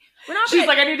 okay. She's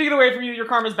like, I need to get away from you. Your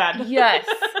karma's bad. Yes,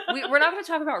 we're not going to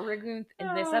talk about Rigunth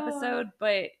in this episode,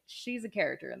 but she's a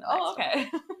character in the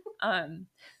next one.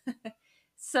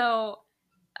 So,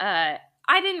 I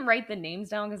didn't write the names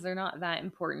down because they're not that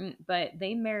important, but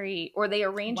they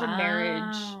arrange a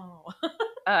marriage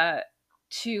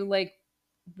to like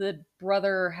the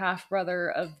half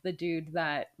brother of the dude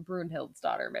that Brunhild's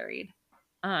daughter married.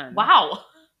 Wow.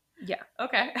 Yeah.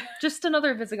 Okay. Just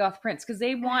another Visigoth prince because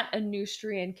they want a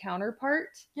Neustrian counterpart.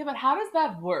 Yeah, but how does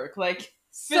that work? Like,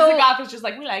 Visigoth is just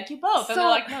like, we like you both. And they're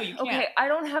like, no, you can't. Okay, I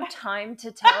don't have time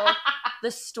to tell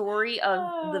the story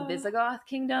of the Visigoth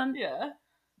kingdom. Yeah.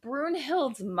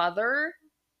 Brunhild's mother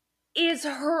is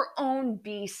her own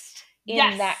beast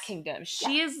in that kingdom.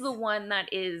 She is the one that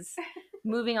is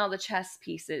moving all the chess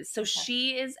pieces. So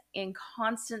she is in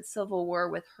constant civil war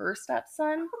with her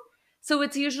stepson. So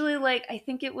it's usually like, I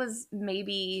think it was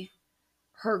maybe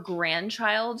her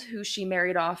grandchild who she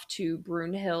married off to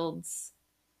Brunhild's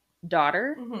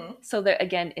daughter. Mm-hmm. So that,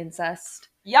 again, incest.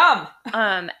 Yum.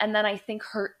 And then I think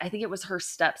it was her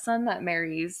stepson that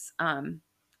marries,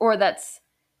 or that's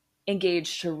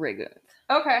engaged to Rigunth.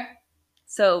 Okay.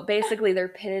 So basically they're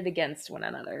pitted against one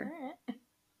another.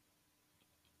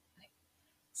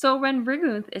 So when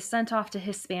Rigunth is sent off to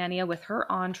Hispania with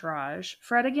her entourage,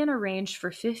 Fredegund arranged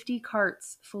for 50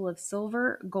 carts full of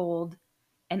silver, gold,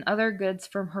 and other goods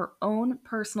from her own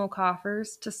personal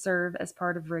coffers to serve as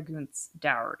part of Rigunth's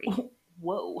dowry.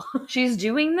 Whoa. She's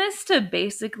doing this to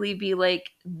basically be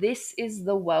like, this is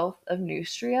the wealth of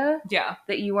Neustria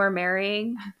that you are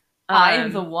marrying.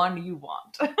 I'm the one you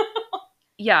want.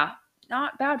 Yeah.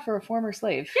 Not bad for a former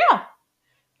slave.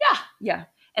 Yeah.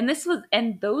 And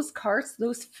those carts,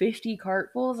 those 50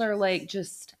 cartfuls are like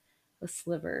just a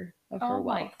sliver of her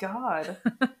wealth. Oh my God.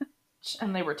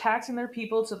 And they were taxing their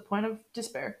people to the point of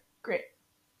despair. Great.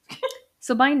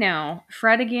 So by now,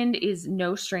 Fredegund is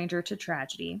no stranger to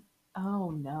tragedy.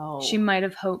 Oh no. She might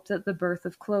have hoped that the birth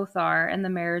of Clothar and the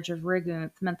marriage of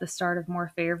Rigunth meant the start of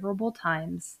more favorable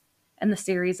times, and the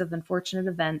series of unfortunate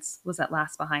events was at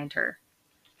last behind her.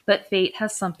 But fate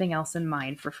has something else in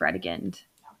mind for Fredegund.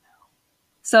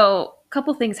 So, a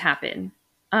couple things happen.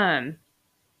 As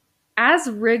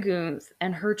Rigunth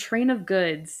and her train of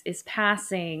goods is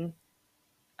passing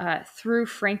through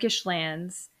Frankish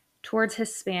lands towards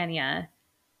Hispania,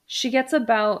 she gets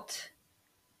about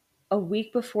a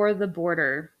week before the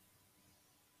border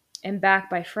and back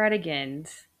by Fredegund.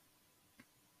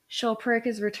 Chilperic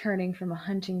is returning from a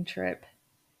hunting trip.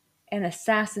 An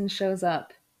assassin shows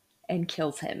up and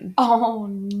kills him. Oh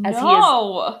As he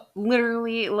no!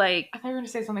 Literally, like... I thought you were going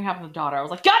to say something happened to the daughter. I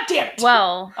was like, God damn it!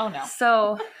 Well, oh no.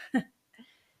 So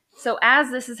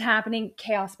as this is happening,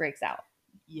 chaos breaks out.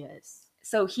 Yes.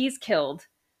 So he's killed.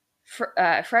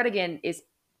 Fredegund is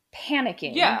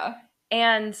panicking. Yeah.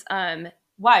 And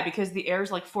why? Because the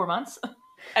heir's like 4 months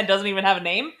and doesn't even have a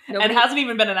name and hasn't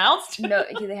even been announced. No,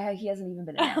 he hasn't even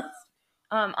been announced.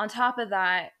 On top of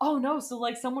that, oh no! So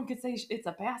like someone could say it's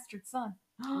a bastard son.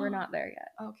 We're not there yet.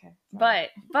 Okay. Sorry.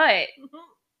 But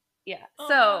yeah. Oh,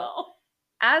 so no.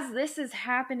 as this is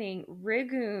happening,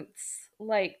 Rigund's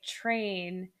like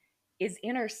train is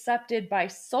intercepted by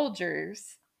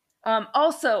soldiers.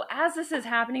 Also, as this is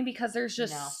happening, because there's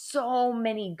just so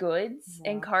many goods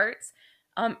and carts,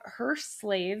 her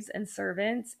slaves and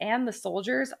servants and the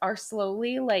soldiers are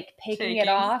slowly like taking it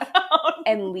off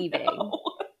and leaving. No.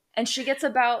 And she gets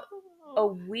about a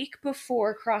week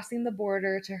before crossing the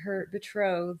border to her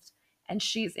betrothed, and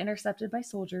she's intercepted by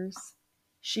soldiers.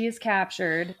 She is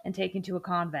captured and taken to a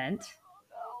convent.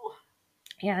 Oh,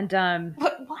 no. And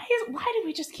but why did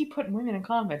we just keep putting women in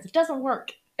convents? It doesn't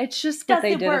work. It's just what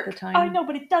they did at the time. I know,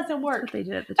 but it doesn't work. That's what they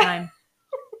did at the time.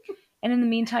 And in the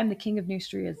meantime, the king of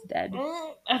Neustria is dead.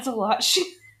 That's a lot.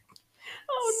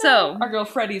 Oh no. So our girl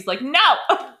Freddie's like, no!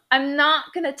 I'm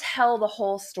not going to tell the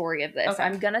whole story of this. Okay.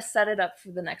 I'm going to set it up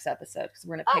for the next episode because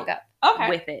we're going to pick up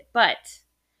with it. But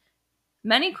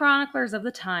many chroniclers of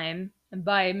the time, and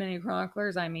by many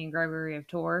chroniclers, I mean Gregory of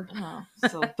Tours.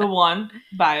 So the one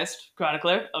biased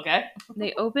chronicler, okay.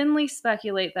 They openly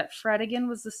speculate that Fredegund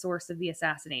was the source of the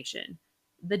assassination.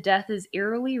 The death is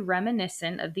eerily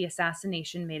reminiscent of the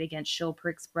assassination made against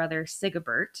Chilpric's brother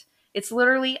Sigibert. It's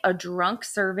literally a drunk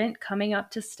servant coming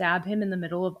up to stab him in the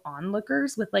middle of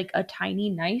onlookers with like a tiny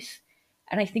knife.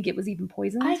 And I think it was even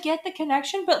poisoned. I get the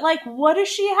connection, but like, what does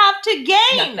she have to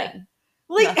gain? Nothing.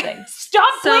 Like, Nothing. Stop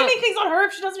blaming things on her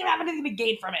if she doesn't even have anything to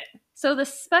gain from it. So the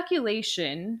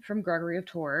speculation from Gregory of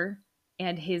Tours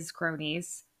and his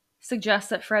cronies suggests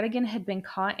that Fredegund had been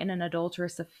caught in an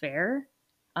adulterous affair,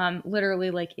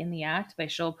 literally like in the act by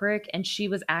Chilpric, and she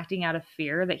was acting out of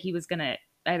fear that he was going to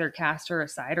either cast her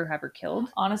aside or have her killed.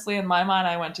 Honestly, in my mind,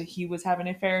 I went to he was having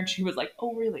an affair, and she was like,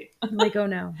 oh, really? Like, oh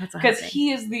no, that's not because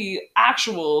he is the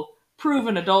actual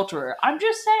proven adulterer. I'm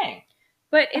just saying.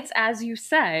 But it's as you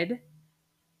said,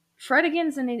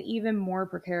 Fredegund's in an even more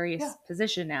precarious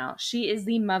position now. She is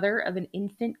the mother of an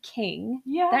infant king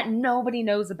that nobody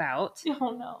knows about.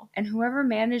 Oh no. And whoever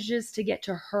manages to get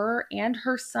to her and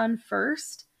her son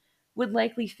first would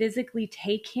likely physically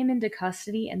take him into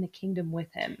custody and the kingdom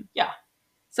with him. Yeah.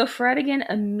 So Fredegund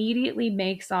immediately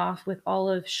makes off with all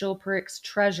of Chilpric's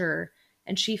treasure,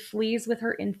 and she flees with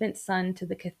her infant son to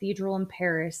the cathedral in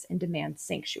Paris and demands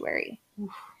sanctuary.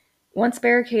 Oof. Once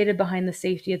barricaded behind the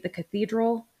safety of the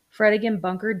cathedral, Fredegund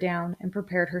bunkered down and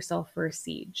prepared herself for a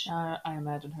siege. I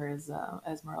imagine her as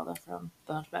Esmeralda from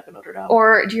The Hunchback of Notre Dame.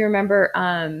 Or do you remember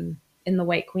in The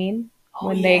White Queen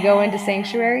when they go into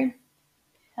sanctuary?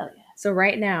 Hell yeah. So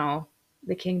right now,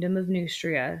 the kingdom of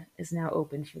Neustria is now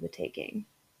open for the taking.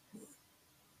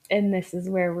 And this is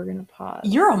where we're going to pause.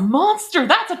 You're a monster!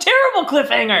 That's a terrible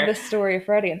cliffhanger! The story of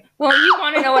Fredegund. Well, you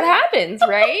want to know what happens,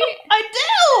 right? I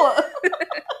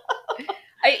do!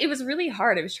 It was really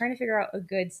hard. I was trying to figure out a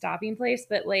good stopping place,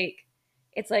 but like,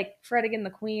 it's like Fredegund the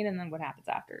queen, and then what happens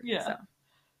after. Yeah. So,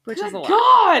 which is a lot.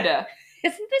 God!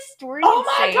 Isn't this story insane?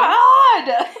 My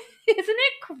God! Isn't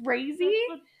it crazy?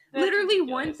 That's literally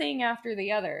ridiculous. one thing after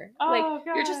the other. Oh, like,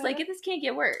 God. You're just like, this can't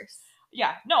get worse.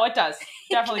 Yeah, no, it does.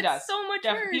 Definitely does. So much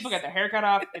worse. People get their hair cut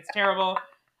off. It's terrible.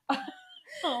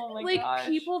 Oh my gosh.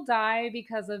 People die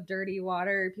because of dirty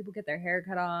water. People get their hair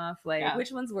cut off. Like,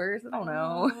 which one's worse? I don't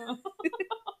know.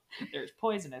 There's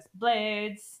poisonous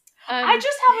blades. I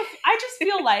just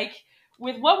feel like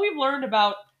with what we've learned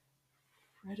about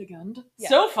Fredegund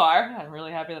so far, I'm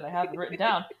really happy that I have it written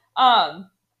down. I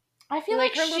feel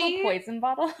like her little poison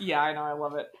bottle. Yeah, I know, I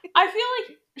love it. I feel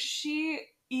like she,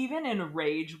 even in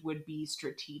rage, would be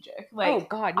strategic. Like, oh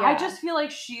God, yeah. I just feel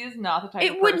like she is not the type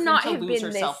of person would not to have lose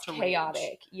been herself this to chaotic.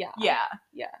 Rage. Yeah.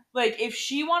 Yeah. Like, if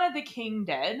she wanted the king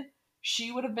dead, she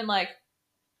would have been like,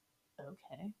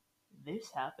 okay,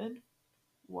 this happened.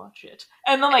 Watch it.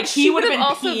 And then, like, he would have been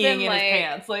peeing in his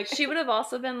pants. Like, she would have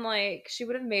also been like, she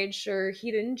would have made sure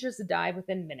he didn't just die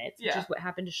within minutes, which is what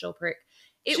happened to Chilpric.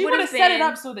 She would have set it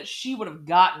up so that she would have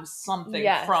gotten something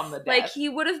from the death. Like, he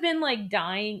would have been, like,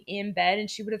 dying in bed, and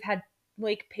she would have had,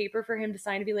 like, paper for him to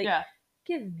sign to be like,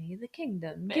 give me the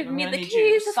kingdom. Give me the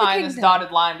keys of the kingdom. Sign this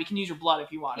dotted line. We can use your blood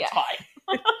if you want. It's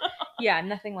fine. Yeah,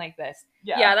 nothing like this.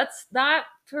 Yeah, that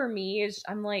for me is,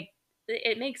 I'm like,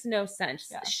 it makes no sense.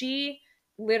 Yeah. She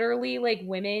literally, like,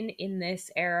 women in this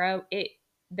era,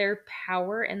 their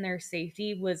power and their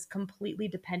safety was completely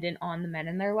dependent on the men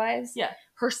in their lives. Yeah.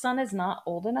 Her son is not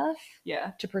old enough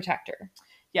Yeah. to protect her.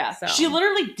 Yeah. So. She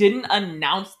literally didn't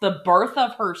announce the birth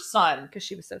of her son because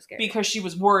she was so scared. Because she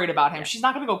was worried about him. Yeah. She's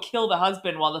not going to go kill the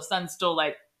husband while the son's still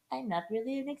like, I'm not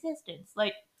really in existence.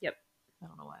 Like, yep. I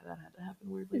don't know why that had to happen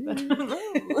weirdly, but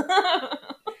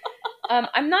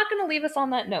I'm not going to leave us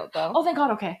on that note, though. Oh, thank God.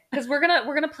 Okay. Because we're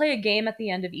gonna play a game at the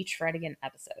end of each Fredegund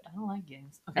episode. I don't like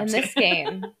games. Okay, and this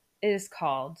game is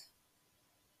called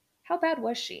How Bad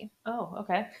Was She? Oh,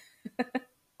 okay.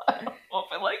 I don't know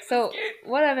if I like so this game.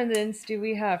 What evidence do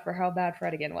we have for how bad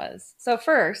Fredegund was? So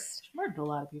first, she murdered a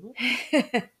lot of people.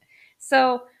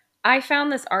 So I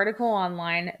found this article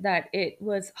online that it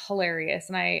was hilarious,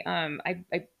 and I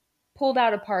pulled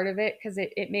out a part of it because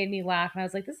it made me laugh, and I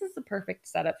was like, this is the perfect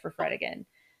setup for Fredegund.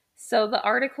 So the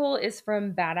article is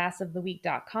from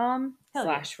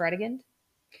badassoftheweek.com/Fredegund,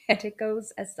 and it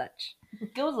goes as such.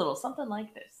 It goes a little something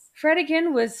like this.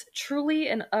 Fredegund was truly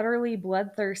an utterly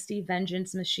bloodthirsty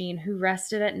vengeance machine who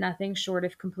rested at nothing short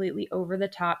of completely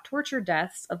over-the-top torture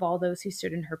deaths of all those who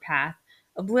stood in her path,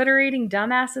 obliterating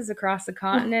dumbasses across the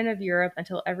continent of Europe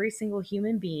until every single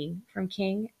human being, from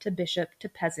king to bishop to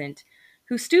peasant,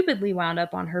 who stupidly wound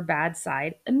up on her bad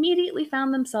side, immediately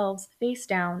found themselves face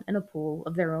down in a pool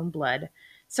of their own blood,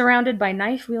 surrounded by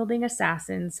knife-wielding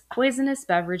assassins, poisonous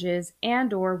beverages,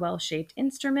 and/or well-shaped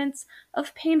instruments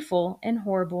of painful and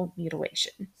horrible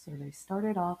mutilation. So they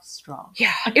started off strong.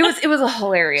 Yeah, it was a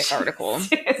hilarious article.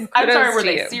 I'm sorry, were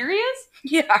they serious?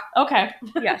 Yeah. Okay.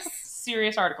 Yes.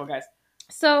 Serious article, guys.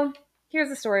 So here's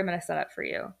the story I'm going to set up for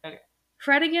you. Okay.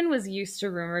 Fredegund was used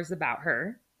to rumors about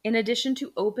her. In addition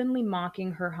to openly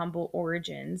mocking her humble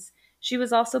origins, she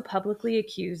was also publicly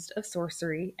accused of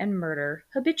sorcery and murder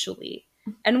habitually.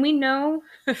 And we know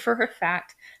for a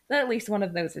fact that at least one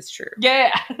of those is true.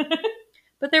 Yeah.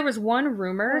 But there was one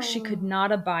rumor she could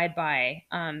not abide by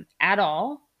at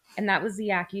all, and that was the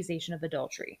accusation of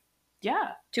adultery.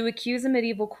 Yeah. To accuse a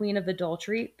medieval queen of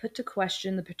adultery put to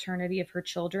question the paternity of her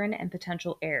children and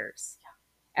potential heirs.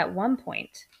 Yeah. At one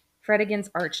point, Fredegund's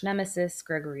arch-nemesis,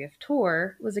 Gregory of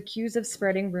Tours, was accused of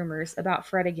spreading rumors about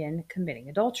Fredegund committing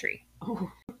adultery.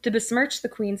 Ooh. To besmirch the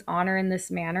queen's honor in this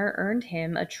manner earned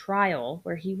him a trial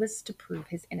where he was to prove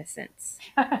his innocence.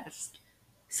 Yes.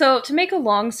 So, to make a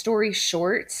long story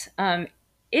short,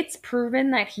 it's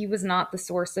proven that he was not the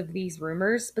source of these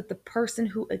rumors, but the person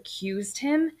who accused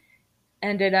him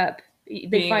ended up,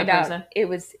 they find out he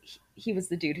was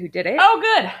the dude who did it. Oh,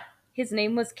 good. His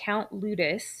name was Count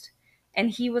Ludist, and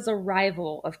he was a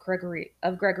rival of Gregory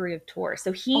of Tours.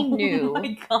 So he knew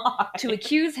to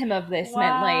accuse him of this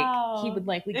meant like he would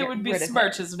likely get rid of it. It would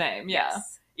besmirch his name, yeah.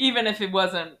 Yes. Even if it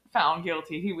wasn't found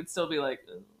guilty, he would still be like...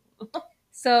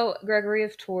 So Gregory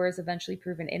of Tours eventually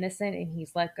proven innocent, and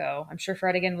he's let go. I'm sure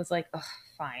Fredegund was like, "Ugh,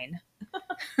 fine."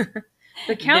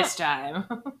 But this time.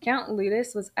 Count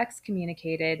Ludus was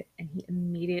excommunicated, and he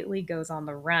immediately goes on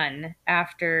the run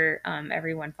after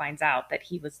everyone finds out that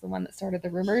he was the one that started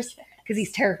the rumors, because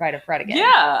he's terrified of Fredegund.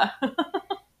 Yeah.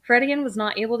 Fredegund was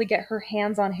not able to get her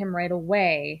hands on him right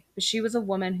away, but she was a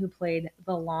woman who played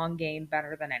the long game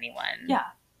better than anyone. Yeah.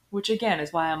 Which, again,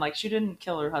 is why I'm like, she didn't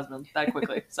kill her husband that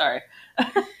quickly. Sorry.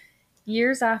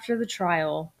 Years after the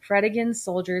trial, Fredegund's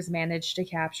soldiers managed to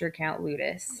capture Count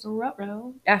Ludus.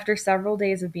 Ruh-roh. After several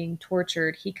days of being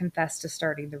tortured, he confessed to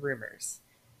starting the rumors.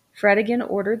 Fredegund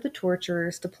ordered the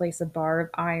torturers to place a bar of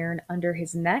iron under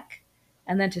his neck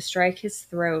and then to strike his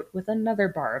throat with another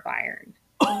bar of iron.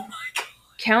 Oh my God.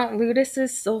 Count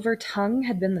Ludus's silver tongue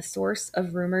had been the source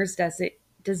of rumors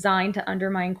designed to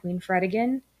undermine Queen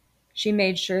Fredegund. She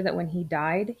made sure that when he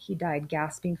died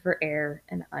gasping for air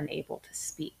and unable to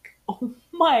speak. Oh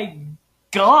my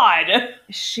God.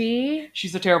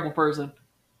 She's a terrible person.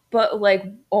 But like,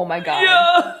 oh my God.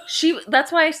 Yeah.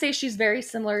 That's why I say she's very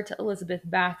similar to Elizabeth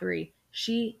Bathory.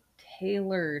 She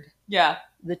tailored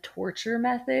the torture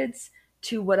methods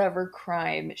to whatever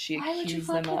crime she accused them of. Why would you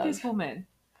fuck with this woman?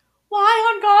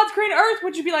 Why on God's green earth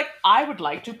would you be like, I would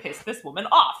like to piss this woman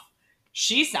off?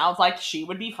 She sounds like she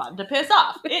would be fun to piss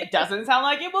off. It doesn't sound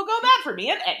like it will go bad for me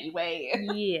in any way.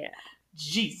 Yeah.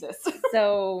 Jesus.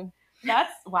 So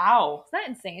that's wow. Is that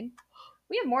insane?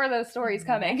 We have more of those stories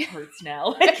coming. That hurts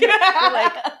now.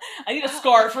 I need a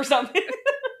scarf or something.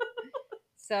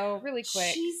 So really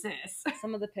quick. Jesus.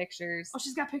 Some of the pictures. Oh,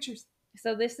 she's got pictures.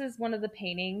 So this is one of the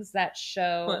paintings that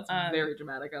show very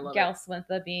dramatic. I love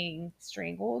Galswintha being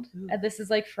strangled. And this is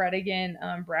like Fredegund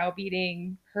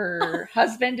browbeating her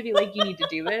husband to be like, you need to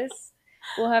do this.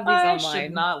 We'll have these online. I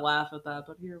should not laugh at that,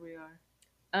 but here we are.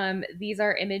 These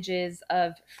are images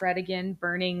of Fredegund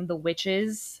burning the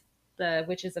witches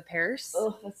of Paris.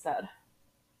 Oh, that's sad.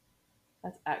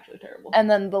 That's actually terrible. And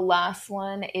then the last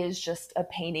one is just a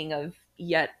painting of,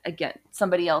 yet again,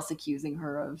 somebody else accusing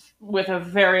her of... With a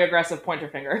very aggressive pointer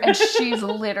finger. And she's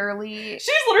literally...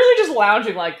 just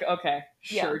lounging like, okay,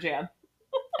 sure, Jan.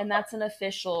 And that's an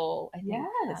official, I think.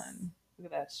 Yes.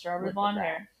 Look at that strawberry look blonde at that.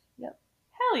 hair. Yep.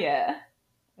 Hell yeah.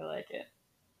 I like it.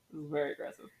 This is very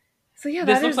aggressive. So yeah,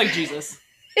 this looks like Jesus.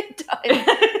 It does.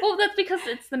 Well, that's because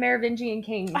it's the Merovingian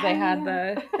kings. They had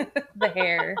the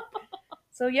hair.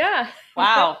 So yeah.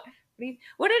 Wow.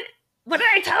 What did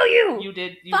I tell you? You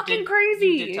did. Fucking crazy.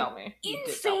 You did tell me.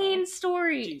 Insane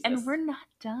story. Jesus. And we're not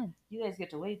done. You guys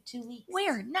get to wait 2 weeks.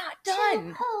 We're not done.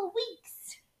 2 whole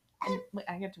weeks. And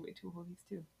I get to wait 2 whole weeks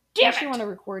too. Unless you want to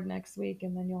record next week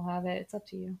and then you'll have it. It's up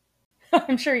to you.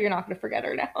 I'm sure you're not going to forget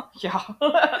her now. Yeah.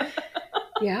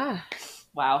 Yeah.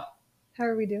 Wow. How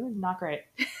are we doing? Not great.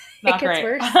 It gets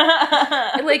worse.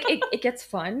 It gets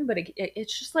fun, but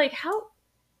it's just like, how?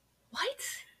 What?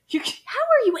 How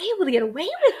are you able to get away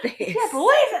with this? I can't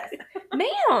believe it.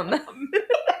 Ma'am.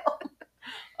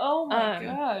 Oh my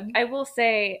god. I will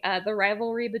say the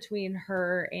rivalry between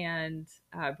her and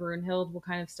Brunhild will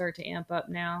kind of start to amp up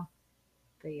now.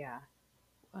 But yeah.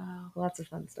 Wow. Lots of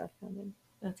fun stuff coming.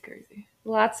 That's crazy.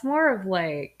 Lots more of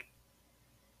like,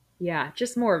 yeah,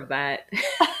 just more of that.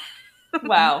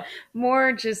 Wow.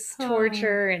 More just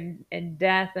torture and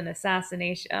death and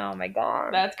assassination. Oh my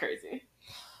god. That's crazy.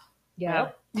 Yeah.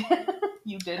 Well,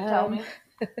 you did tell me.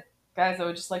 Guys, I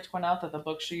would just like to point out that the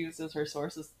book she used as her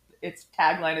source its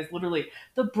tagline is literally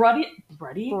the bloody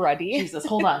Jesus,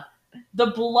 hold on. The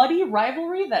bloody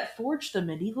rivalry that forged the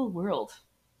medieval world.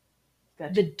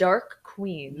 Gotcha. The Dark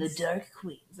Queens. The Dark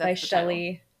Queens. By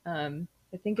Shelley. I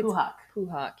think it's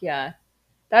Puhak. Yeah.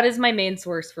 That is my main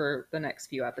source for the next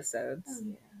few episodes. Oh,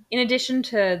 yeah. In addition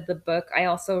to the book, I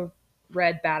also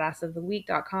read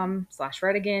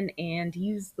badassoftheweek.com/Fredegund and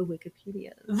used the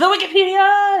Wikipedia. The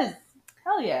Wikipedias!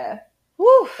 Hell yeah.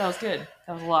 Woo! That was good.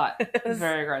 That was a lot. It was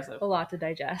very aggressive. A lot to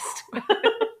digest. How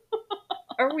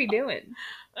are we doing?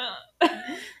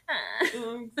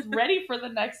 Ready for the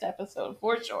next episode,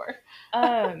 for sure.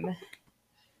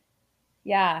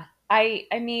 Yeah. I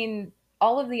mean,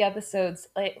 all of the episodes,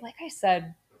 like I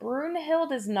said,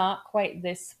 Brunhild is not quite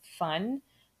this fun,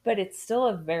 but it's still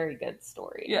a very good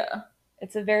story. Yeah.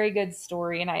 It's a very good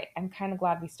story, and I'm kind of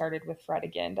glad we started with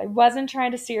Fredegund. I wasn't trying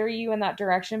to steer you in that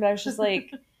direction, but I was just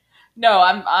like... No,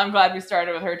 I'm glad we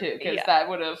started with her too, because that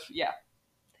would have, I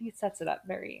think it sets it up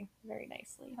very, very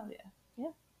nicely. Hell yeah.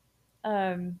 Yeah.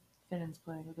 Finn's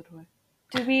playing with a toy.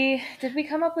 Did we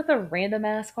come up with a random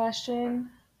ass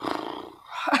question?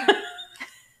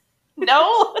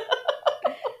 No.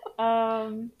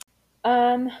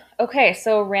 Okay,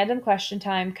 so random question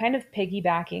time, kind of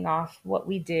piggybacking off what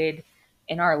we did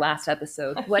in our last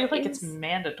episode. I feel like it's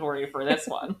mandatory for this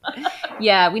one.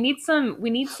 Yeah, we need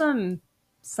some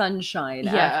sunshine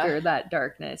after that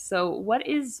darkness. So what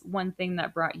is one thing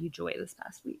that brought you joy this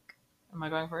past week? Am I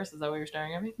going first? Is that why you're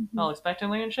staring at me? Mm-hmm. All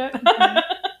expectantly and shit?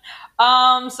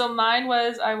 Mm-hmm. So mine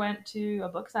was, I went to a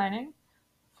book signing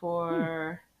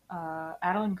for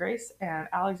Adeline Grace and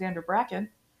Alexander Bracken.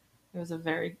 It was a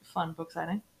very fun book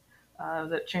signing. It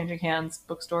was at Changing Hands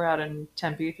bookstore out in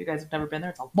Tempe. If you guys have never been there,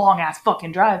 it's a long-ass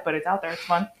fucking drive, but it's out there. It's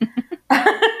fun.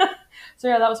 So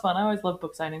yeah, that was fun. I always love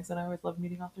book signings, and I always love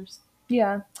meeting authors.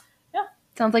 Yeah. Yeah.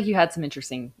 Sounds like you had some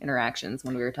interesting interactions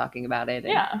when we were talking about it.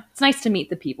 Yeah. It's nice to meet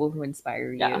the people who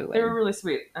inspire you. Yeah, they were really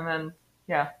sweet. And then,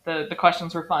 the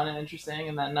questions were fun and interesting.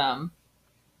 And then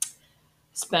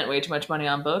spent way too much money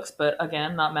on books. But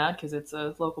again, not mad because it's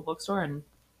a local bookstore and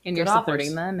you're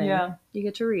supporting them. And yeah. You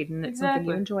get to read. And it's something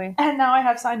you enjoy. And now I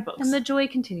have signed books. And the joy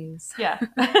continues. Yeah.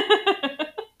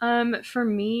 For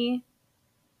me,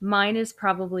 mine is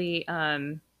probably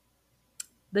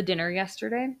the dinner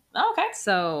yesterday. Oh, okay.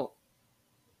 So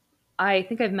I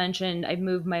think I've mentioned I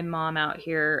moved my mom out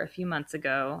here a few months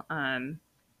ago.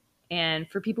 And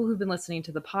for people who've been listening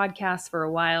to the podcast for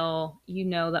a while, you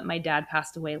know that my dad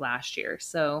passed away last year.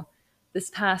 So this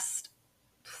past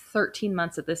 13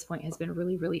 months at this point has been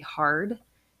really, really hard.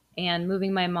 And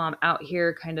moving my mom out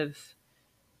here, kind of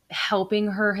helping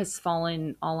her, has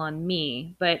fallen all on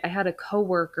me. But I had a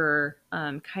coworker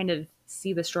kind of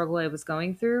see the struggle I was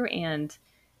going through, and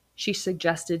she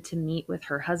suggested to meet with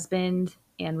her husband,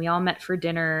 and we all met for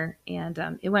dinner,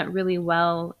 and it went really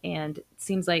well. And it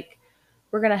seems like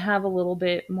we're going to have a little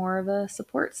bit more of a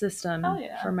support system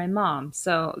for my mom.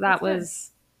 So that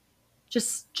was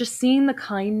just seeing the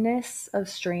kindness of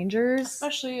strangers.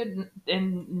 Especially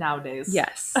in nowadays.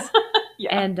 Yes.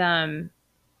 Yeah. And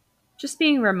just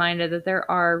being reminded that there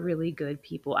are really good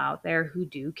people out there who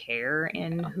do care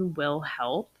and who will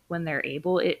help when they're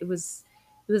able. It was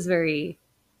very,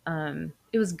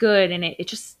 it was good, and I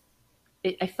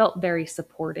felt very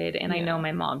supported, and I know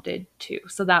my mom did too.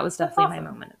 So that was definitely my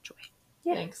moment of joy.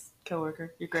 Yeah. Thanks,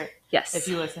 coworker. You're great. Yes. If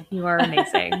you listen. You are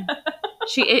amazing.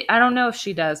 I don't know if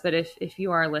she does, but if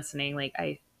you are listening, like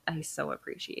I so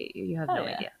appreciate you. You have no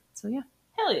idea. So yeah.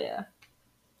 Hell yeah.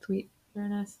 Sweet. Very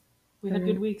nice. We had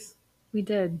good weeks. We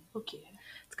did. Okay.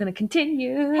 It's gonna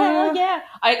continue. Hell yeah.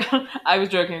 I was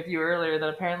joking with you earlier that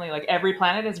apparently like every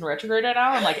planet is in retrograde right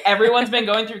now and like everyone's been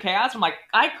going through chaos. I'm like,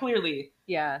 I clearly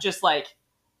just like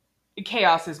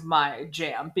chaos is my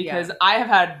jam because I have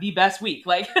had the best week.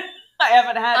 Like I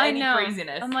haven't had any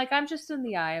craziness. I'm like, I'm just in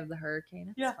the eye of the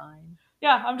hurricane. It's fine.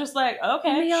 Yeah, I'm just like, okay,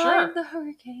 in the sure. eye of the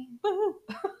hurricane.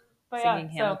 But singing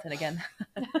Hamilton again.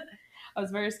 I was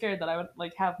very scared that I would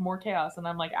like have more chaos, and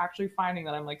I'm like actually finding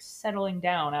that I'm like settling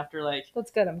down after like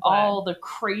that's good. I'm glad. All the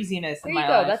craziness in my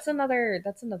life. That's another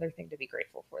thing to be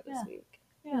grateful for this week.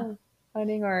 Yeah,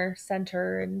 finding our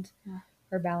center and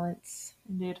our balance.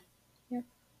 Indeed. Yeah.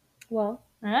 Well,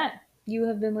 all right. You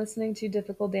have been listening to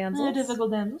Difficult Damsels.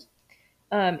 Difficult Damsels.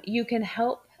 You can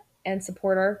help and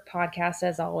support our podcast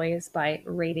as always by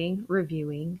rating,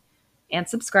 reviewing, and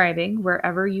subscribing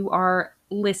wherever you are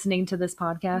listening to this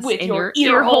podcast with in your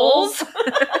ear holes.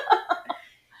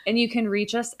 And you can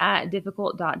reach us at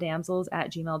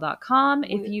difficult.damsels@gmail.com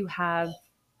if you have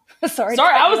sorry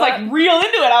I was like real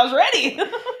into it. I was ready. I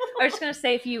was just gonna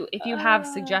say if you have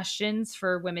suggestions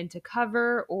for women to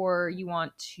cover or you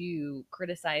want to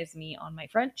criticize me on my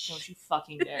French, don't you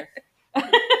fucking dare.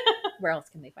 Where else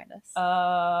can they find us?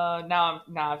 Now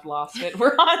I've lost it.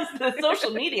 We're on the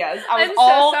social medias. I'm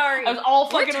so sorry. I was all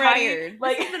fucking ready.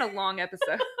 Like it's been a long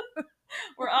episode.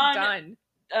 We're on done.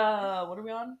 What are we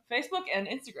on? Facebook and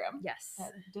Instagram. Yes.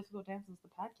 Difficult Damsels, the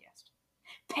podcast.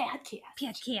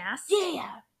 Podcast.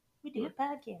 Yeah. We do a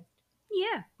podcast.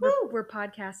 Yeah. We're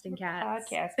podcasting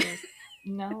cats. Podcasters.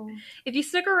 No. If you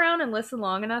stick around and listen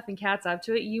long enough and cat's up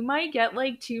to it, you might get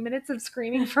like 2 minutes of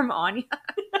screaming from Anya.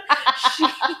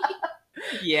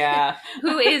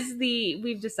 Who is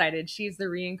we've decided she's the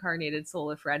reincarnated soul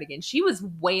of Fredegund. She was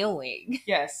wailing.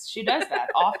 Yes, she does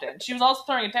that often. She was also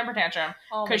throwing a temper tantrum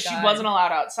because she wasn't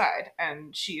allowed outside,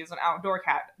 and she is an outdoor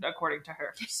cat, according to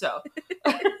her. So.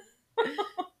 But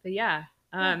yeah.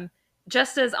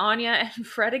 Just as Anya and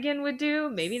Fredegund would do,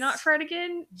 maybe not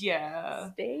Fredegund.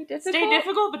 Yeah. Stay difficult. Stay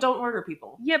difficult, but don't murder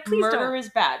people. Yeah, please don't. Murder is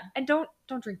bad. And don't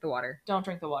drink the water. Don't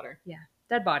drink the water. Yeah.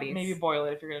 Dead bodies. Maybe boil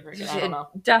it if you're gonna drink it. I don't know.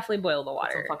 Definitely boil the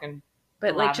water. Put some fucking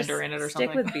but like just in it or stick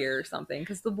something. with beer or something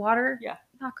because the water,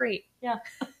 not great. Yeah.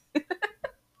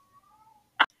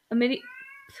 A mini.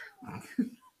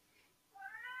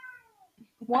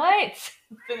 What?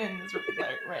 Fit in this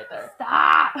right there.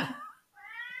 Stop.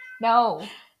 No.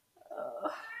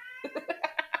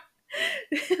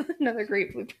 Another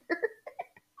great blooper.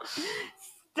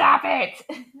 Stop it!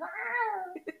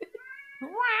 Wow!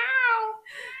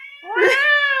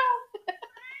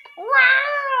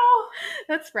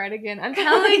 That's Fredegund. I'm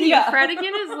telling you,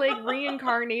 Fredegund is like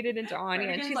reincarnated into Anya,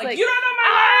 and she's like, "You don't know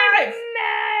my life,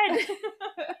 I'm mad."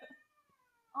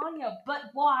 Anya, but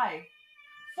why?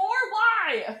 For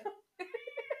why?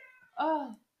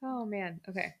 Oh man.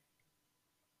 Okay.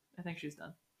 I think she's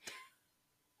done.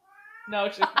 No,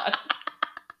 she's not.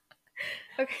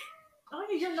 Okay.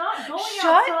 Anya, you're not going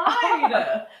outside.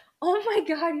 Up. Oh my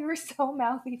god, you were so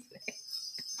mouthy today.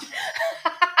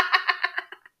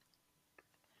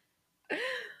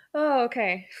 Oh,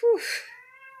 okay. Whew.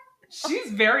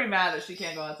 She's very mad that she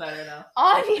can't go outside right now.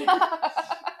 Anya!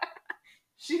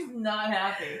 She's not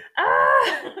happy.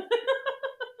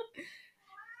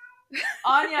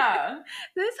 Anya!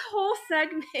 This whole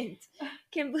segment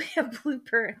can be a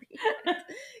blooper.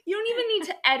 You don't even need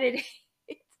to edit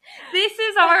it. This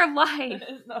is our life.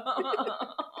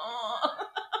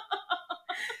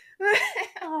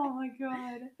 Oh my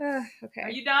god. Okay. Are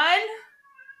you done?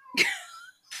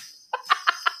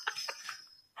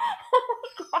 Oh my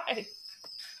god.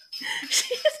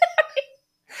 She's having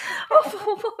a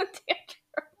full-blown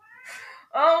tantrum.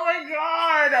 Oh my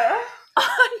god.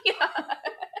 Anya.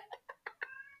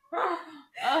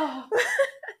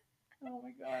 Oh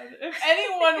my god. If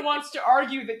anyone wants to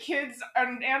argue that kids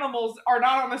and animals are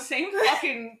not on the same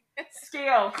fucking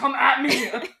scale, come at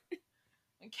me. My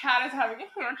cat is having a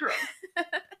tantrum. God,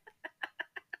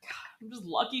 I'm just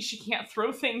lucky she can't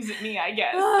throw things at me, I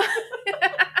guess.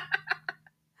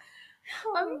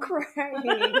 I'm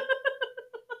crying.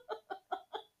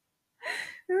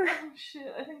 Oh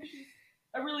shit,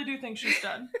 I really do think she's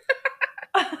done.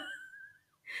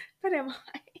 But am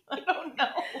I? I don't know.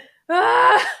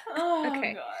 Ah! Oh,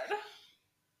 Okay. God.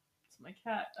 It's my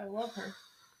cat. I love her.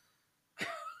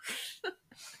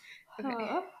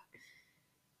 Okay.